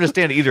didn't quite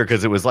understand it either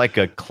because it was like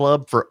a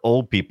club for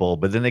old people,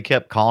 but then they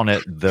kept calling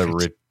it the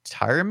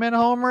retirement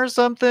home or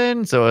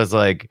something. So I was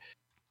like,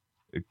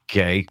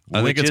 okay.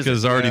 I think it's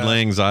because Artie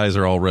Lang's eyes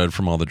are all red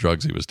from all the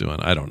drugs he was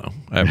doing. I don't know.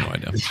 I have no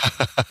idea.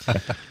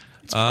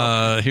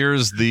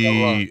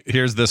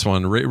 Here's this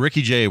one.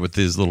 Ricky Jay with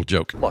his little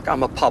joke. Look,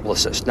 I'm a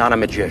publicist, not a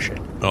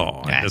magician.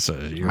 Oh,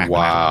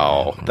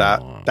 Wow.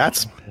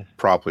 That's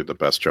probably the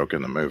best joke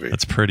in the movie.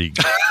 That's pretty.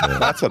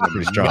 That's an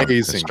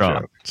amazing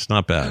joke. It's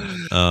not bad.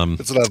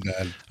 It's not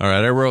bad. All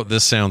right, I wrote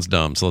this sounds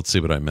dumb, so let's see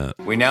what I meant.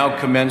 We now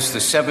commence the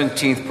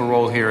 17th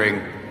parole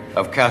hearing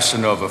of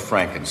Casanova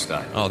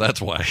Frankenstein. Oh,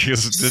 that's why. It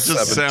just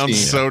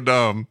sounds so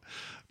dumb.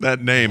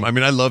 That name. I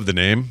mean, I love the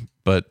name,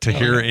 but to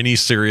hear any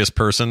serious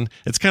person,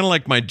 it's kind of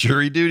like my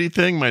jury duty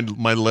thing.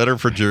 My letter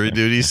for jury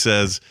duty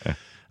says,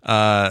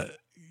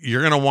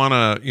 you're going to want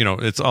to,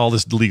 it's all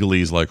this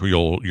legalese, like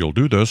you'll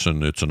do this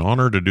and it's an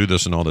honor to do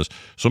this and all this.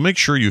 So make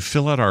sure you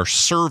fill out our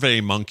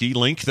Survey Monkey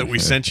link that we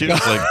sent you.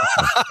 It's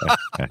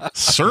like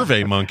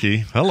Survey Monkey.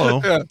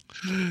 Hello. Yeah.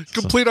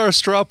 Complete our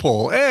straw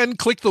poll and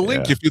click the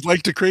link if you'd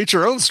like to create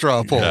your own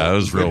straw poll. Yeah, it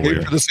was real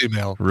weird. For this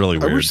email. Really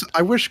weird.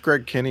 I wish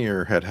Greg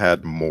Kinnear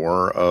had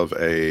more of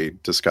a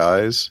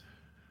disguise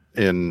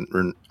in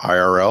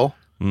IRL.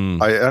 I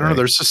don't know.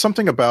 There's just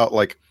something about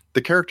like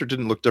the character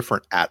didn't look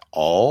different at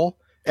all.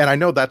 And I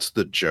know that's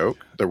the joke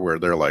where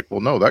they're like,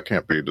 well, no, that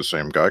can't be the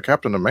same guy.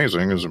 Captain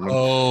Amazing is.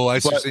 Oh, I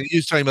see.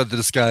 He's talking about the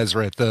disguise,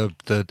 right?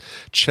 The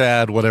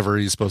Chad, whatever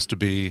he's supposed to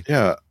be.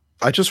 Yeah.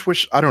 I just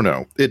wish, I don't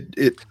know.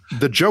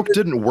 The joke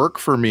didn't work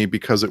for me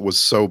because it was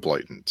so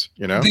blatant,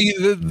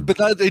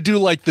 But they do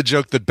like the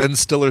joke that Ben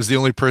Stiller is the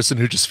only person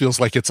who just feels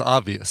like it's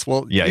obvious.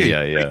 Well, yeah.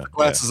 The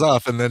glasses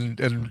off, and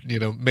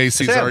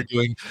Macy's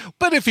arguing.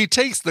 But if he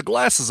takes the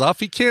glasses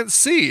off, he can't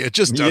see. It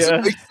just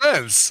doesn't make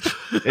sense.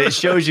 It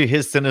shows you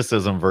his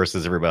cynicism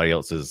versus everybody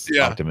else's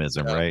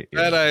optimism, right?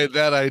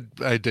 That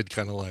I did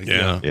kind of like.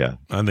 Yeah.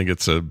 I think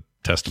it's a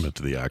testament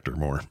to the actor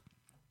more.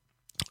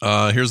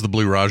 Here's the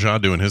Blue Raja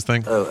doing his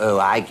thing. Oh,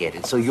 I get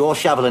it. So your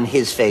shovel in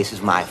his face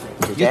is my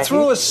fault. You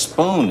threw a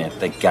spoon at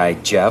the guy,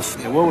 Jeff.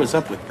 Yeah, what was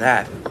up with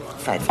that?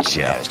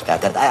 Jeff.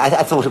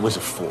 I thought it was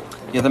a fork.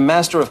 You're the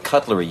master of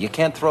cutlery. You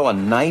can't throw a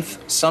knife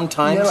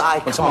sometimes? No, I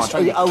when someone's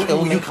can't. trying to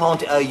kill me? You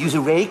can't use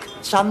a rake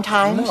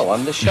sometimes? No,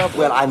 I'm the shovel.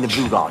 Well, I'm the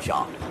Blue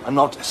Raja. I'm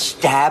not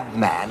stab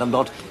man. I'm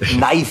not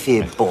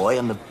knifey boy.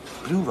 I'm the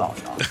Blue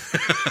Raja.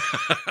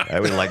 I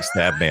would like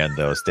Stab Man,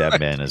 though. Stab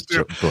Man is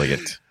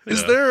brilliant.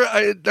 Is there?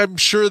 I'm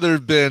sure there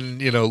have been,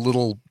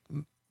 little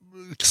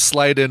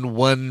slide in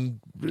 1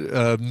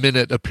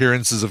 minute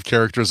appearances of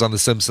characters on The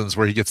Simpsons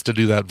where he gets to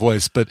do that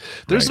voice, but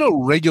there's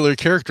no regular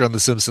character on The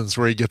Simpsons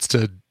where he gets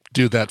to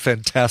do that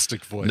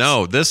fantastic voice.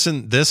 No, this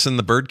and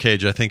the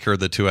Birdcage, I think, are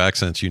the two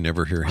accents you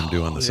never hear him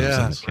do on The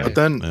Simpsons. Okay. But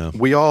then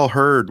we all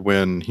heard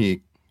when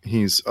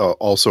he's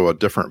also a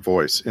different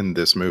voice in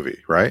this movie,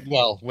 right?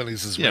 Well, when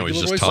he's his regular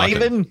he's just voice.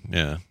 talking.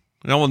 Yeah.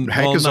 Hank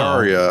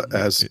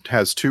Azaria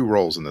has 2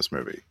 roles in this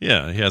movie.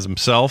 Yeah, he has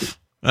himself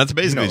That's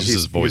basically just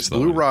his voice, he's though.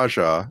 Blue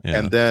Raja, Yeah.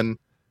 and then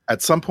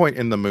at some point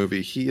in the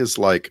movie, he is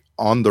like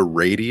on the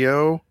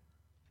radio,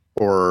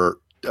 or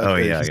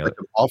he's like an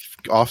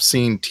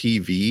off-scene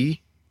TV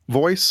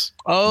voice.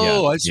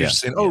 Oh, I see what you're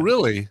saying. Oh,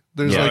 really?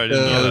 There's like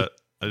a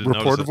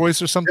reporter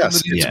voice or something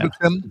that he's with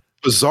him?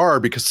 Bizarre,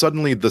 because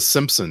suddenly The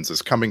Simpsons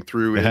is coming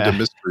through into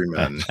Mystery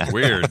Men.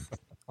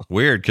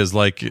 Weird, because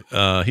like he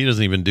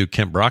doesn't even do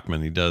Kent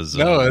Brockman. He does.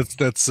 No,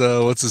 that's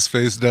what's his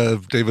face?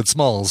 David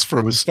Smalls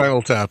from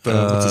Spinal Tap.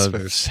 What's his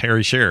face?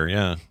 Harry Shearer.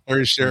 Yeah,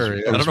 Harry Shearer.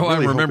 Yeah. I don't know why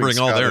I'm remembering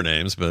all their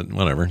names, but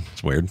whatever.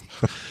 It's weird.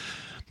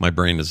 My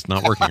brain is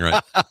not working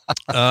right.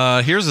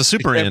 Here's a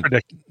Superman.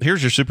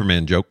 Here's your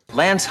Superman joke.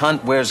 Lance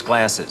Hunt wears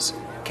glasses.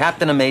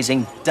 Captain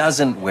Amazing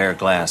doesn't wear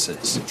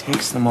glasses. He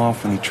takes them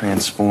off when he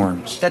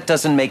transforms. That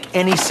doesn't make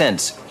any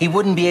sense. He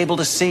wouldn't be able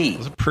to see.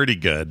 It's pretty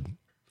good.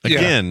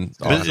 Again,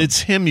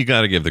 it's him you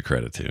got to give the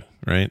credit to,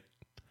 right?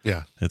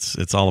 Yeah.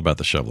 It's all about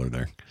the shoveler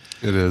there.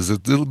 It is.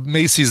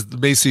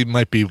 Macy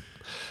might be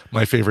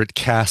my favorite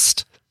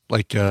casting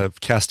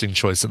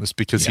choice in this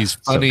because he's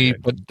funny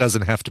but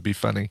doesn't have to be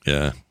funny.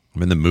 Yeah.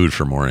 I'm in the mood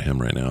for more of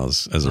him right now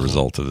as a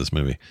result of this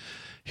movie.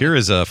 Here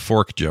is a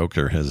fork joke,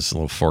 or his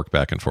little fork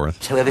back and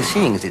forth. However,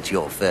 seeing as it's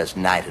your first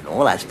night and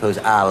all, I suppose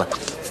I'll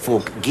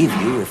forgive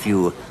you if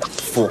you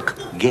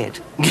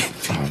forget.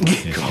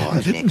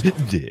 God.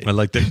 I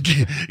like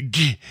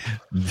that.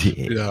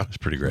 Yeah, it's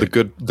pretty great.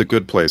 The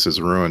Good Place has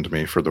ruined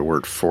me for the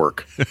word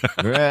fork.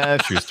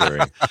 True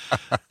story.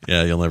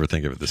 Yeah, you'll never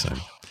think of it the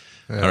same.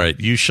 All right,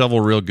 you shovel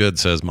real good,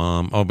 says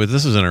Mom. Oh, but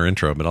this is in our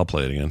intro, but I'll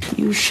play it again.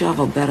 You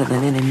shovel better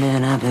than any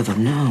man I've ever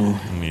known.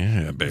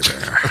 Yeah, baby.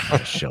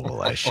 I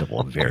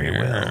shovel very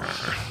well.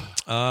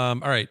 All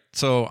right,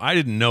 so I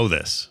didn't know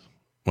this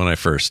when I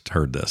first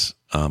heard this,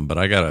 but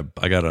I got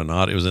an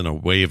odd. It was in a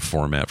wave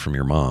format from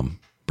your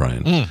mom,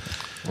 Brian.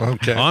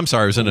 Okay. Oh, I'm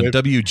sorry. It was in a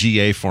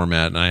WGA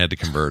format, and I had to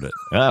convert it.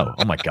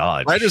 Oh my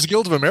God! Writers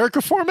Guild of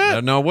America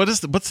format? No,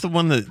 what's the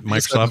one that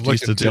Microsoft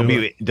used to do?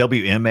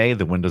 WMA,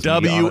 the Windows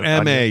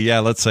WMA. Yeah,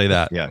 let's say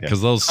that. Yeah,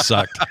 because those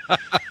sucked.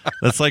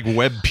 That's like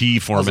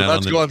WebP format. I was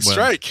about to go on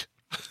strike.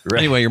 Right.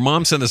 Anyway, your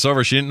mom sent this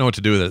over. She didn't know what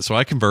to do with it, so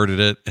I converted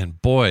it.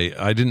 And boy,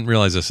 I didn't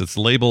realize this. It's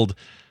labeled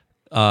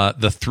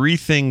the 3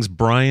 things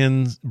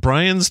Brian's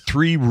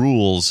 3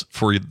 rules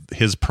for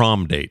his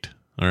prom date.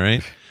 All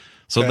right.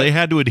 So they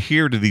had to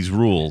adhere to these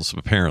rules,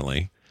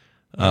 apparently.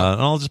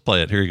 I'll just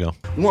play it. Here you go.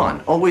 1,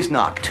 always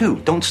knock.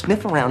 2, don't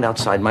sniff around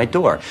outside my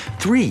door.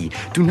 3,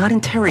 do not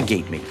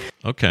interrogate me.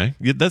 Okay.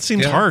 Yeah, that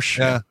seems harsh.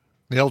 Yeah.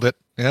 Nailed it.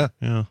 Yeah.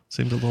 Yeah.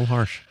 Seemed a little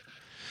harsh.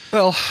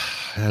 Well,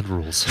 had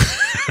rules.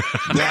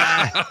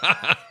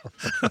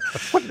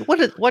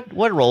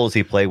 What role does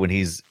he play when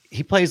he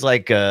plays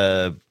like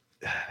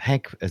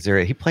Hank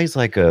Azaria? He plays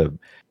like a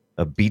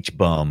beach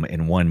bum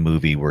in one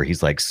movie where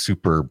he's like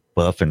super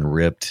buff and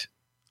ripped.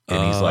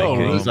 And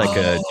he's like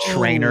a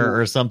trainer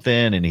or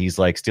something, and he's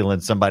like stealing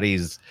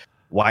somebody's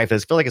wife. I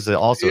feel like it's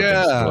also a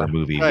Ben Stiller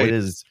movie. Right. What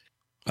is?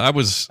 I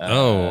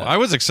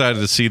was excited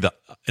to see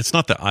it's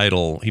not The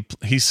Idol.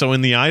 He's so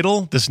in The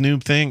Idol, this new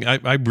thing.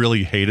 I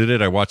really hated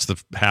it. I watched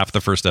half the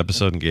first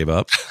episode and gave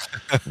up.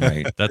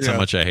 Right. That's how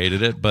much I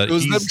hated it. But it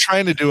was them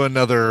trying to do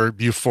another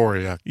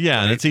Euphoria. Yeah,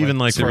 right? and it's even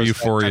like the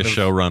Euphoria kind of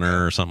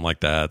showrunner or something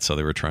like that. So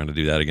they were trying to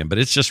do that again. But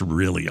it's just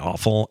really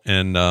awful.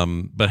 And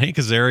but Hank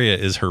Azaria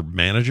is her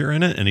manager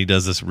in it, and he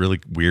does this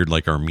really weird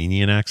like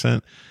Armenian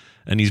accent.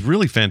 And he's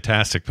really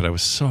fantastic, but I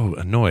was so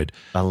annoyed.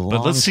 But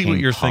let's see what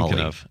you're thinking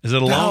of. Is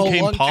it Along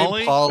Came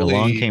Polly?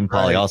 Along Came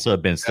Polly, also a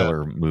Ben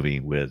Stiller movie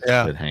with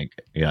Hank.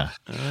 Yeah.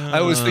 I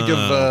always think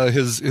of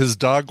his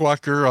dog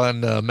walker on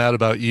Mad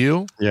About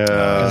You. Yeah,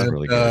 that's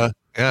really good.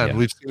 And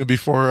we've seen it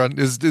before.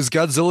 Is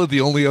Godzilla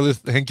the only other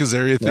Hank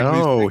Azaria thing?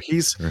 No,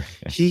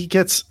 he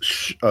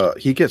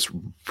gets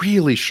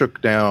really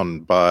shook down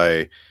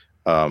by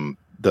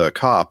the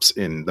cops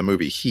in the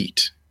movie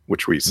Heat,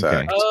 which we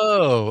said.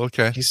 Oh,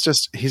 okay. He's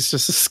just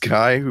this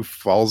guy who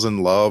falls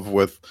in love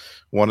with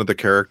one of the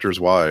characters'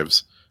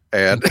 wives,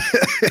 and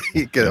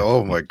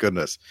oh my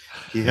goodness,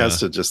 he has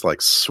to just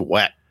like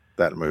sweat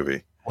that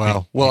movie.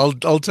 Wow. Well,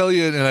 I'll tell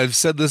you, and I've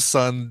said this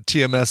on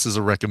TMS as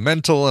a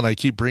recommendal, and I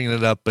keep bringing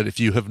it up. But if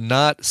you have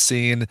not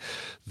seen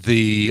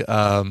the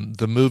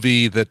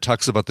movie that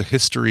talks about the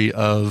history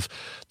of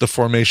the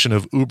formation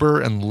of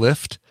Uber and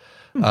Lyft,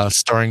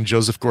 starring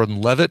Joseph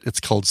Gordon-Levitt, it's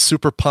called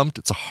Super Pumped.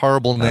 It's a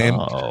horrible name,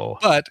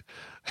 but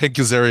Hank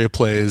Azaria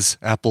plays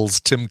Apple's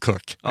Tim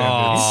Cook.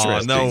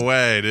 Oh, no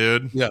way,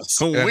 dude. Yes.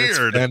 So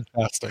weird.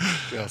 Fantastic.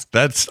 Yes.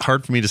 That's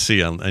hard for me to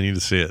see. I need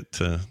to see it.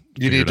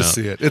 You need to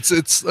see it. It's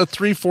a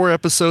 3-4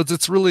 episodes.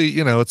 It's really,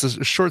 it's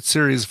a short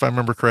series if I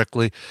remember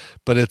correctly,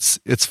 but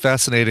it's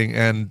fascinating.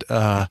 And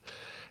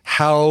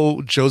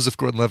how Joseph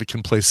Gordon-Levitt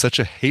can play such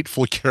a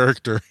hateful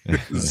character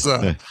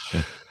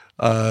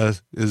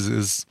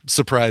is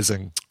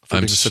surprising for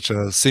being such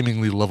a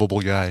seemingly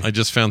lovable guy. I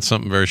just found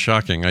something very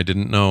shocking. I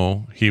didn't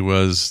know he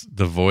was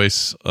the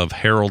voice of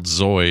Harold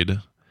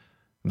Zoid.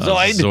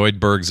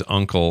 Zoidberg's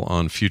uncle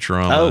on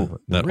Futurama.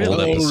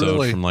 Old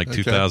episode from like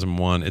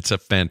 2001. It's a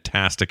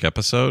fantastic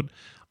episode.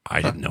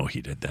 I didn't know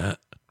he did that.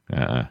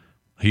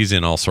 He's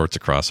in all sorts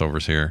of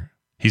crossovers here.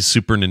 He's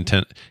Super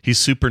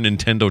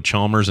Nintendo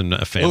Chalmers in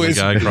a Family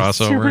Guy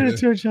crossover. Super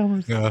Nintendo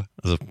Chalmers. Yeah.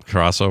 There's a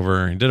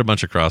crossover. He did a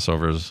bunch of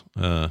crossovers.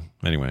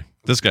 Anyway,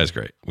 this guy's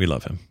great. We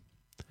love him.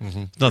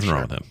 Nothing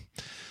wrong with him.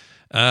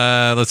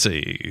 Let's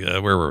see.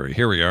 Where were we?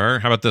 Here we are.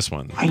 How about this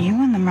one? Are you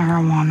in the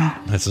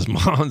marijuana? This is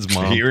Mom's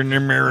mom. You're in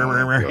the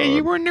mirror. Hey,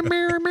 you were in the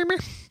mirror.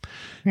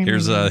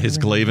 Here's his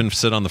Glaven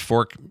sit on the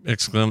fork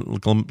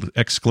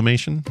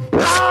exclamation.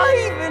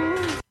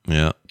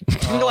 Yeah.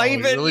 He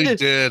really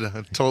did.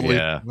 Totally.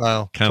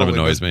 Wow. Kind of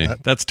annoys me.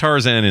 That's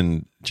Tarzan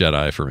and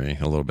Jedi for me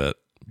a little bit.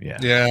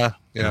 Yeah.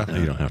 You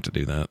don't have to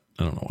do that.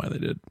 I don't know why they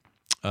did.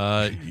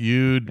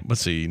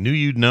 Let's see.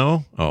 You'd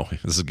know. Oh,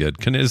 this is good.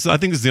 I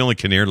think this is the only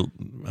Kinnear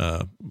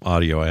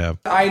audio I have.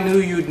 I knew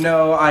you'd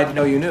know. I'd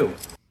know you knew.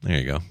 There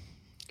you go.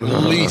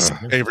 Least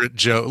favorite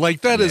joke. Like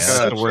that is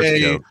such the worst a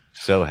joke.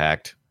 So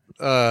hacked.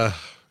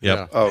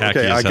 Yep. Oh,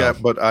 okay.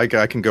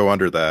 I can go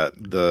under that.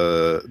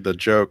 The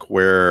joke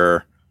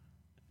where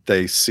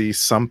they see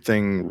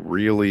something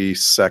really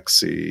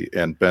sexy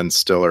and Ben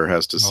Stiller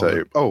has to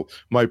say, "Oh,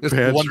 my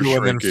pants are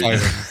shrinking."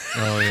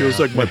 Feels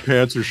like my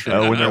pants are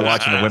shrinking. Oh, when they're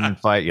watching the women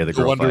fight, the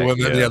girl Wonder fight,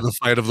 Woman, the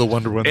fight of the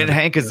Wonder Woman. And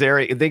Hank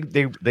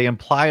Azaria, they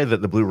imply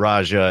that the Blue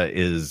Raja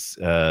is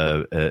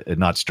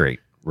not straight,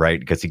 right?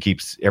 Because he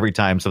keeps every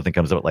time something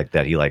comes up like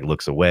that, he like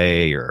looks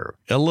away or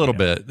a little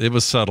bit. It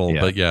was subtle,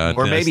 but yeah.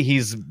 Or maybe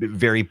he's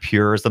very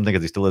pure or something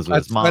because he still lives with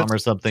his mom or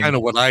something. Kind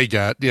of what I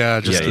got. Yeah.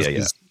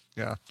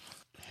 Yeah.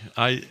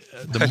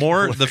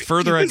 The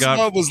further I got, his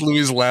mom was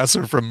Louise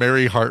Lasser from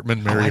Mary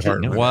Hartman.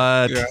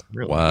 What? Yeah.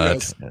 What?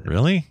 Yes.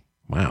 Really?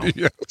 Wow.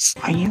 Yes.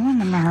 Are you in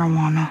the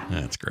marijuana?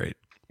 That's great.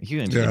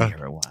 You in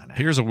marijuana?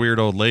 Here's a weird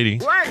old lady.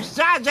 Where's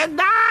Sergeant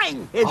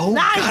 9? It's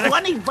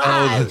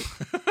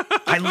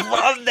 9:25. I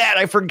love that.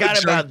 I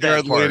forgot about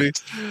that part. Lady.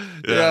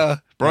 Yeah.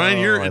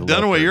 Brian,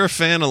 Dunaway, you're a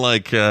fan of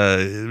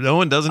no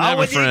one doesn't have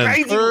a friend.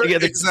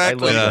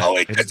 Exactly. I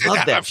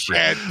love that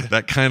friend.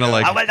 That kind of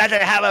like. I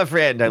doesn't have a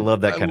friend. I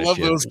love that kind of shit.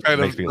 I love those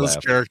kind of those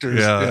characters.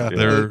 Yeah.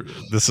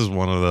 This is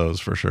one of those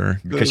for sure.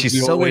 Because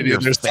she's so in your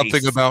There's face.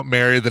 something about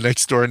Mary, the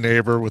next door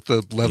neighbor with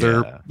the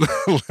leather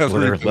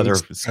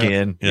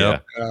skin.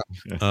 Yeah.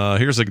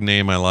 Here's a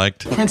name I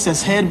liked.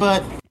 Princess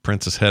Headbutt.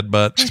 Princess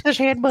Headbutt.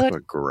 That's a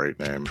great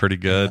name. Pretty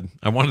good.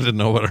 I wanted to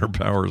know what her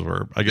powers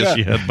were. I guess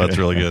she headbutts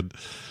really good.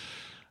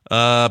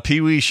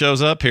 Pee-wee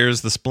shows up.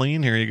 Here's the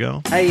spleen. Here you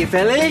go. Hey,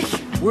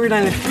 fellas. We're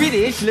on the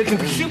street looking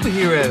for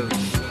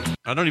superheroes.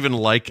 I don't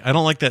like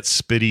that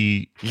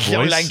spitty voice. You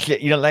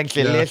don't like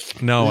the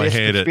list? No, list I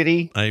hate it.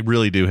 Spitty? I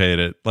really do hate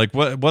it. Like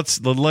what's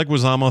the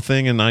Leguizamo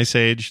thing in Ice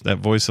Age? That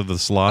voice of the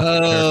sloth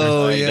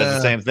character? He does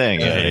the same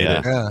thing.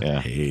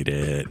 I hate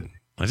it.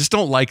 I just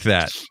don't like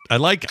that.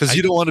 Because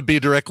you don't want to be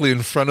directly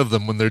in front of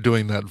them when they're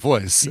doing that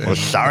voice. Well,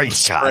 sorry,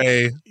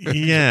 spray.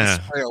 Yeah,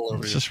 Spray all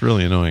over it's you. just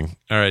really annoying.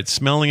 All right,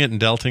 smelling it and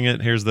delting it.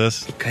 Here's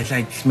this. Because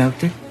I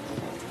smelt it,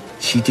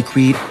 she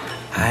decreed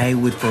I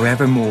would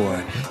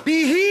forevermore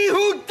be he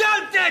who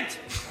dealt it.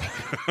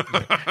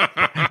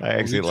 I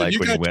actually like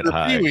when you went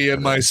high. Pee-wee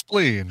in my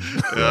spleen.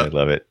 I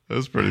love it. That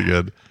was pretty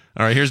good.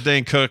 All right, here's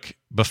Dane Cook.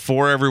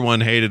 Before everyone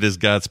hated his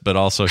guts, but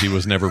also he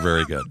was never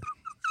very good.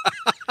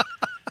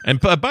 And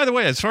by the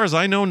way, as far as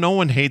I know, no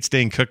one hates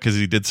Dane Cook because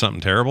he did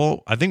something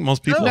terrible. I think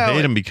most people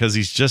hate him because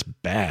he's just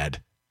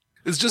bad.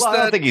 It's just I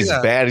don't think he's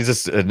bad. He's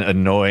just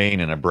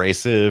annoying and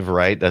abrasive,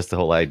 right? That's the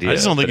whole idea. I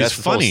just don't think But he's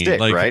that's the whole funny. stick,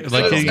 Like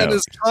and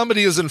his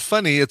comedy isn't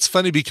funny. It's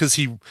funny because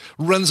he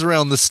runs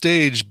around the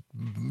stage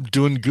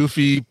doing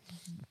goofy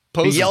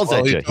poses. He yells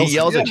at you. He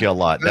yells at you a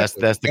lot. That's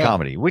the Yeah.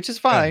 comedy, which is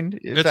fine.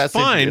 If It's that's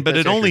fine, if but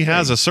that's it only interesting.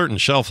 has a certain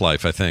shelf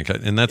life, I think,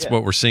 and that's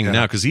what we're seeing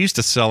now. Because he used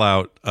to sell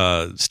out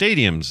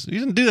stadiums. He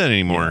doesn't do that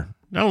anymore.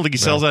 I don't think he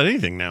sells out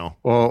anything now.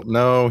 Well,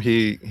 no,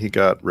 he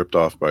got ripped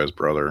off by his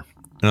brother.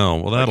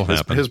 Oh, well, that'll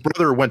happen. His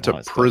brother went to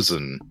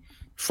prison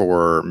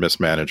for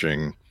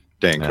mismanaging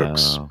Dane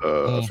Cook's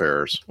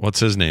affairs. What's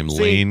his name?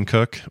 Lane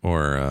Cook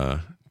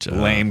or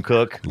Lame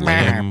Cook?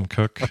 Lame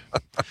Cook.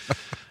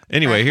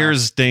 Anyway,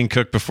 here's Dane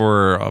Cook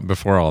before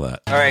all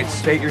that. All right,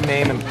 state your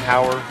name and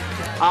power.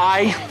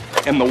 I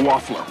am the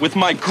Waffler. With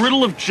my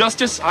griddle of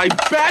justice, I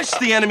bash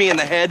the enemy in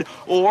the head,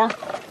 or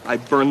I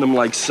burn them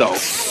like so.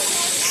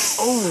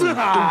 Oh,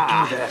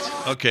 don't do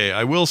that. Okay,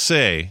 I will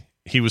say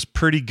he was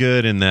pretty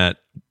good in that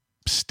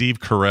Steve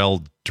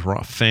Carell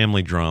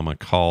family drama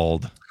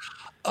called.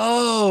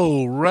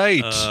 Oh,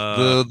 right.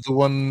 The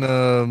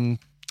one.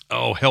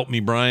 Oh, help me,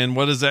 Brian.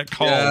 What is that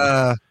called?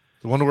 Yeah,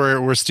 the one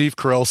where Steve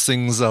Carell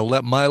sings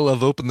 "Let My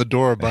Love Open the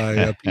Door"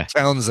 by Pete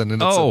Townsend.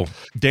 And it's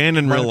Dan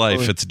in Real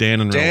Life. It's Dan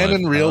in Real Life. Dan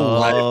in Real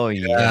Life. Oh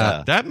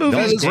yeah, that movie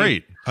is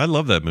great. I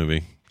love that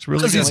movie. It's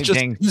really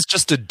good. He's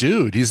just a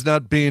dude. He's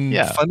not being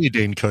funny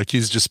Dane Cook.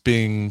 He's just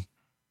being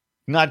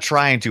not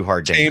trying too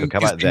hard. Dane Cook. How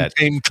about that?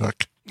 Dane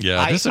Cook. Yeah,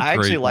 I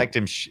actually liked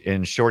him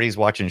in Shorties.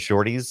 Watching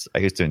Shorties, I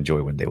used to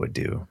enjoy when they would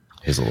do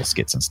his little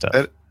skits and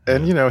stuff.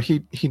 And you know, he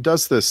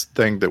does this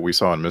thing that we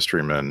saw in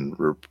Mystery Men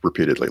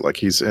repeatedly. Like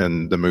he's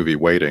in the movie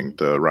Waiting,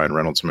 the Ryan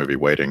Reynolds movie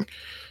Waiting,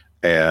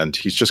 and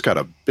he's just got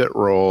a bit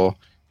role.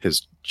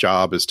 His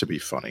job is to be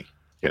funny.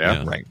 You know,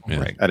 Yeah.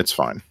 Right. and it's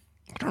fine.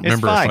 I don't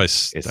remember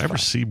if I ever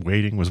see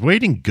Waiting. Was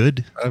Waiting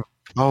good?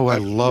 Oh, I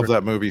love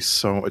that movie.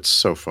 It's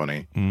so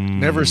funny.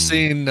 Never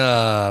seen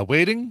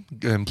Waiting,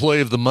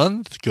 Employee of the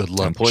Month, Good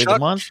Luck Employee of Chuck. the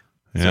Month?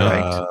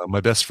 Yeah.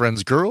 My Best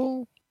Friend's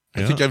Girl.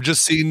 I think I've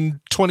just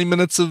seen 20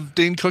 minutes of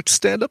Dane Cook's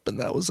stand-up, and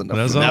that was enough.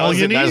 That's for me. all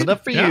you needed. That's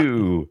enough for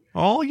you.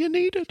 All you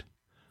needed.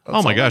 That's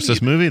Oh my all gosh, I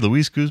this needed. movie,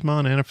 Luis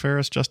Guzman, Anna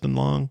Faris, Justin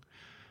Long,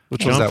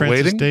 Which John was that,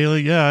 Francis Waiting?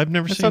 Daly. Yeah, I've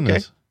never It's seen okay.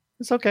 this.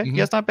 It's okay.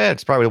 Yeah, it's not bad.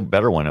 It's probably a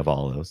better one of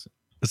all of those.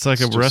 It's like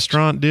a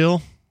restaurant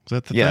deal. Is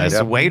that the thing?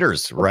 It's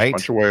waiters, right?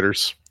 Bunch of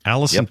waiters.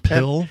 Allison Yep.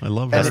 Pill. I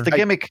love That's her. the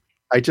gimmick.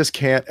 I just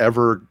can't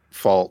ever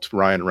fault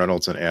Ryan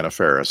Reynolds and Anna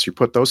Faris. You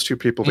put those two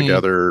people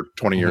together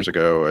 20 years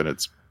ago, and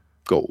it's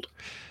gold.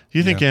 Do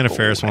you think Yeah. Anna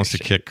Faris wants to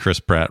kick Chris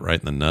Pratt right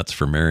in the nuts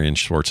for marrying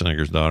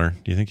Schwarzenegger's daughter?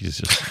 Do you think he's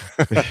just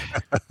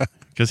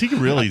because he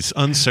really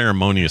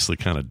unceremoniously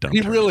kind of dumped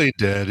He her? really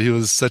did. He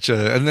was such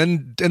a, and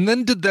then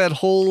did that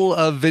whole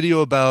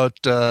video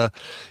about,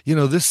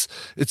 this.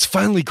 It's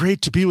finally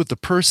great to be with the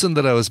person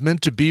that I was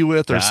meant to be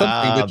with, or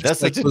something. That That's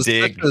such a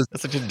dig.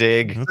 That's such a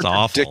dig. That's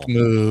awful. Dick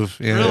move.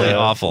 Yeah. Really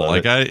awful.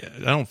 Like I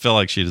don't feel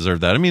like she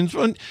deserved that. I mean,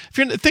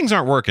 if things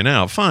aren't working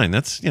out, fine.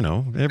 That's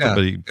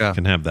everybody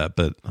can have that.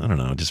 But I don't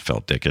know. It just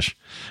felt dickish.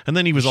 And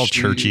then he was all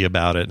churchy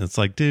about it, and it's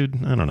like,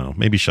 dude, I don't know.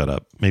 Maybe shut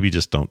up. Maybe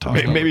just don't talk.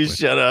 Maybe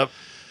shut up.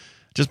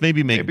 Just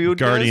maybe make Maybe you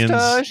Guardians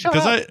just, shut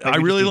because up. I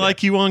Maybe really just do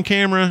like you on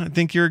camera. I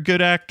think you're a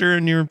good actor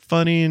and you're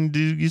funny and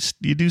you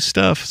do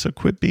stuff. So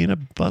quit being a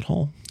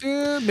butthole.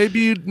 Yeah, maybe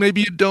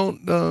you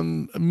don't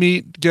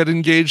get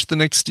engaged the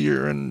next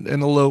year and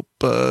elope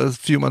a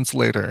few months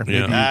later.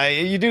 Yeah.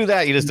 You do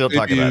that, you just don't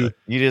talk about it.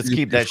 You just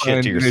keep that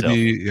shit to yourself.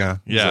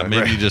 Yeah.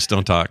 Maybe Right. you just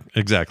don't talk.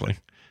 Exactly.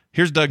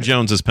 Here's Doug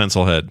Jones as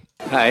Pencilhead.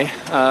 Hi,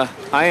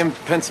 I am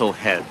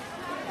Pencilhead.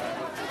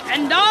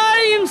 And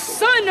I am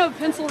son of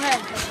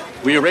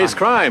Pencilhead. We erase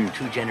crime.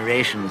 2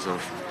 generations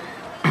of.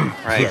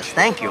 Yes,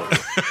 thank you.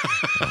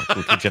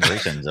 2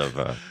 generations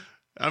of.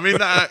 I mean,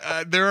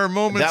 there are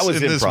moments That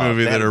was in this improv.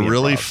 movie that That'd are be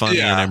really improv.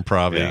 funny and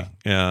improv.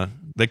 Yeah.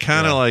 They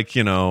kind of like,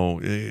 I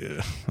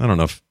don't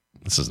know if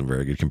this isn't a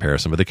very good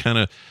comparison, but they kind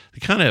of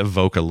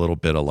evoke a little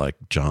bit of like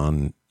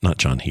not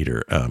John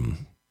Heder,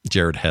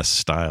 Jared Hess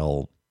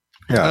style.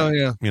 Oh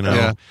yeah.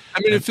 Yeah.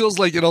 I mean,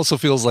 it also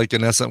feels like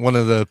in essence one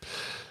of the,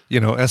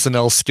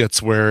 SNL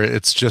skits where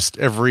it's just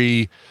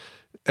every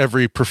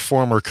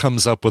performer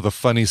comes up with a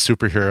funny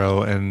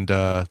superhero and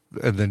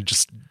then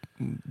just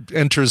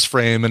enters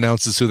frame,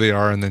 announces who they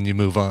are, and then you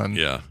move on.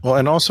 Yeah. Well,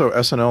 and also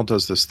SNL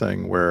does this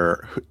thing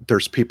where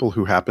there's people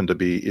who happen to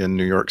be in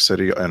New York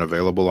City and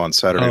available on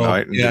Saturday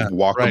night, and you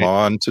walk them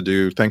on to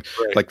do things.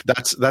 Right. Like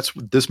that's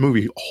what this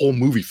whole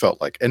movie felt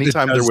like.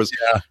 Anytime there was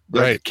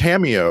a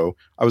cameo,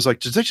 I was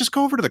like, did they just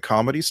go over to the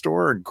Comedy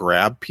Store and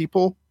grab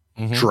people,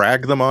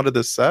 drag them onto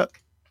this set?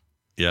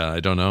 Yeah, I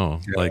don't know.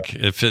 Yeah. Like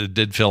if it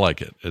did feel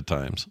like it at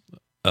times.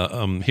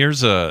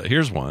 Here's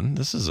one.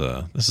 This is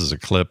a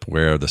clip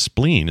where the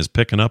spleen is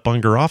picking up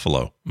on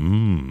Garofalo.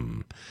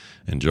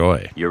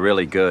 Enjoy. You're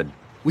really good.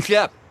 What's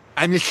up?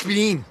 I'm the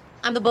spleen.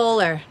 I'm the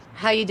bowler.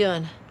 How you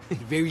doing?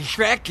 Very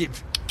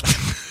attractive.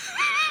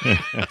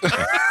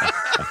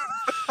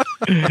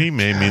 He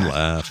made me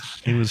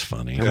laugh. He was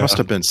funny. There must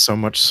have been so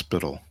much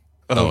spittle.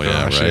 Oh yeah,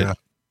 gosh, right. yeah.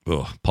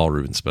 Oh, Paul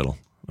Rubin spittle.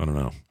 I don't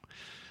know.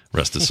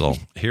 Rest his soul.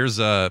 Here's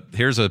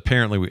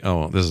apparently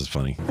this is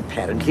funny.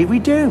 Apparently we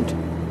don't.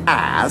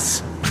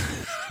 Ass.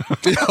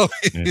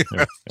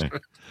 That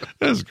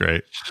was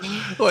great.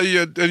 Well,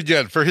 yeah,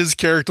 again, for his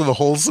character, the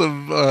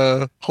wholesome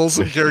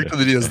character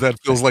that he is, that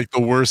feels like the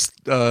worst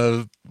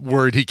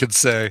word he could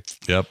say.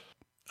 Yep.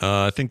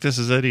 I think this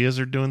is Eddie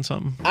Izzard doing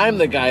something. I'm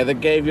the guy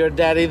that gave your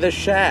daddy the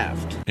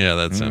shaft. Yeah,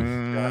 that's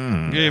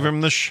him. Gave him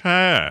the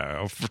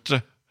shaft.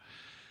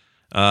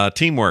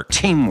 Teamwork.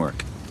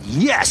 Teamwork.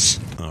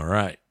 Yes. All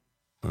right.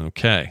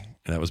 Okay.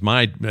 That was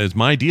my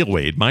deal,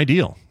 Wade. My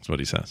deal. That's what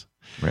he says.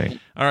 Right.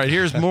 All right.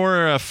 Here's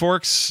more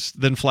forks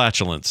than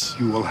flatulence.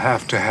 You will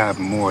have to have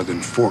more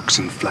than forks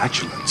and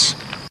flatulence.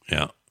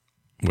 Yeah.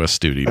 Wes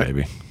Studi,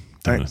 baby.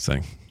 Doing his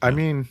thing. I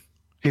mean,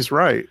 he's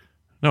right.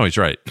 No, he's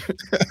right.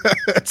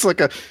 It's like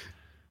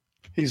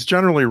he's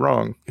generally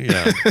wrong.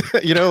 Yeah.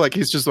 Like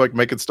he's just like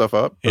making stuff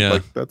up. But Yeah.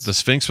 like, that's The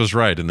Sphinx was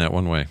right in that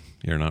one way.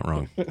 You're not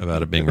wrong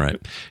about it being right.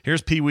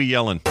 Here's Pee Wee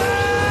yelling.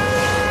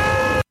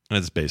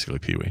 That's basically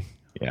Pee Wee.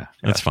 Yeah.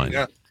 That's fine.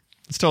 Yeah.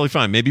 It's totally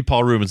fine. Maybe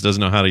Paul Rubens doesn't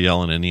know how to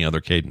yell in any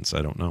other cadence.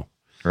 I don't know.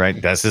 Right.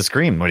 That's the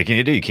scream. What can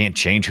you do? You can't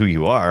change who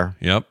you are.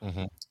 Yep.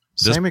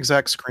 same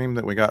exact scream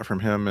that we got from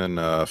him in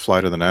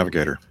Flight of the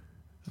Navigator.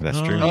 That's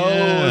true.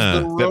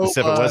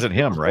 Except it wasn't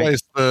him, right?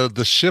 Voice,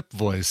 the ship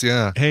voice,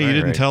 yeah. Hey, you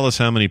didn't tell us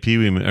how many Pee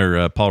Wee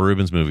or Paul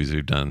Rubens movies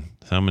we've done.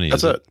 How many?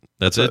 That's is it.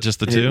 That's it. Just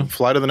the two.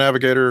 Flight of the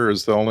Navigator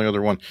is the only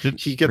other one.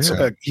 He gets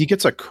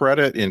a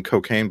credit in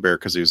Cocaine Bear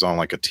because he was on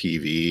like a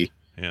TV.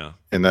 Yeah.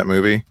 In that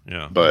movie.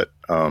 Yeah. But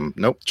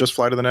nope, just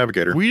Flight of the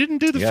Navigator. We didn't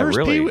do the first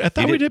Pee Wee. I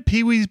thought we did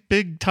Pee Wee's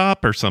Big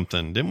Top or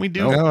something. Didn't we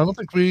do? No, I don't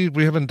think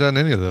we haven't done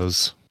any of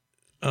those.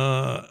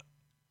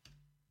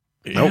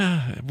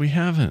 Yeah, we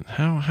haven't.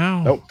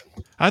 How? Nope.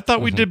 I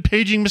thought we did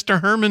Paging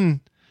Mr.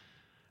 Herman.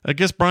 I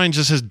guess Brian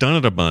just has done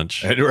it a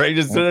bunch. And Ray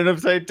just did it a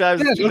few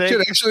times. Yeah, no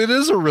kidding. Actually, it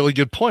is a really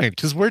good point.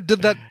 Because where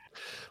did that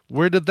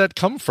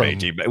come from?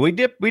 We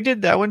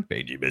did that one.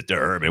 Paging Mr.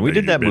 Herman. We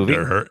did that movie.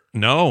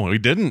 No, we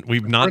didn't.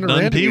 We've not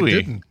done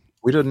Pee-wee.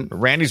 We didn't.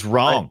 Randy's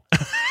wrong.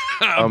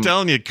 I'm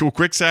telling you,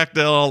 Quick Sack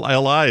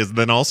LI is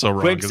then also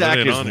wrong. Quick Sack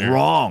is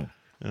wrong.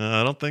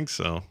 I don't think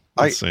so.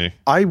 Let's see.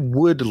 I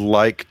would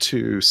like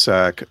to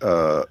sack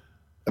a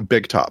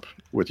Big Top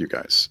with you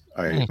guys.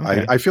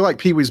 I feel like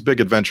Pee-wee's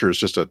Big Adventure is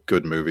just a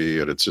good movie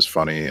and it's just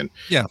funny.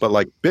 But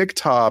like Big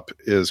Top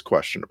is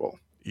questionable.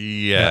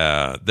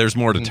 Yeah, there's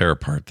more to tear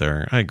apart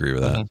there. I agree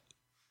with that.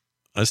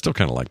 I still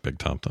kind of like Big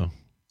Top though.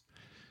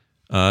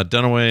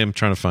 Dunaway, I'm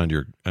trying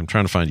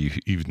to find you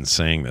even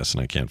saying this,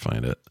 and I can't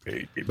find it.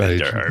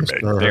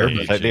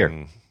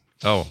 There.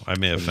 Oh, I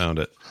may have found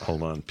it.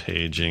 Hold on.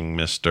 Paging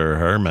Mr.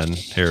 Herman.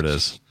 Here it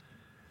is.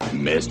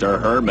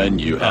 Mr. Herman,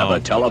 you have a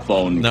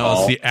telephone call. No,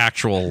 it's the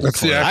actual. That's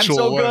the actual. I'm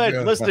so one, good.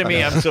 yeah. Listen to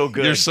me. I'm so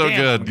good. You're so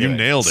good. You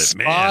nailed it,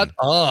 man. Spot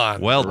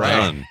on. Well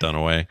done,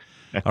 Dunaway.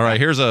 All right,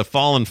 here's a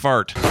fallen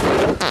fart. All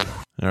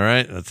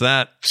right, that's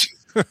that.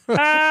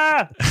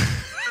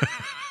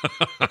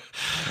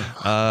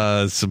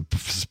 Some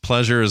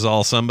pleasure is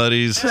all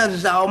somebody's.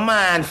 Pleasure's all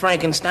mine,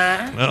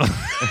 Frankenstein. That's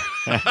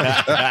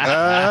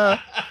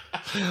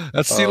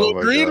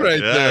CeeLo Green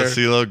right there.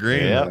 CeeLo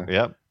Green.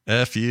 Yep.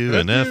 F you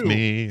and F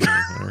me.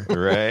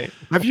 Right.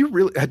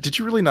 Did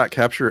you really not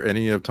capture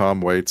any of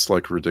Tom Waits'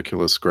 like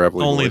ridiculous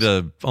gravelly voice?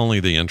 Only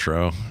the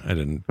intro. I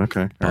didn't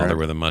bother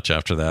with him much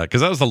after that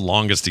because that was the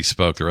longest he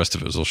spoke. The rest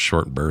of it was little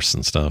short bursts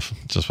and stuff.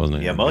 It just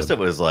wasn't. Yeah, most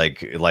of it was like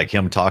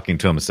him talking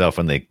to himself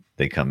when they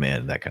come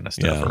in, that kind of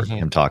stuff, or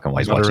him talking while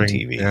he's watching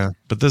TV. Yeah.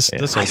 But this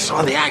I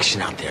saw the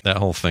action out there. That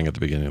whole thing at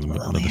the beginning of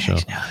the show.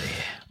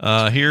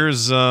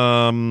 Here's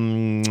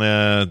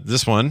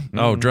this one.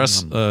 Oh,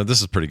 dress.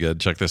 This is pretty good.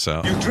 Check this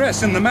out. You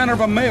dress in the manner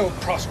of a male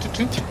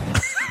prostitute.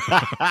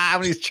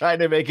 When he's trying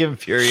to make him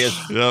furious.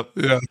 Yep.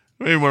 Yeah.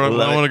 I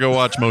want to go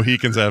watch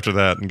Mohicans after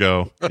that and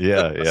go.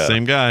 Yeah.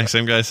 Same guy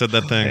said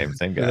that thing.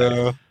 Same guy.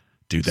 Yeah.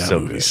 Dude, that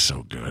movie's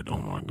so good. Oh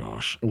my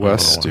gosh.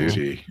 Wes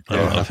Studi.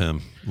 I love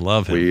him.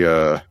 Love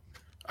him.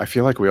 I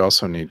feel like we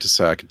also need to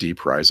sack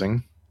Deep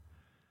Rising.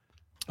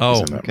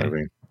 Oh, in that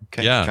movie.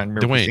 Yeah.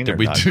 Dwayne, did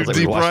we do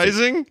Deep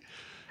Rising?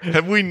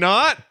 Have we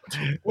not?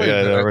 Wait,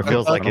 it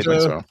feels like it.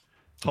 So.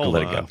 Hold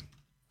let on. it go.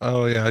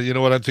 Oh yeah, you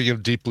know what? I'm thinking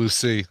of Deep Blue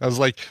Sea. I was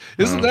like,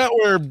 isn't that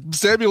where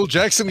Samuel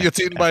Jackson gets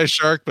eaten by a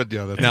shark? But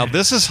yeah, now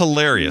this is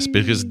hilarious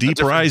because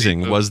Deep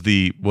Rising was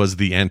the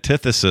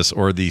antithesis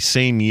or the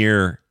same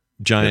year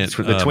giant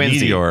the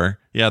meteor.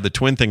 Yeah, the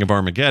twin thing of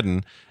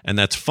Armageddon, and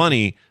that's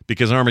funny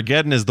because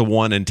Armageddon is the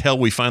one until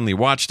we finally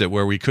watched it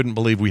where we couldn't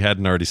believe we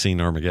hadn't already seen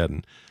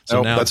Armageddon.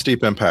 So now that's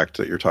Deep Impact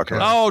that you're talking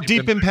about. Oh,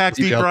 Deep Impact,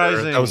 Deep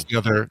Rising. That was the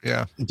other.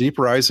 Yeah, Deep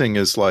Rising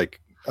is like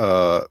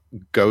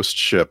Ghost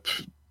Ship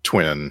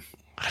twin.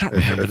 I don't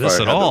remember this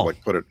at all.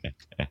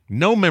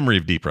 No memory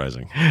of Deep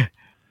Rising.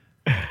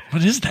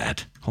 What is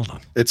that? Hold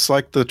on. It's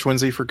like the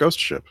twinsy for Ghost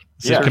Ship.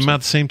 Did it come out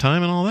at the same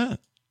time and all that?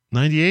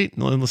 98?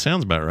 No, that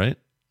sounds about right.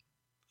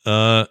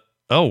 Oh,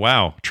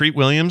 wow. Treat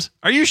Williams.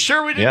 Are you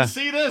sure we didn't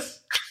see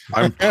this?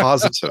 I'm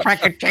positive.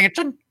 Frank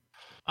Jansen.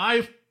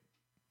 I'm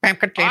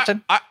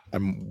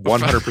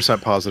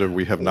 100% positive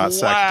we have not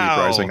sacked Deep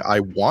Rising.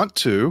 I want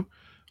to.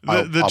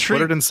 I'll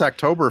put it in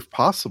Sacktober if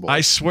possible.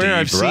 I swear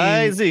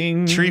I've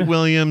seen Treat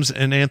Williams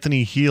and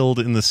Anthony Heald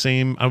in the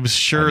same. I was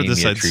sure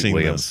I'd seen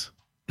this.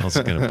 That's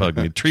going to bug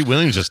me. Treat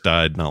Williams just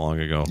died not long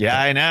ago.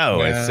 Yeah, I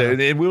know.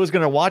 Yeah. We was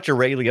going to watch a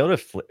Ray Liotta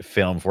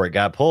film before it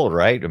got pulled,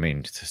 right? I mean,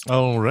 it's just,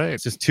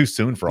 it's just too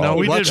soon for all.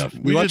 We that watched, stuff.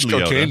 we watched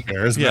Cocaine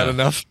Bear. Isn't that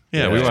enough?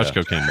 Yeah, we watched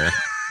Cocaine Bear.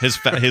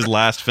 His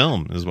last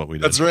film is what we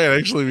did. That's right.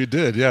 Actually, we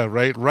did. Yeah,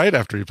 right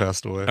after he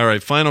passed away. All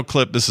right, final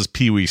clip. This is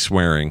Pee-wee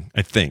swearing,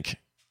 I think.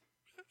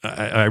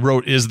 I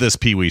wrote, is this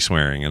Pee-wee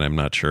swearing? And I'm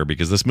not sure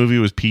because this movie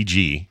was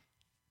PG,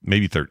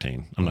 maybe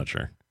 13. I'm not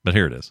sure. But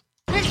here it is.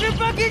 It's your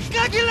fucking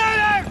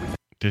calculator!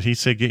 Did he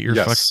say get your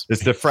Yes. fuck?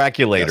 It's the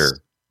fraculator.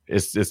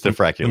 It's the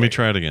fraculator. Let me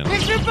try it again.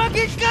 It's your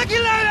fucking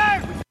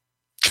calculator!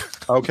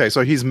 Okay,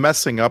 so he's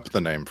messing up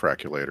the name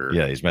Fraculator.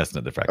 Yeah, he's messing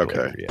up the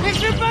fraculator. Okay. Yeah.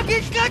 It's your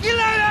fucking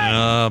calculator!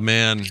 Oh,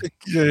 man.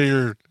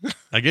 Yeah,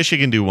 I guess you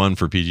can do one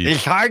for PG.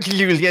 It's hard to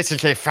use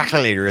yesterday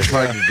fraculator. It's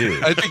hard to do.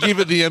 I think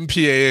even the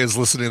MPAA is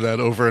listening to that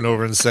over and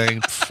over and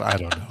saying, I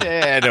don't know.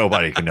 Yeah,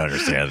 nobody can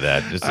understand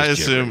that. I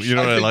assume, you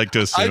know what I like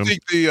to assume?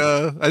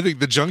 I think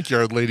the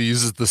junkyard lady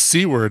uses the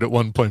C word at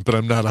one point, but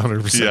I'm not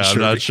 100% sure. Yeah, I'm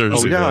not sure.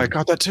 Oh, yeah, I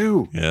got that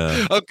too.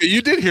 Yeah. Okay,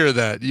 you did hear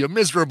that. You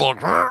miserable.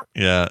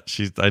 Yeah,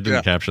 I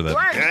didn't capture that.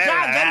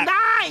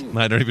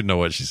 I don't even know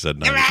what she said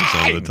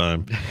 90% of the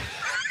time.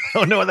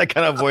 Oh no, that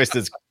kind of voice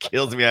just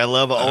kills me. I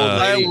love an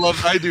old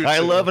lady. I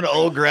love an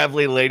old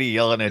gravelly lady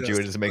yelling at you.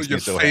 It just makes me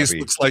so face happy.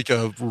 Looks like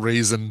a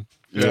raisin.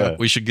 Yeah.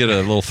 We should get a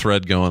little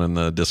thread going in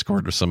the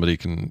Discord where somebody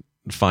can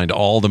find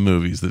all the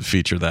movies that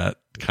feature that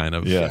kind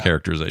of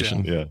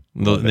characterization. Yeah.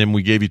 Then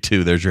we gave you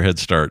 2. There's your head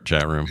start,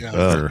 chat room,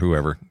 or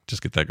whoever.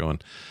 Just get that going.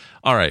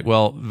 All right.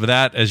 Well,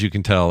 that, as you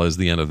can tell, is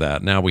the end of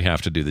that. Now we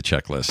have to do the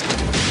checklist.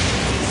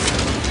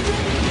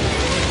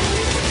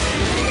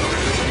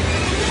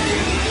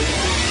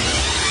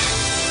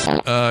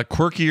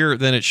 Quirkier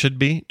than it should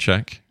be.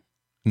 Check.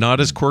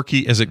 Not as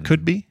quirky as it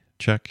could be.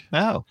 Check.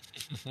 Oh,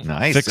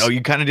 nice. Oh,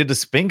 you kind of did the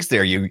Sphinx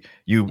there. You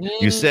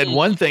said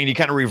one thing and you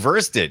kind of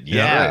reversed it.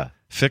 Yeah. Right.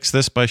 Fix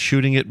this by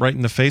shooting it right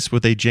in the face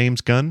with a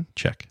James gun.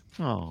 Check.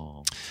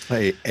 Oh,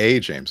 a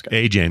James gun.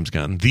 A James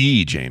gun.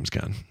 The James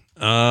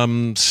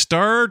gun.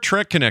 Star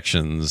Trek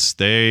connections.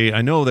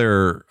 I know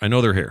they're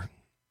here.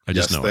 I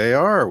just know they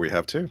are. We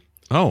have two.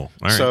 Oh, all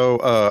right. So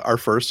our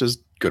first is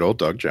good old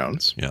Doug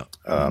Jones. Yeah.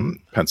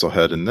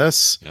 Pencilhead in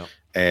this. Yep.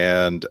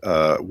 And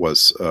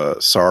was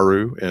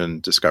Saru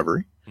in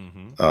Discovery.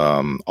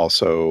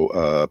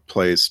 Also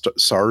plays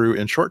Saru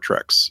in Short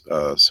Treks.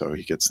 So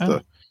he gets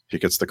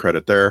the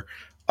credit there.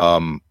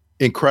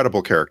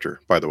 Incredible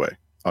character, by the way,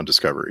 on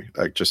Discovery.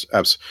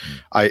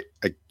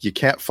 You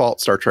can't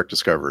fault Star Trek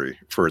Discovery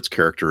for its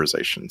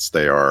characterizations.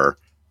 They are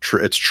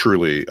it's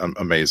truly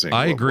amazing.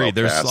 I agree.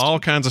 There's all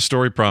kinds of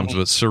story problems,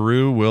 but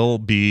Saru will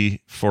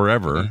be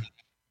forever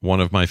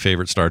one of my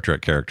favorite Star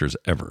Trek characters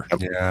ever.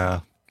 Yeah.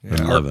 I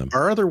love him.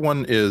 Our other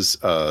one is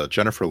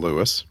Jennifer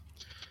Lewis.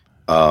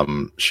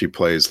 She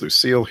plays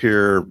Lucille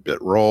here,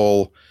 bit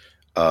role.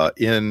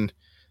 In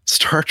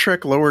Star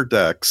Trek Lower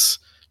Decks,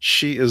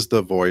 she is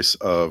the voice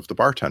of the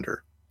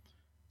bartender.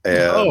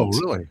 And,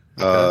 really?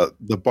 Okay.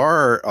 The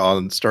bar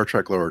on Star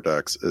Trek Lower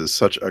Decks is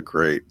such a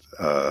great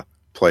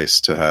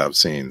place to have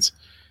scenes.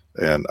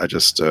 And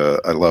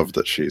I love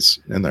that she's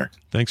in there.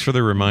 Thanks for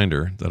the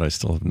reminder that I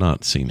still have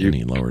not seen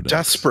any Lower Decks.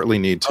 Desperately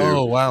need to.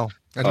 Oh, wow.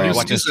 And are you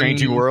watching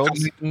Strange New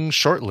Worlds?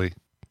 Shortly.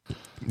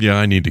 Yeah,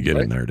 I need to get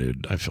in there,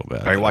 dude. I feel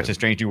bad. Are you watching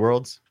Strange New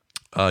Worlds?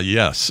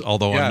 Yes,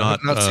 although I'm not.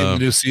 I've not seen the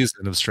new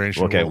season of Strange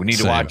New Worlds. Okay, we need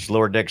to watch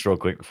Lower Decks real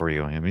quick for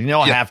you. I mean, you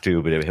don't have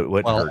to, but it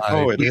wouldn't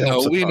hurt.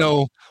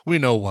 We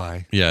know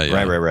why. Yeah.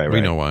 Right.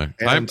 We know why.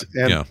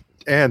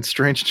 And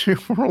Strange New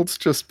Worlds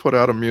just put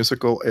out a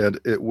musical, and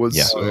it was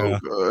so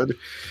good.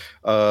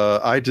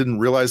 I didn't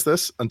realize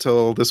this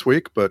until this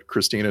week, but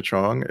Christina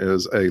Chong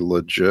is a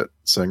legit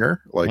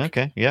singer,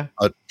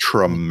 a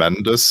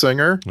tremendous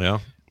singer. Yeah.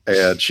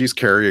 And she's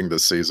carrying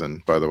this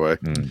season, by the way.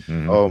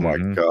 Oh my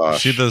gosh.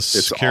 She the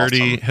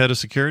security head of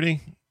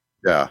security?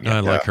 Yeah.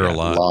 I like her a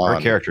lot.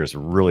 Her character is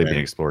really being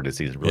explored this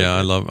season. Really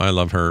good. I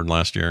love her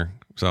last year.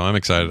 So I'm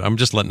excited. I'm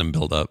just letting them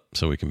build up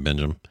so we can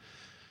binge them.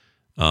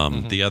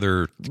 The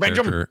other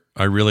character,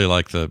 I really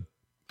like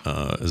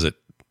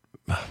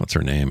what's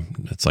her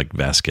name? It's like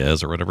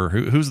Vasquez or whatever.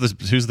 Who's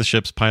the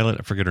ship's pilot?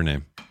 I forget her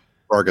name.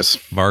 Vargas.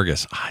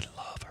 I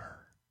love her.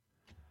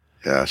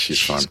 Yeah, she's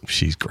fun.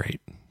 She's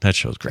great. That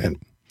show's great. And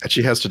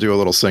she has to do a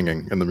little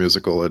singing in the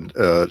musical, and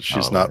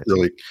she's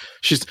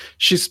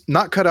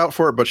not cut out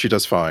for it, but she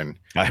does fine.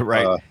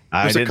 Right.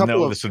 I didn't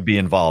know this would be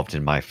involved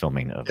in my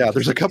filming of. Yeah,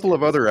 there's a couple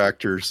of other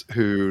actors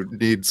who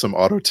need some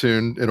auto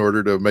tune in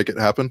order to make it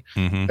happen,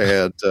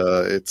 and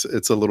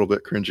it's a little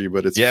bit cringy,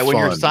 but it's when fun.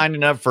 you're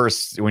signing up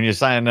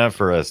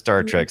for a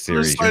Star Trek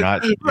series, you're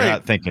not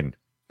thinking.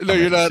 No,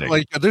 you're not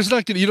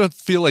you don't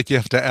feel like you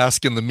have to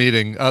ask in the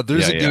meeting.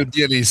 There's going to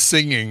be any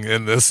singing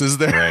in this, is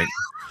there? Right.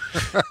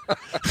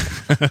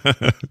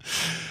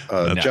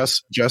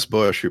 Jess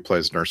Bush, who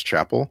plays Nurse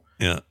Chapel.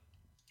 Yeah.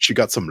 She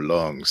got some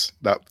lungs.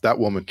 That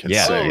woman can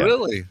sing. Oh,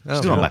 really?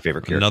 She's one of my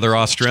favorite characters. Another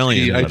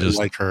Australian. I just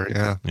like her.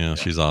 Yeah. Yeah,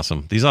 she's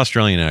awesome. These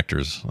Australian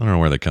actors, I don't know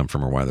where they come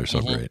from or why they're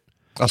so great.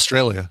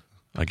 Australia.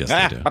 I guess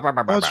they do.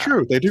 That's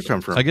true. They do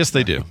come from. I guess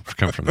they do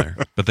come from there,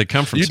 but they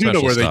come from. You do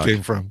know where stock. they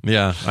came from.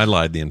 Yeah, I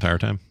lied the entire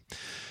time.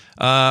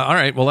 All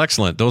right. Well,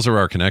 excellent. Those are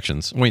our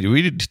connections. Wait, did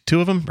we do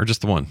two of them or just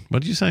the one?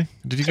 What did you say?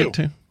 Did you get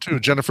two? Two.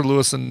 Jennifer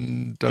Lewis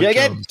and Doug Jones.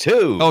 Get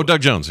two. Oh,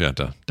 Doug Jones. Yeah,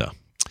 duh.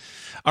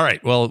 All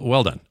right.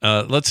 Well done.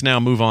 Let's now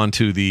move on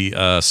to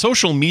the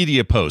social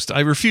media post.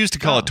 I refuse to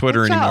call it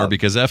Twitter anymore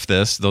because F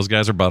this. Those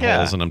guys are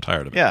buttholes and I'm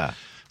tired of it. Yeah.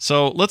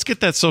 So let's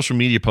get that social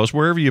media post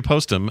wherever you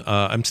post them.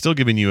 I'm still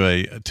giving you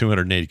a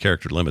 280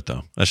 character limit,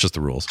 though. That's just the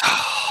rules.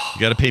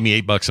 You got to pay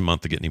me $8 a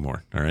month to get any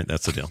more. All right,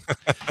 that's the deal.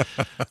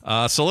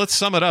 So let's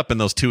sum it up in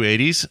those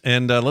 280s,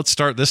 and let's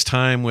start this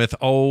time with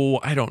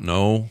I don't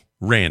know,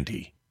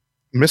 Randy.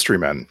 Mystery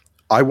Men.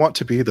 I want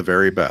to be the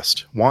very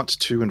best. Want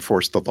to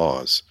enforce the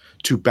laws.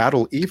 To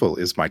battle evil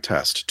is my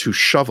test. To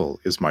shovel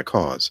is my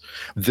cause.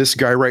 This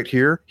guy right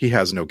here, he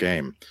has no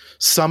game.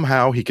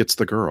 Somehow he gets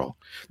the girl.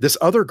 This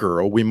other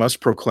girl we must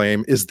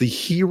proclaim is the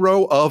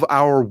hero of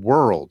our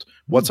world.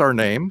 What's our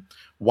name?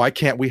 Why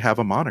can't we have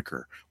a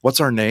moniker? What's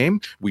our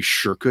name? We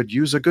sure could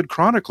use a good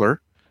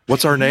chronicler.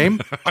 What's our name?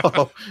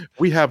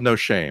 We have no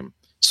shame.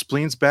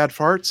 Spleens, bad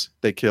farts,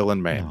 they kill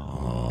and maim.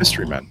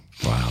 Mystery Men.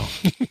 Wow.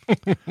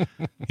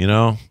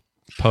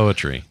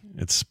 Poetry.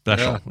 It's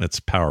special. Yeah. It's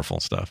powerful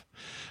stuff.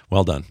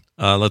 Well done.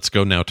 Let's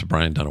go now to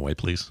Brian Dunaway,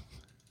 please.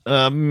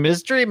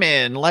 Mystery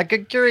Man, like a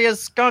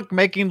curious skunk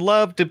making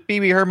love to Pee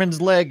Wee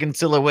Herman's leg in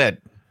silhouette.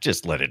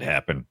 Just let it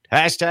happen.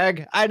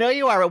 Hashtag, I know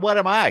you are, but what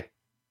am I?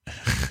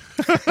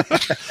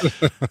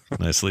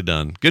 Nicely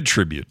done. Good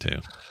tribute, too.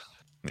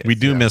 We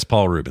do miss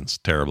Paul Rubens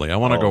terribly. I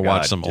want to go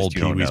watch some just old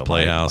you don't Pee-wee's know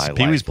Playhouse. my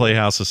Pee-wee's life.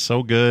 Playhouse is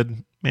so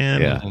good,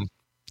 man. Yeah.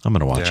 I'm going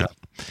to watch it.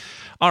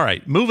 All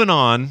right, moving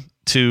on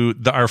to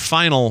our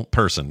final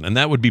person, and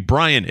that would be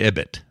Brian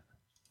Ibbott.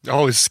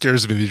 Always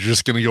scares me that you're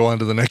just going to go on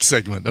to the next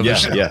segment of the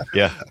show.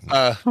 Yeah.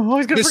 He's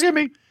going to forgive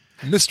me.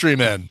 Mystery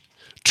Men.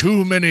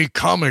 Too many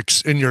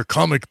comics in your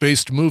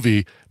comic-based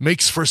movie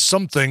makes for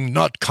something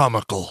not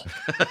comical.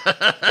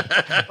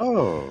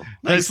 Oh,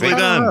 nicely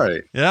done.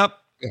 Right. Yep.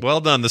 Well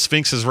done. The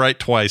Sphinx is right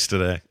twice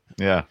today.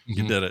 Yeah.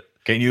 You did it.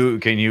 Can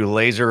you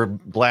laser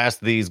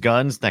blast these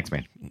guns? Thanks,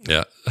 man.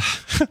 Yeah.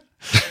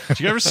 Did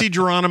you ever see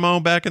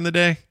Geronimo back in the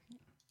day?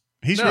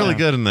 He's really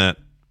good in that.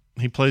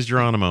 He plays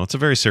Geronimo. It's a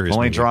very serious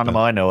Only movie, Geronimo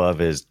I know of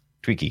is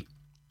Tweaky.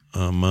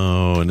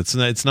 And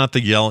it's not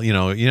the yell, you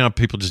know how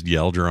people just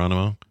yell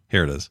Geronimo?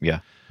 Here it is.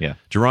 Yeah.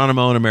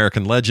 Geronimo, an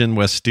American legend,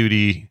 Wes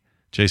Studi,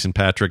 Jason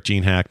Patric,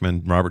 Gene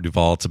Hackman, Robert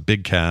Duvall. It's a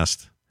big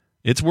cast.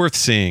 It's worth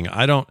seeing.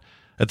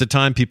 At the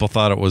time people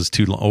thought it was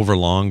too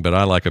overlong, but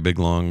I like a big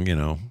long,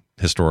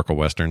 historical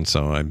Western,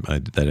 so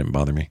that didn't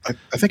bother me.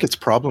 I think its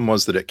problem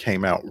was that it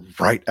came out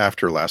right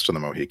after Last of the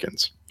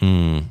Mohicans.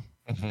 Mm.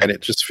 And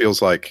it just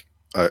feels like,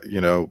 I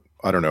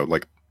don't know,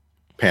 like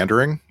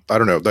pandering. I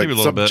don't know. Like Maybe a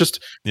little bit.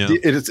 Just Yeah.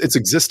 its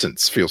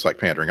existence feels like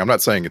pandering. I'm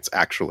not saying it's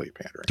actually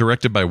pandering.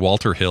 Directed by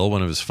Walter Hill,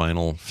 one of his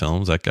final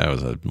films. That guy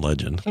was a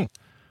legend.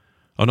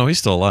 Oh, no, he's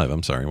still alive.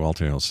 I'm sorry.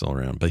 Walter Hill's still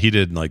around. But he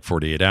did like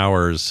 48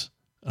 Hours,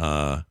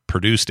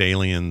 produced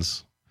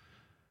Aliens.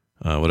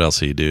 What else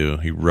did he do?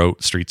 He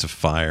wrote Streets of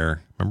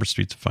Fire. Remember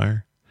Streets of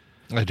Fire?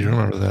 I do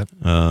remember that.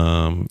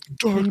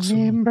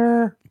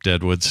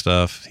 Deadwood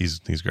stuff.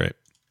 He's great.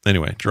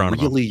 Anyway,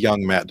 Geronimo. Really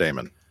young Matt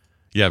Damon.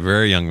 Yeah,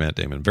 very young Matt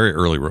Damon. Very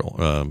early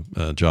role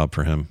job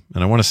for him.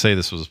 And I want to say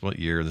this was what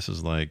year? This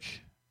is like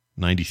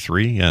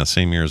 93. Yeah,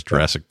 same year as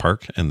Jurassic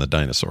Park and the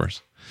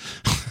dinosaurs.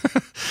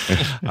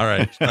 All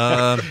right.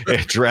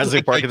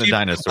 Jurassic Park and the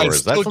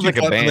dinosaurs. That sounds like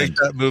a band. Make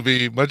that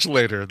movie much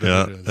later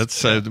than it is.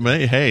 That's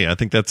hey, I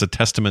think that's a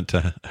testament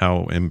to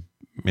how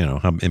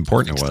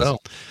important it was. So,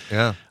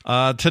 yeah.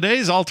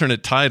 Today's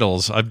alternate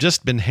titles, I've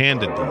just been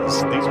handed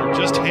these. These were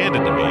just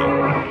handed to me,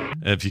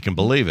 if you can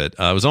believe it.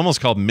 It was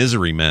almost called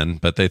Misery Men,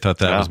 but they thought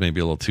that was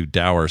maybe a little too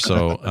dour.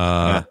 So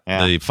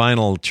the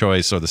final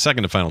choice, or the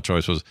second to final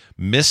choice, was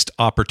Missed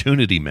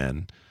Opportunity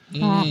Men,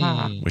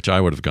 which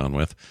I would have gone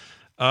with.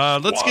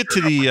 Let's get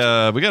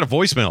to we got a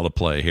voicemail to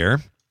play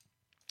here.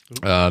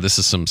 This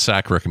is some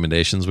SAC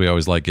recommendations. We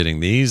always like getting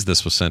these.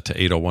 This was sent to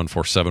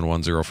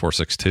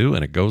 801-471-0462,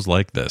 and it goes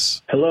like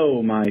this.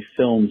 Hello, my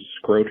film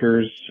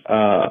scroters.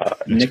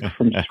 Nick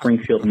from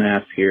Springfield,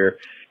 Mass. here.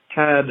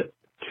 Had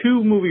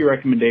two movie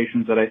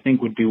recommendations that I think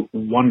would do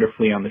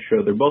wonderfully on the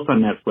show. They're both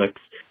on Netflix.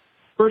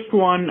 First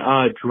one,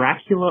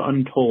 Dracula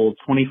Untold,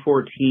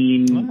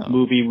 2014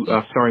 movie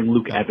starring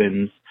Luke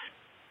Evans.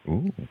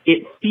 Ooh.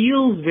 It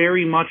feels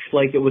very much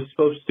like it was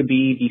supposed to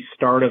be the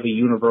start of a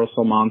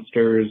Universal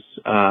Monsters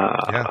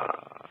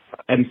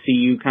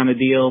MCU kind of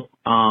deal.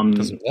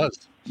 Because it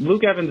was.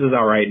 Luke Evans is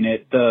all right in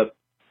it. The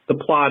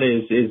plot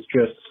is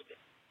just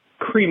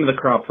cream of the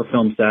crop for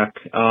film sack.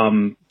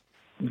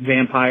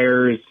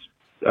 Vampires.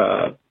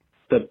 The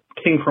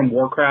king from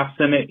Warcraft's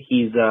in it.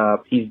 He's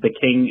the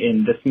king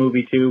in this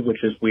movie too,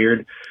 which is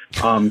weird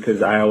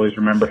because I always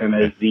remember him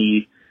as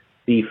the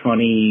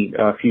funny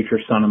future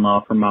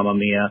son-in-law from Mamma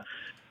Mia.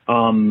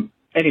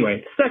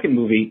 Anyway, second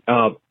movie,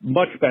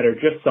 much better.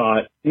 Just saw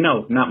it.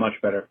 No, not much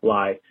better.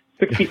 Lie.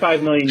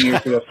 65 million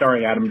years ago,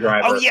 starring Adam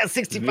Driver. Oh yeah,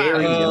 65.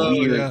 Very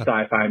weird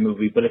sci-fi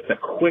movie, but it's a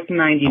quick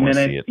 90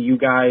 minutes. You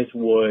guys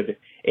would.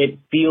 It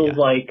feels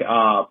like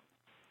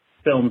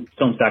film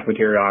sack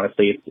material.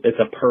 Honestly, it's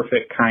a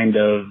perfect kind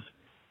of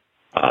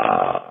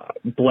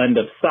blend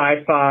of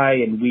sci-fi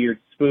and weird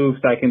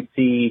spoofs. I can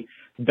see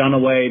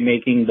Dunaway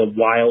making the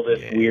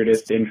wildest,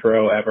 weirdest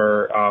intro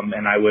ever,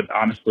 and I would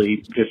honestly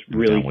just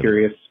really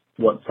curious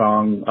what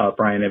song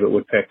Brian Ibbott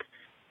would pick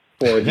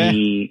for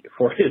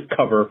his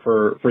cover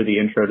for the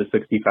intro to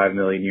 65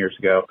 million years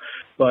ago.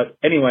 But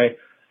anyway,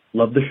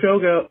 love the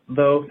show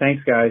though.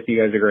 Thanks guys,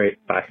 you guys are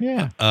great. Bye.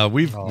 Yeah,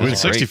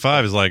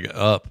 65 is like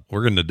up.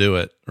 We're going to do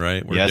it,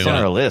 right? We're it's on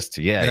our list.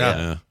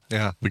 Yeah.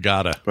 We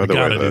gotta By the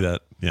way, do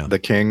that. Yeah. The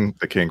king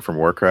from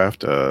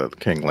Warcraft,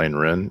 King Lane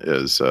Wren,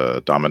 is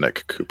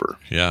Dominic Cooper.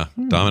 Yeah.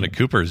 Dominic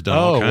Cooper has done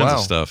all kinds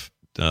of stuff.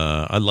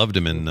 I loved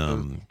him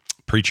in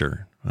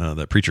Preacher,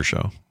 that Preacher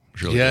show.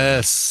 Really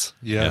yes.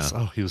 Good. Yeah.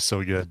 Oh, he was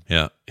so good.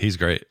 Yeah, he's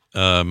great.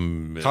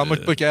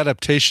 Comic book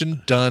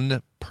adaptation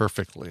done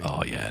perfectly.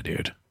 Oh yeah,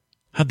 dude.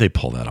 How'd they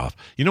pull that off?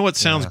 You know what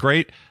sounds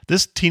great?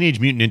 This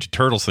Teenage Mutant Ninja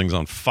Turtles thing's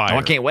on fire. Oh,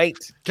 I can't wait.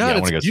 God,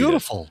 it's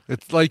beautiful.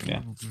 It's like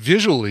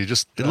visually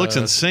just... It looks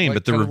insane, like,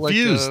 but the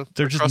reviews,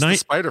 they're just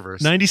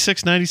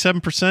 96,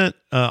 97%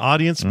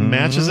 audience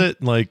matches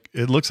it. Like,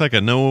 it looks like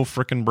a no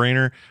frickin'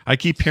 brainer. I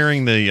keep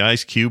hearing the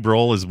Ice Cube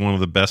role is one of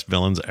the best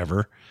villains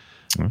ever.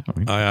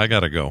 I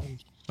gotta go.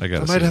 I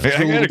might have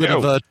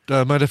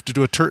to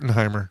do a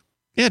Turtenheimer.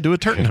 Yeah, do a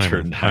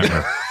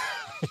Turtenheimer.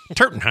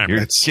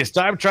 Turtenheimer.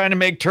 Stop trying to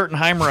make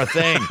Turtenheimer a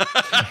thing.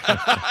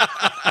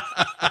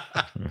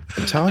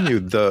 I'm telling you,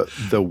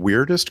 the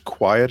weirdest,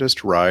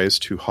 quietest rise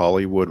to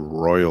Hollywood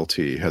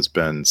royalty has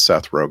been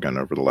Seth Rogen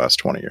over the last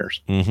 20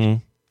 years. Mm-hmm.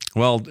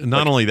 Well,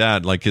 not only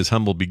that, like his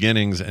humble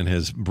beginnings and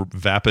his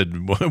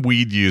vapid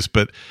weed use,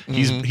 but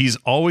he's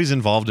always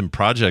involved in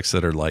projects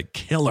that are like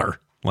killer.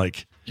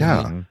 Like,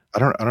 yeah, I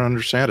don't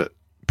understand it.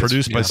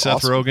 Produced by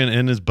Seth Rogen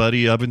and his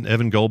buddy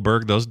Evan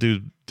Goldberg. Those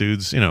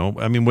dudes, you know,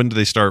 I mean, when did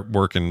they start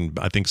working?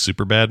 I think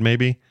Superbad,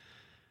 maybe.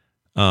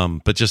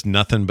 But just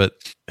nothing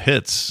but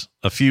hits.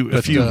 A few,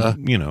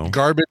 you know,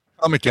 garbage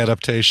comic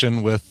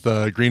adaptation with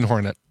Green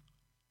Hornet.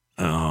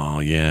 Oh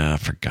yeah, I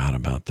forgot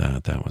about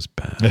that. That was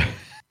bad.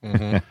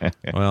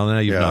 Well, now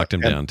you've knocked him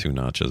down 2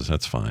 notches.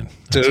 That's fine.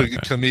 That's okay.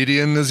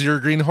 Comedian is your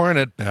Green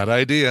Hornet. Bad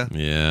idea.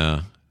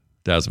 Yeah,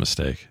 that was a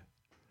mistake.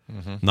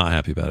 Not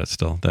happy about it.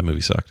 Still, that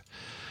movie sucked.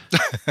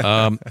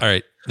 All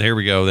right, here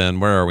we go. Then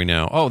where are we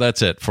now? Oh,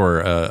 that's it for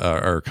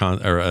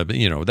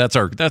you know, that's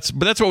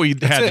what we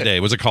had today.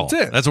 Was a call.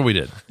 That's what we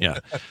did. Yeah.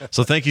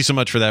 So thank you so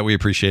much for that. We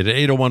appreciate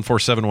it.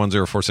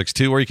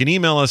 801-471-0462, or you can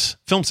email us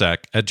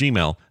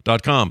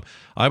filmsack@gmail.com.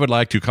 I would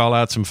like to call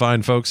out some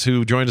fine folks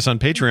who joined us on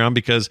Patreon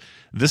because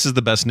this is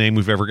the best name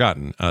we've ever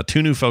gotten.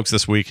 2 new folks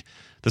this week.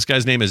 This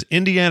guy's name is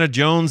Indiana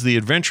Jones, the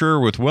adventurer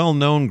with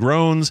well-known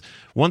groans,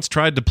 once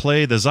tried to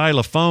play the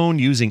xylophone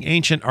using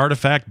ancient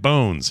artifact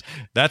bones.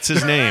 That's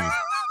his name.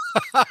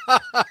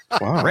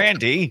 Wow.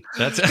 Randy.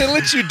 They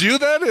let you do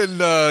that in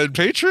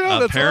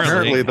Patreon?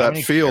 Apparently that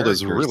field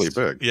is really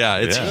big. Yeah,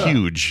 it's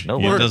huge.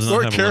 More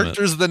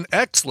characters than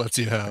X lets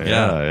you have.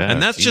 Yeah.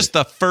 And that's just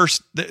the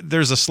first.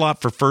 There's a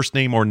slot for first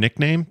name or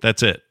nickname.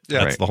 That's it.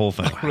 Yeah. That's the whole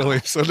thing. Really?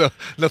 So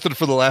nothing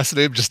for the last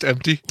name, just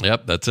empty?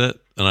 Yep, that's it.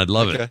 And I'd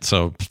love it.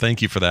 So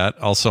thank you for that.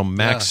 Also,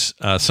 Max,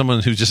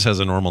 someone who just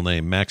has a normal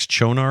name, Max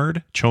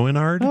Chonard.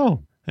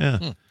 Oh.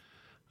 Yeah.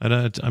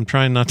 I'm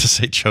trying not to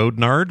say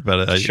Chodnard,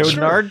 but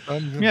Chodnard.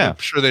 I'm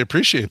sure they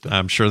appreciate that.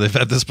 I'm sure they've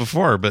had this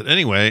before, but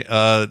anyway,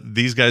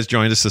 these guys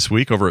joined us this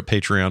week over at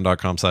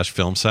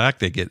patreon.com/filmsack.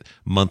 They get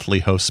monthly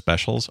host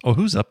specials. Oh,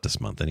 who's up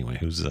this month anyway?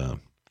 Who's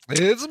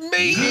It's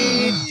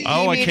me.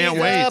 Oh, I can't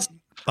wait.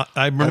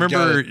 I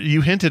remember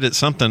you hinted at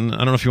something. I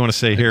don't know if you want to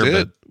say here,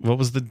 but what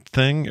was the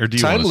thing? Or do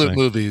you Time want to loop say?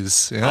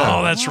 Movies? Yeah.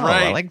 Oh, that's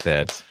right. I like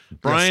that.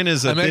 Brian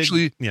is a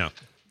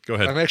Go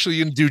ahead. I'm actually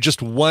going to do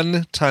just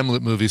one time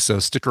loop movie, so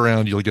stick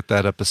around. You'll get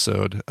that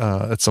episode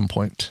at some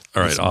point.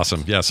 All right,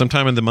 awesome. Yeah,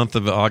 sometime in the month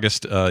of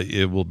August,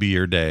 it will be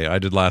your day. I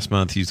did last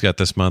month. He's got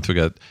this month. We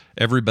got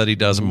everybody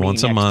does them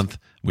once a month.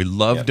 We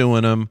love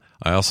doing them.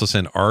 I also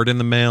send art in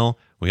the mail.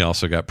 We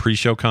also got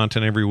pre-show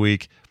content every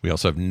week. We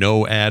also have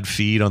no ad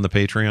feed on the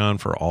Patreon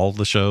for all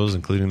the shows,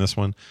 including this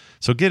one.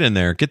 So get in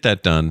there, get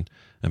that done,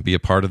 and be a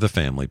part of the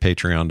family.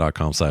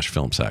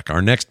 Patreon.com/filmsack.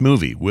 Our next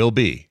movie will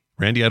be,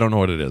 Randy, I don't know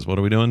what it is. What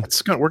are we doing?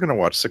 We're going to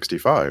watch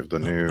 65, the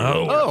new.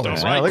 Oh,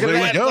 that's right. Look at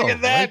that. Look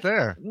at that. Right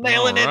there.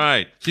 Nailing it.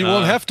 Right. You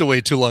won't have to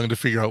wait too long to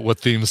figure out what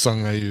theme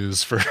song I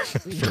use for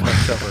my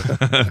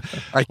cover.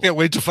 I can't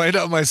wait to find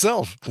out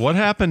myself. What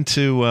happened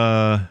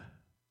to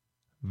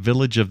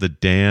Village of the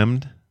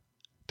Damned?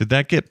 Did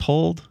that get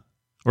pulled?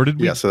 Or did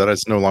we? Yeah, so that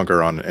is no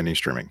longer on any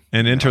streaming.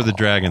 And Enter the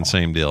Dragon,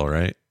 same deal,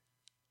 right?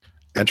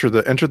 Enter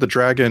the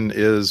Dragon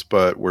is,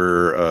 but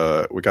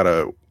we got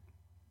a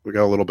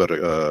little bit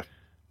of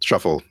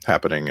shuffle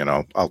happening, and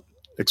I'll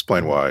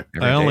explain why.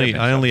 I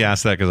only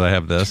asked that because I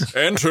have this.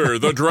 Enter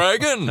the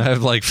Dragon. I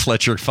have like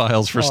Fletcher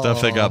files for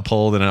stuff that got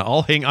pulled, and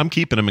I'm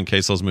keeping them in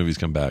case those movies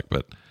come back.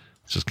 But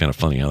it's just kind of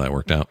funny how that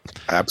worked out.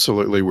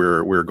 Absolutely,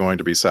 we're going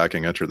to be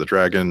sacking Enter the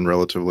Dragon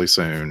relatively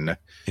soon.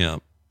 Yeah.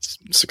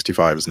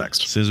 65 is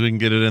next. As soon as we can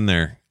get it in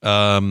there.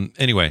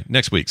 Anyway,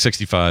 next week,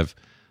 65.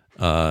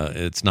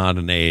 It's not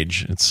an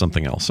age; it's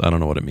something else. I don't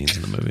know what it means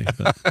in the movie.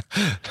 But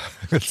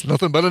it's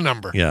nothing but a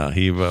number. Yeah,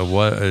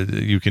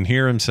 you can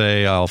hear him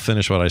say, "I'll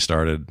finish what I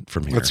started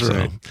from here." That's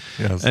right.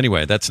 Yes.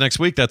 Anyway, that's next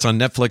week. That's on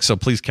Netflix, so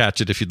please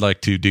catch it if you'd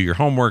like to do your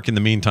homework. In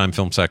the meantime,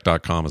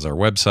 filmsack.com is our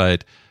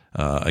website.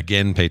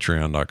 Again,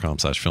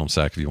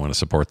 patreon.com/filmsack if you want to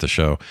support the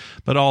show.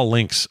 But all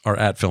links are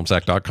at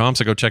filmsack.com,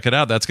 so go check it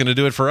out. That's going to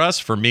do it for us,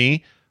 for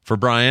me, for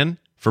Brian,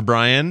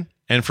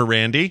 and for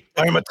Randy.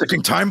 I am a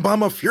ticking time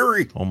bomb of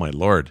fury. Oh, my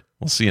Lord.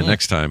 We'll see you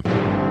next time.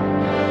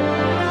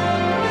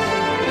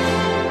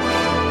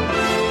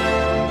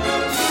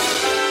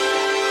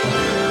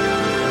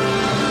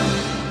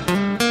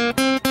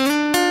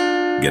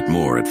 Get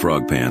more at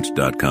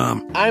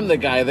frogpants.com. I'm the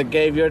guy that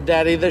gave your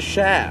daddy the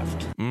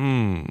shaft.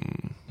 Mmm.